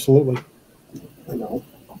yeah, absolutely. You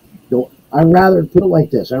know, I'd rather put it like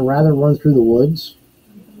this: I'd rather run through the woods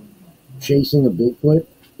chasing a Bigfoot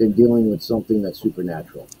than dealing with something that's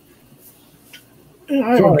supernatural.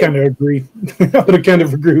 I would kind of agree. I would kind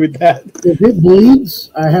of agree with that. If it bleeds,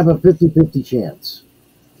 I have a 50-50 chance.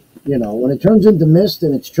 You know, when it turns into mist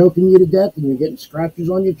and it's choking you to death and you're getting scratches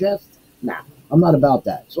on your chest, nah, I'm not about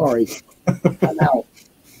that. Sorry. I'm out.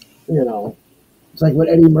 You know, it's like when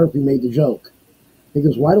Eddie Murphy made the joke. He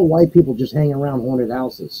goes, why do white people just hang around haunted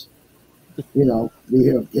houses? You know, you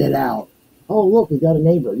hear, get out. Oh, look, we got a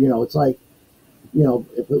neighbor. You know, it's like, you know,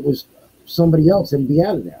 if it was somebody else, they'd be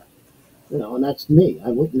out of there. You know, and that's me.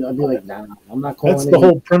 I'd be like, nah, I'm not calling. That's the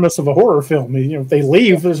whole premise of a horror film. You know, if they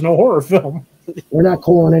leave, there's no horror film. We're not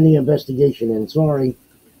calling any investigation in. Sorry.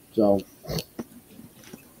 So,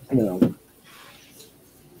 you know,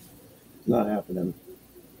 it's not happening.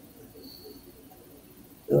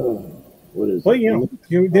 What is? Well, you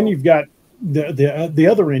know, then you've got the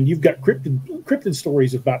other end. You've got cryptid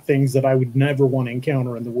stories about things that I would never want to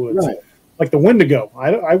encounter in the woods, Right. Like the Wendigo.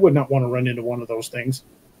 I would not want to run into one of those things.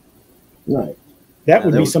 Right. That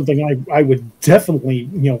would be something I would definitely,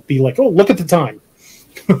 you know, be like, oh, look at the time.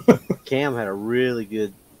 Cam had a really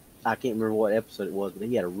good, I can't remember what episode it was, but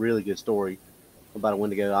he had a really good story about a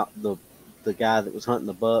Wendigo. The guy that was hunting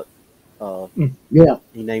the buck, Yeah.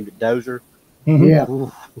 he named it Dozer. Yeah.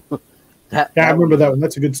 I remember that one.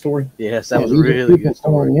 That's a good story. Yes, that was a really good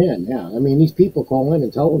story. Calling in, yeah. I mean, these people call in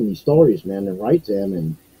and tell them these stories, man, and write them,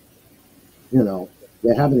 and, you know,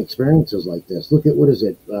 they're having experiences like this. Look at, what is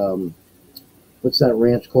it? What's that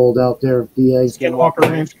ranch called out there, DA? Skinwalker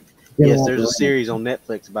Ranch. Yes, there's a series on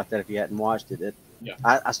Netflix about that if you hadn't watched it.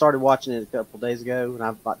 I started watching it a couple of days ago, and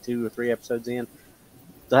I'm about 2 or 3 episodes in.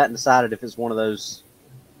 So I hadn't decided if it's one of those,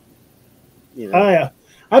 you know.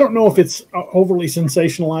 I don't know if it's overly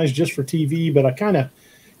sensationalized just for TV, but I kind of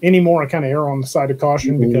err on the side of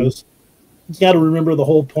caution because got to remember the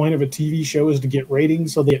whole point of a TV show is to get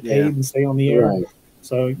ratings so they get paid and stay on the air. Right.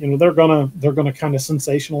 So they're gonna kind of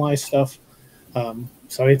sensationalize stuff.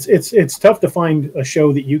 So it's tough to find a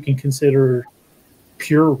show that you can consider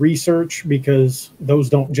pure research, because those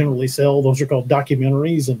don't generally sell. Those are called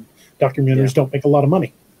documentaries, and documentaries don't make a lot of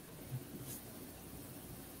money.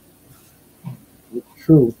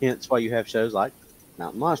 True. Hence why you have shows like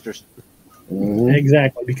Mountain Monsters.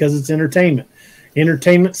 Exactly, because it's entertainment.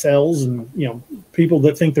 Entertainment sells, and people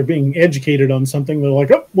that think they're being educated on something, they're like,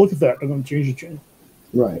 oh, look at that, I'm going to change the channel.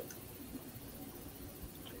 Right.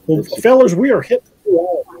 Well, fellas, we are hit.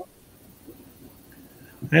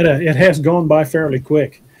 It has gone by fairly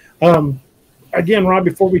quick. Again, Rob,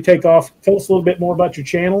 before we take off, tell us a little bit more about your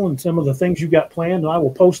channel and some of the things you got planned, and I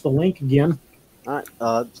will post the link again. All right.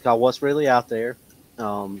 It's called What's Really Out There.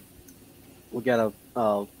 We got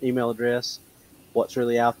a email address, What's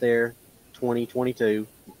Really Out There 2022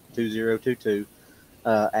 2022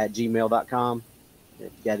 at gmail.com. If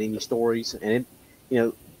you got any stories, and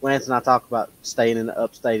Lance and I talk about staying in the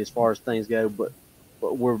upstate as far as things go, but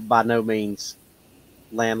we're by no means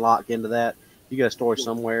landlocked into that. If you got a story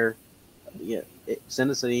somewhere,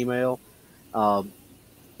 send us an email. I'm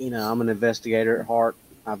an investigator at heart.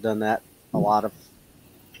 I've done that a lot of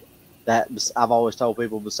that. I've always told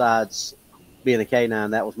people, besides being a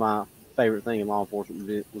K9, that was my favorite thing in law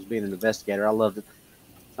enforcement, was being an investigator. I love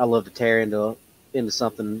to tear into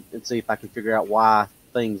something and see if I can figure out why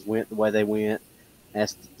things went the way they went.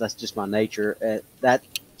 That's just my nature. That's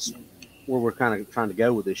where we're kind of trying to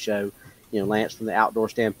go with this show. Lance, from the outdoor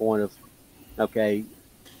standpoint of, okay,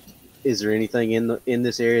 is there anything in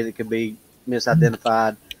this area that could be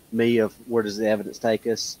misidentified? Me, of where does the evidence take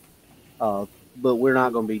us? But we're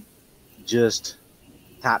not going to be just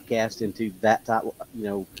typecast into that type. We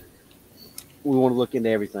want to look into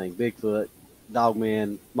everything: Bigfoot,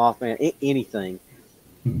 Dogman, Mothman, anything,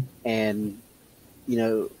 and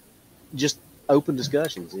just open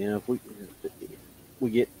discussions. If we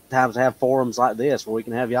get times to have forums like this where we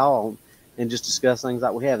can have y'all on and just discuss things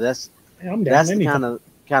like we have. That's the kind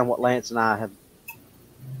of what Lance and I have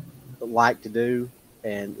liked to do.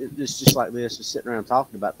 And it's just like this, just sitting around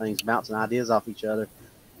talking about things, bouncing ideas off each other.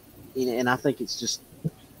 And I think it's just,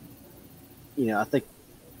 I think,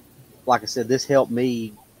 like I said, this helped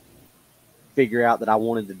me figure out that I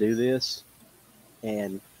wanted to do this.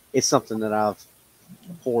 And it's something that I've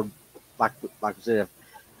poured, like I said,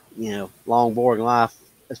 long, boring life,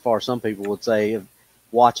 as far as some people would say, of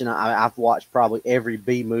watching. I've watched probably every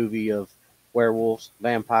B movie of werewolves,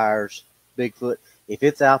 vampires, Bigfoot. If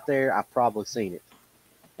it's out there, I've probably seen it.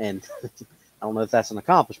 And I don't know if that's an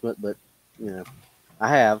accomplishment, but I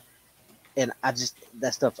have. And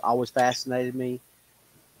that stuff's always fascinated me.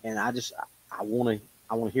 And I want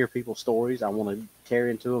to hear people's stories. I want to tear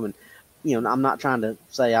into them. And I'm not trying to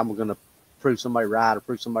say I'm going to prove somebody right or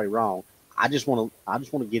prove somebody wrong. I just want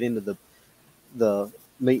to get into the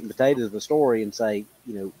meat and potatoes of the story and say,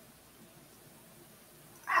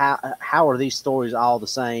 how are these stories all the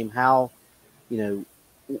same? How,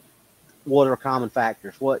 what are common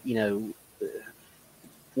factors? What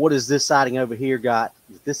is this sighting over here got,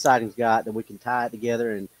 this sighting's got, that we can tie it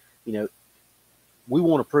together? And, we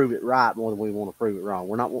want to prove it right more than we want to prove it wrong.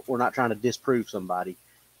 We're not trying to disprove somebody.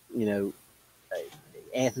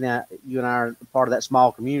 Anthony, you and I are part of that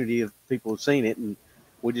small community of people who've seen it, and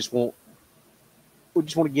we just want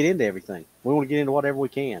to get into everything. We want to get into whatever we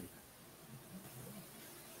can.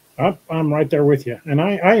 I'm right there with you, and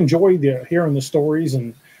I enjoy hearing the stories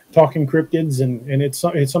and talking cryptids, and it's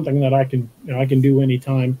something that I can do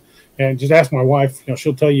anytime. And just ask my wife;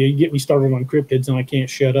 she'll tell you get me started on cryptids, and I can't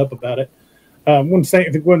shut up about it. Want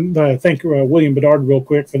to thank William Bedard real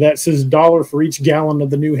quick for that. It says $1 for each gallon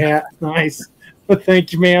of the new hat. Nice,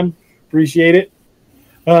 thank you, man. Appreciate it.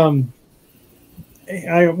 I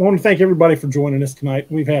want to thank everybody for joining us tonight.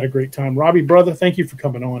 We've had a great time. Robbie, brother, thank you for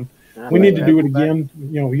coming on. We need to do it again.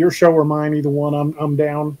 Your show or mine, either one. I'm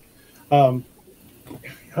down.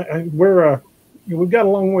 We've got a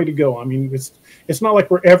long way to go. I mean, it's not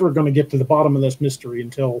like we're ever going to get to the bottom of this mystery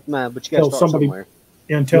until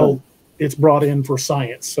it's brought in for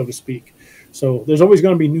science, so to speak. So there's always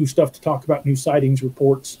going to be new stuff to talk about, new sightings,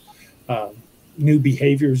 reports, new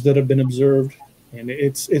behaviors that have been observed, and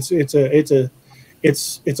it's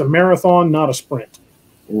a marathon, not a sprint.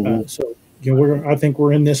 So I think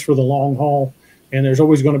we're in this for the long haul, and there's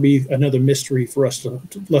always going to be another mystery for us to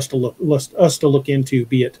look into,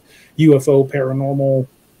 be it UFO, paranormal,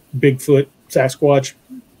 Bigfoot, Sasquatch,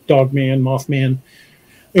 Dogman, Mothman,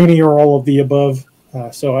 any or all of the above.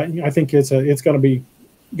 So I think it's going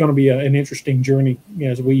to be an interesting journey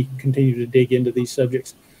as we continue to dig into these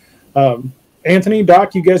subjects. Anthony,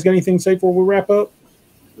 Doc, you guys got anything to say before we wrap up?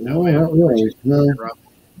 No, I don't really. No.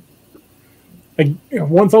 I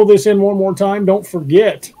want to throw this in one more time. Don't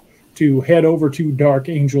forget to head over to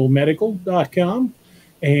darkangelmedical.com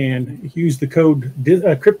and use the code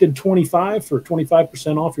Cryptid25 for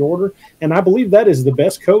 25% off your order. And I believe that is the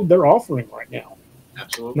best code they're offering right now.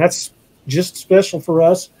 Absolutely. And that's just special for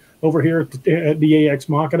us over here at DAX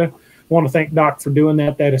Machina. I want to thank Doc for doing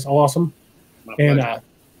that. That is awesome. And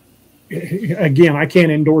again, I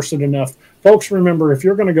can't endorse it enough. Folks, remember, if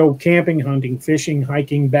you're going to go camping, hunting, fishing,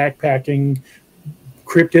 hiking, backpacking,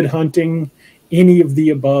 cryptid hunting, any of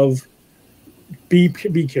the above, be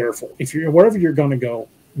careful. If you're wherever you're going to go,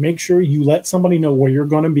 make sure you let somebody know where you're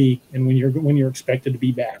going to be and when you're expected to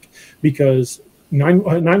be back, because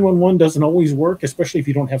 911 doesn't always work, especially if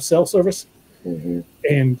you don't have cell service.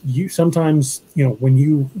 And you sometimes, when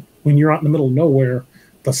you're out in the middle of nowhere,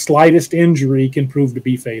 the slightest injury can prove to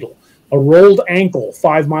be fatal. A rolled ankle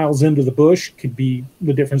 5 miles into the bush could be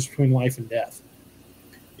the difference between life and death.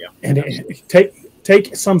 Yeah. And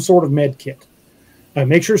take some sort of med kit.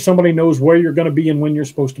 Make sure somebody knows where you're going to be and when you're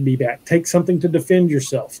supposed to be back. Take something to defend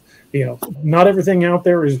yourself. Not everything out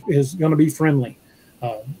there is going to be friendly.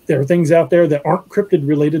 There are things out there that aren't cryptid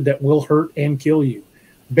related that will hurt and kill you.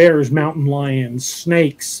 Bears, mountain lions,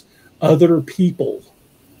 snakes, other people.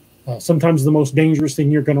 Sometimes the most dangerous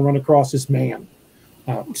thing you're going to run across is man.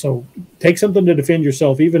 So take something to defend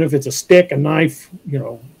yourself, even if it's a stick, a knife,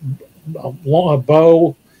 a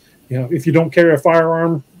bow. If you don't carry a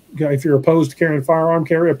firearm, if you're opposed to carrying a firearm,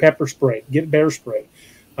 carry a pepper spray. Get bear spray.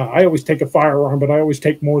 I always take a firearm, but I always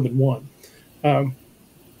take more than one.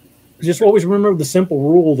 Just always remember the simple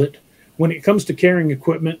rule that when it comes to carrying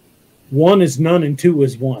equipment, 1 is none and 2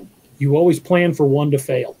 is 1. You always plan for 1 to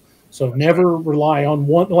fail. So never rely on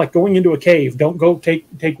one, like going into a cave. Don't go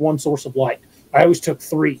take one source of light. I always took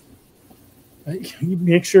 3.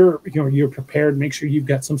 Make sure you're prepared. Make sure you've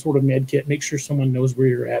got some sort of med kit. Make sure someone knows where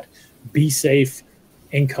you're at. Be safe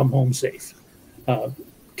and come home safe.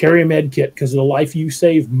 Carry a med kit, because the life you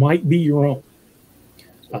save might be your own.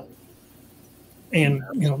 And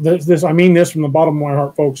this I mean this from the bottom of my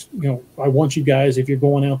heart, folks. I want you guys, if you're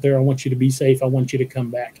going out there, I want you to be safe. I want you to come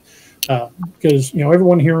back, because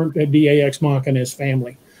everyone here at DAX Machina is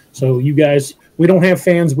family. So you guys, we don't have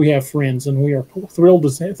fans, we have friends, and we are thrilled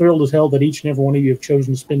as hell that each and every one of you have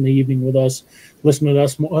chosen to spend the evening with us, listening to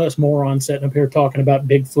us morons sitting up here talking about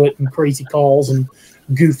Bigfoot and crazy calls and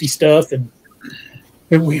goofy stuff, and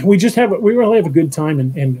we really have a good time,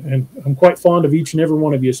 and I'm quite fond of each and every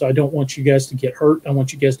one of you. So I don't want you guys to get hurt. I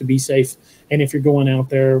want you guys to be safe, and if you're going out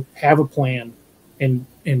there, have a plan and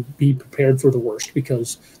be prepared for the worst,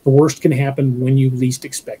 because the worst can happen when you least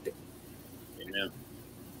expect it.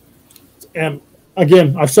 And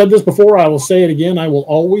again, I've said this before, I will say it again, I will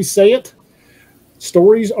always say it.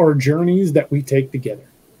 Stories are journeys that we take together.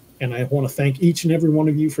 And I want to thank each and every one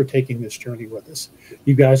of you for taking this journey with us.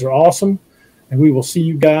 You guys are awesome. And we will see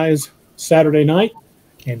you guys Saturday night.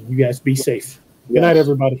 And you guys be safe. Good night,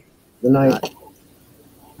 everybody. Good night.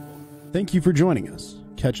 Thank you for joining us.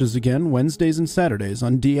 Catch us again Wednesdays and Saturdays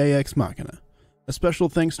on DAX Machina. A special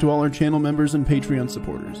thanks to all our channel members and Patreon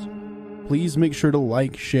supporters. Please make sure to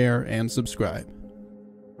like, share, and subscribe.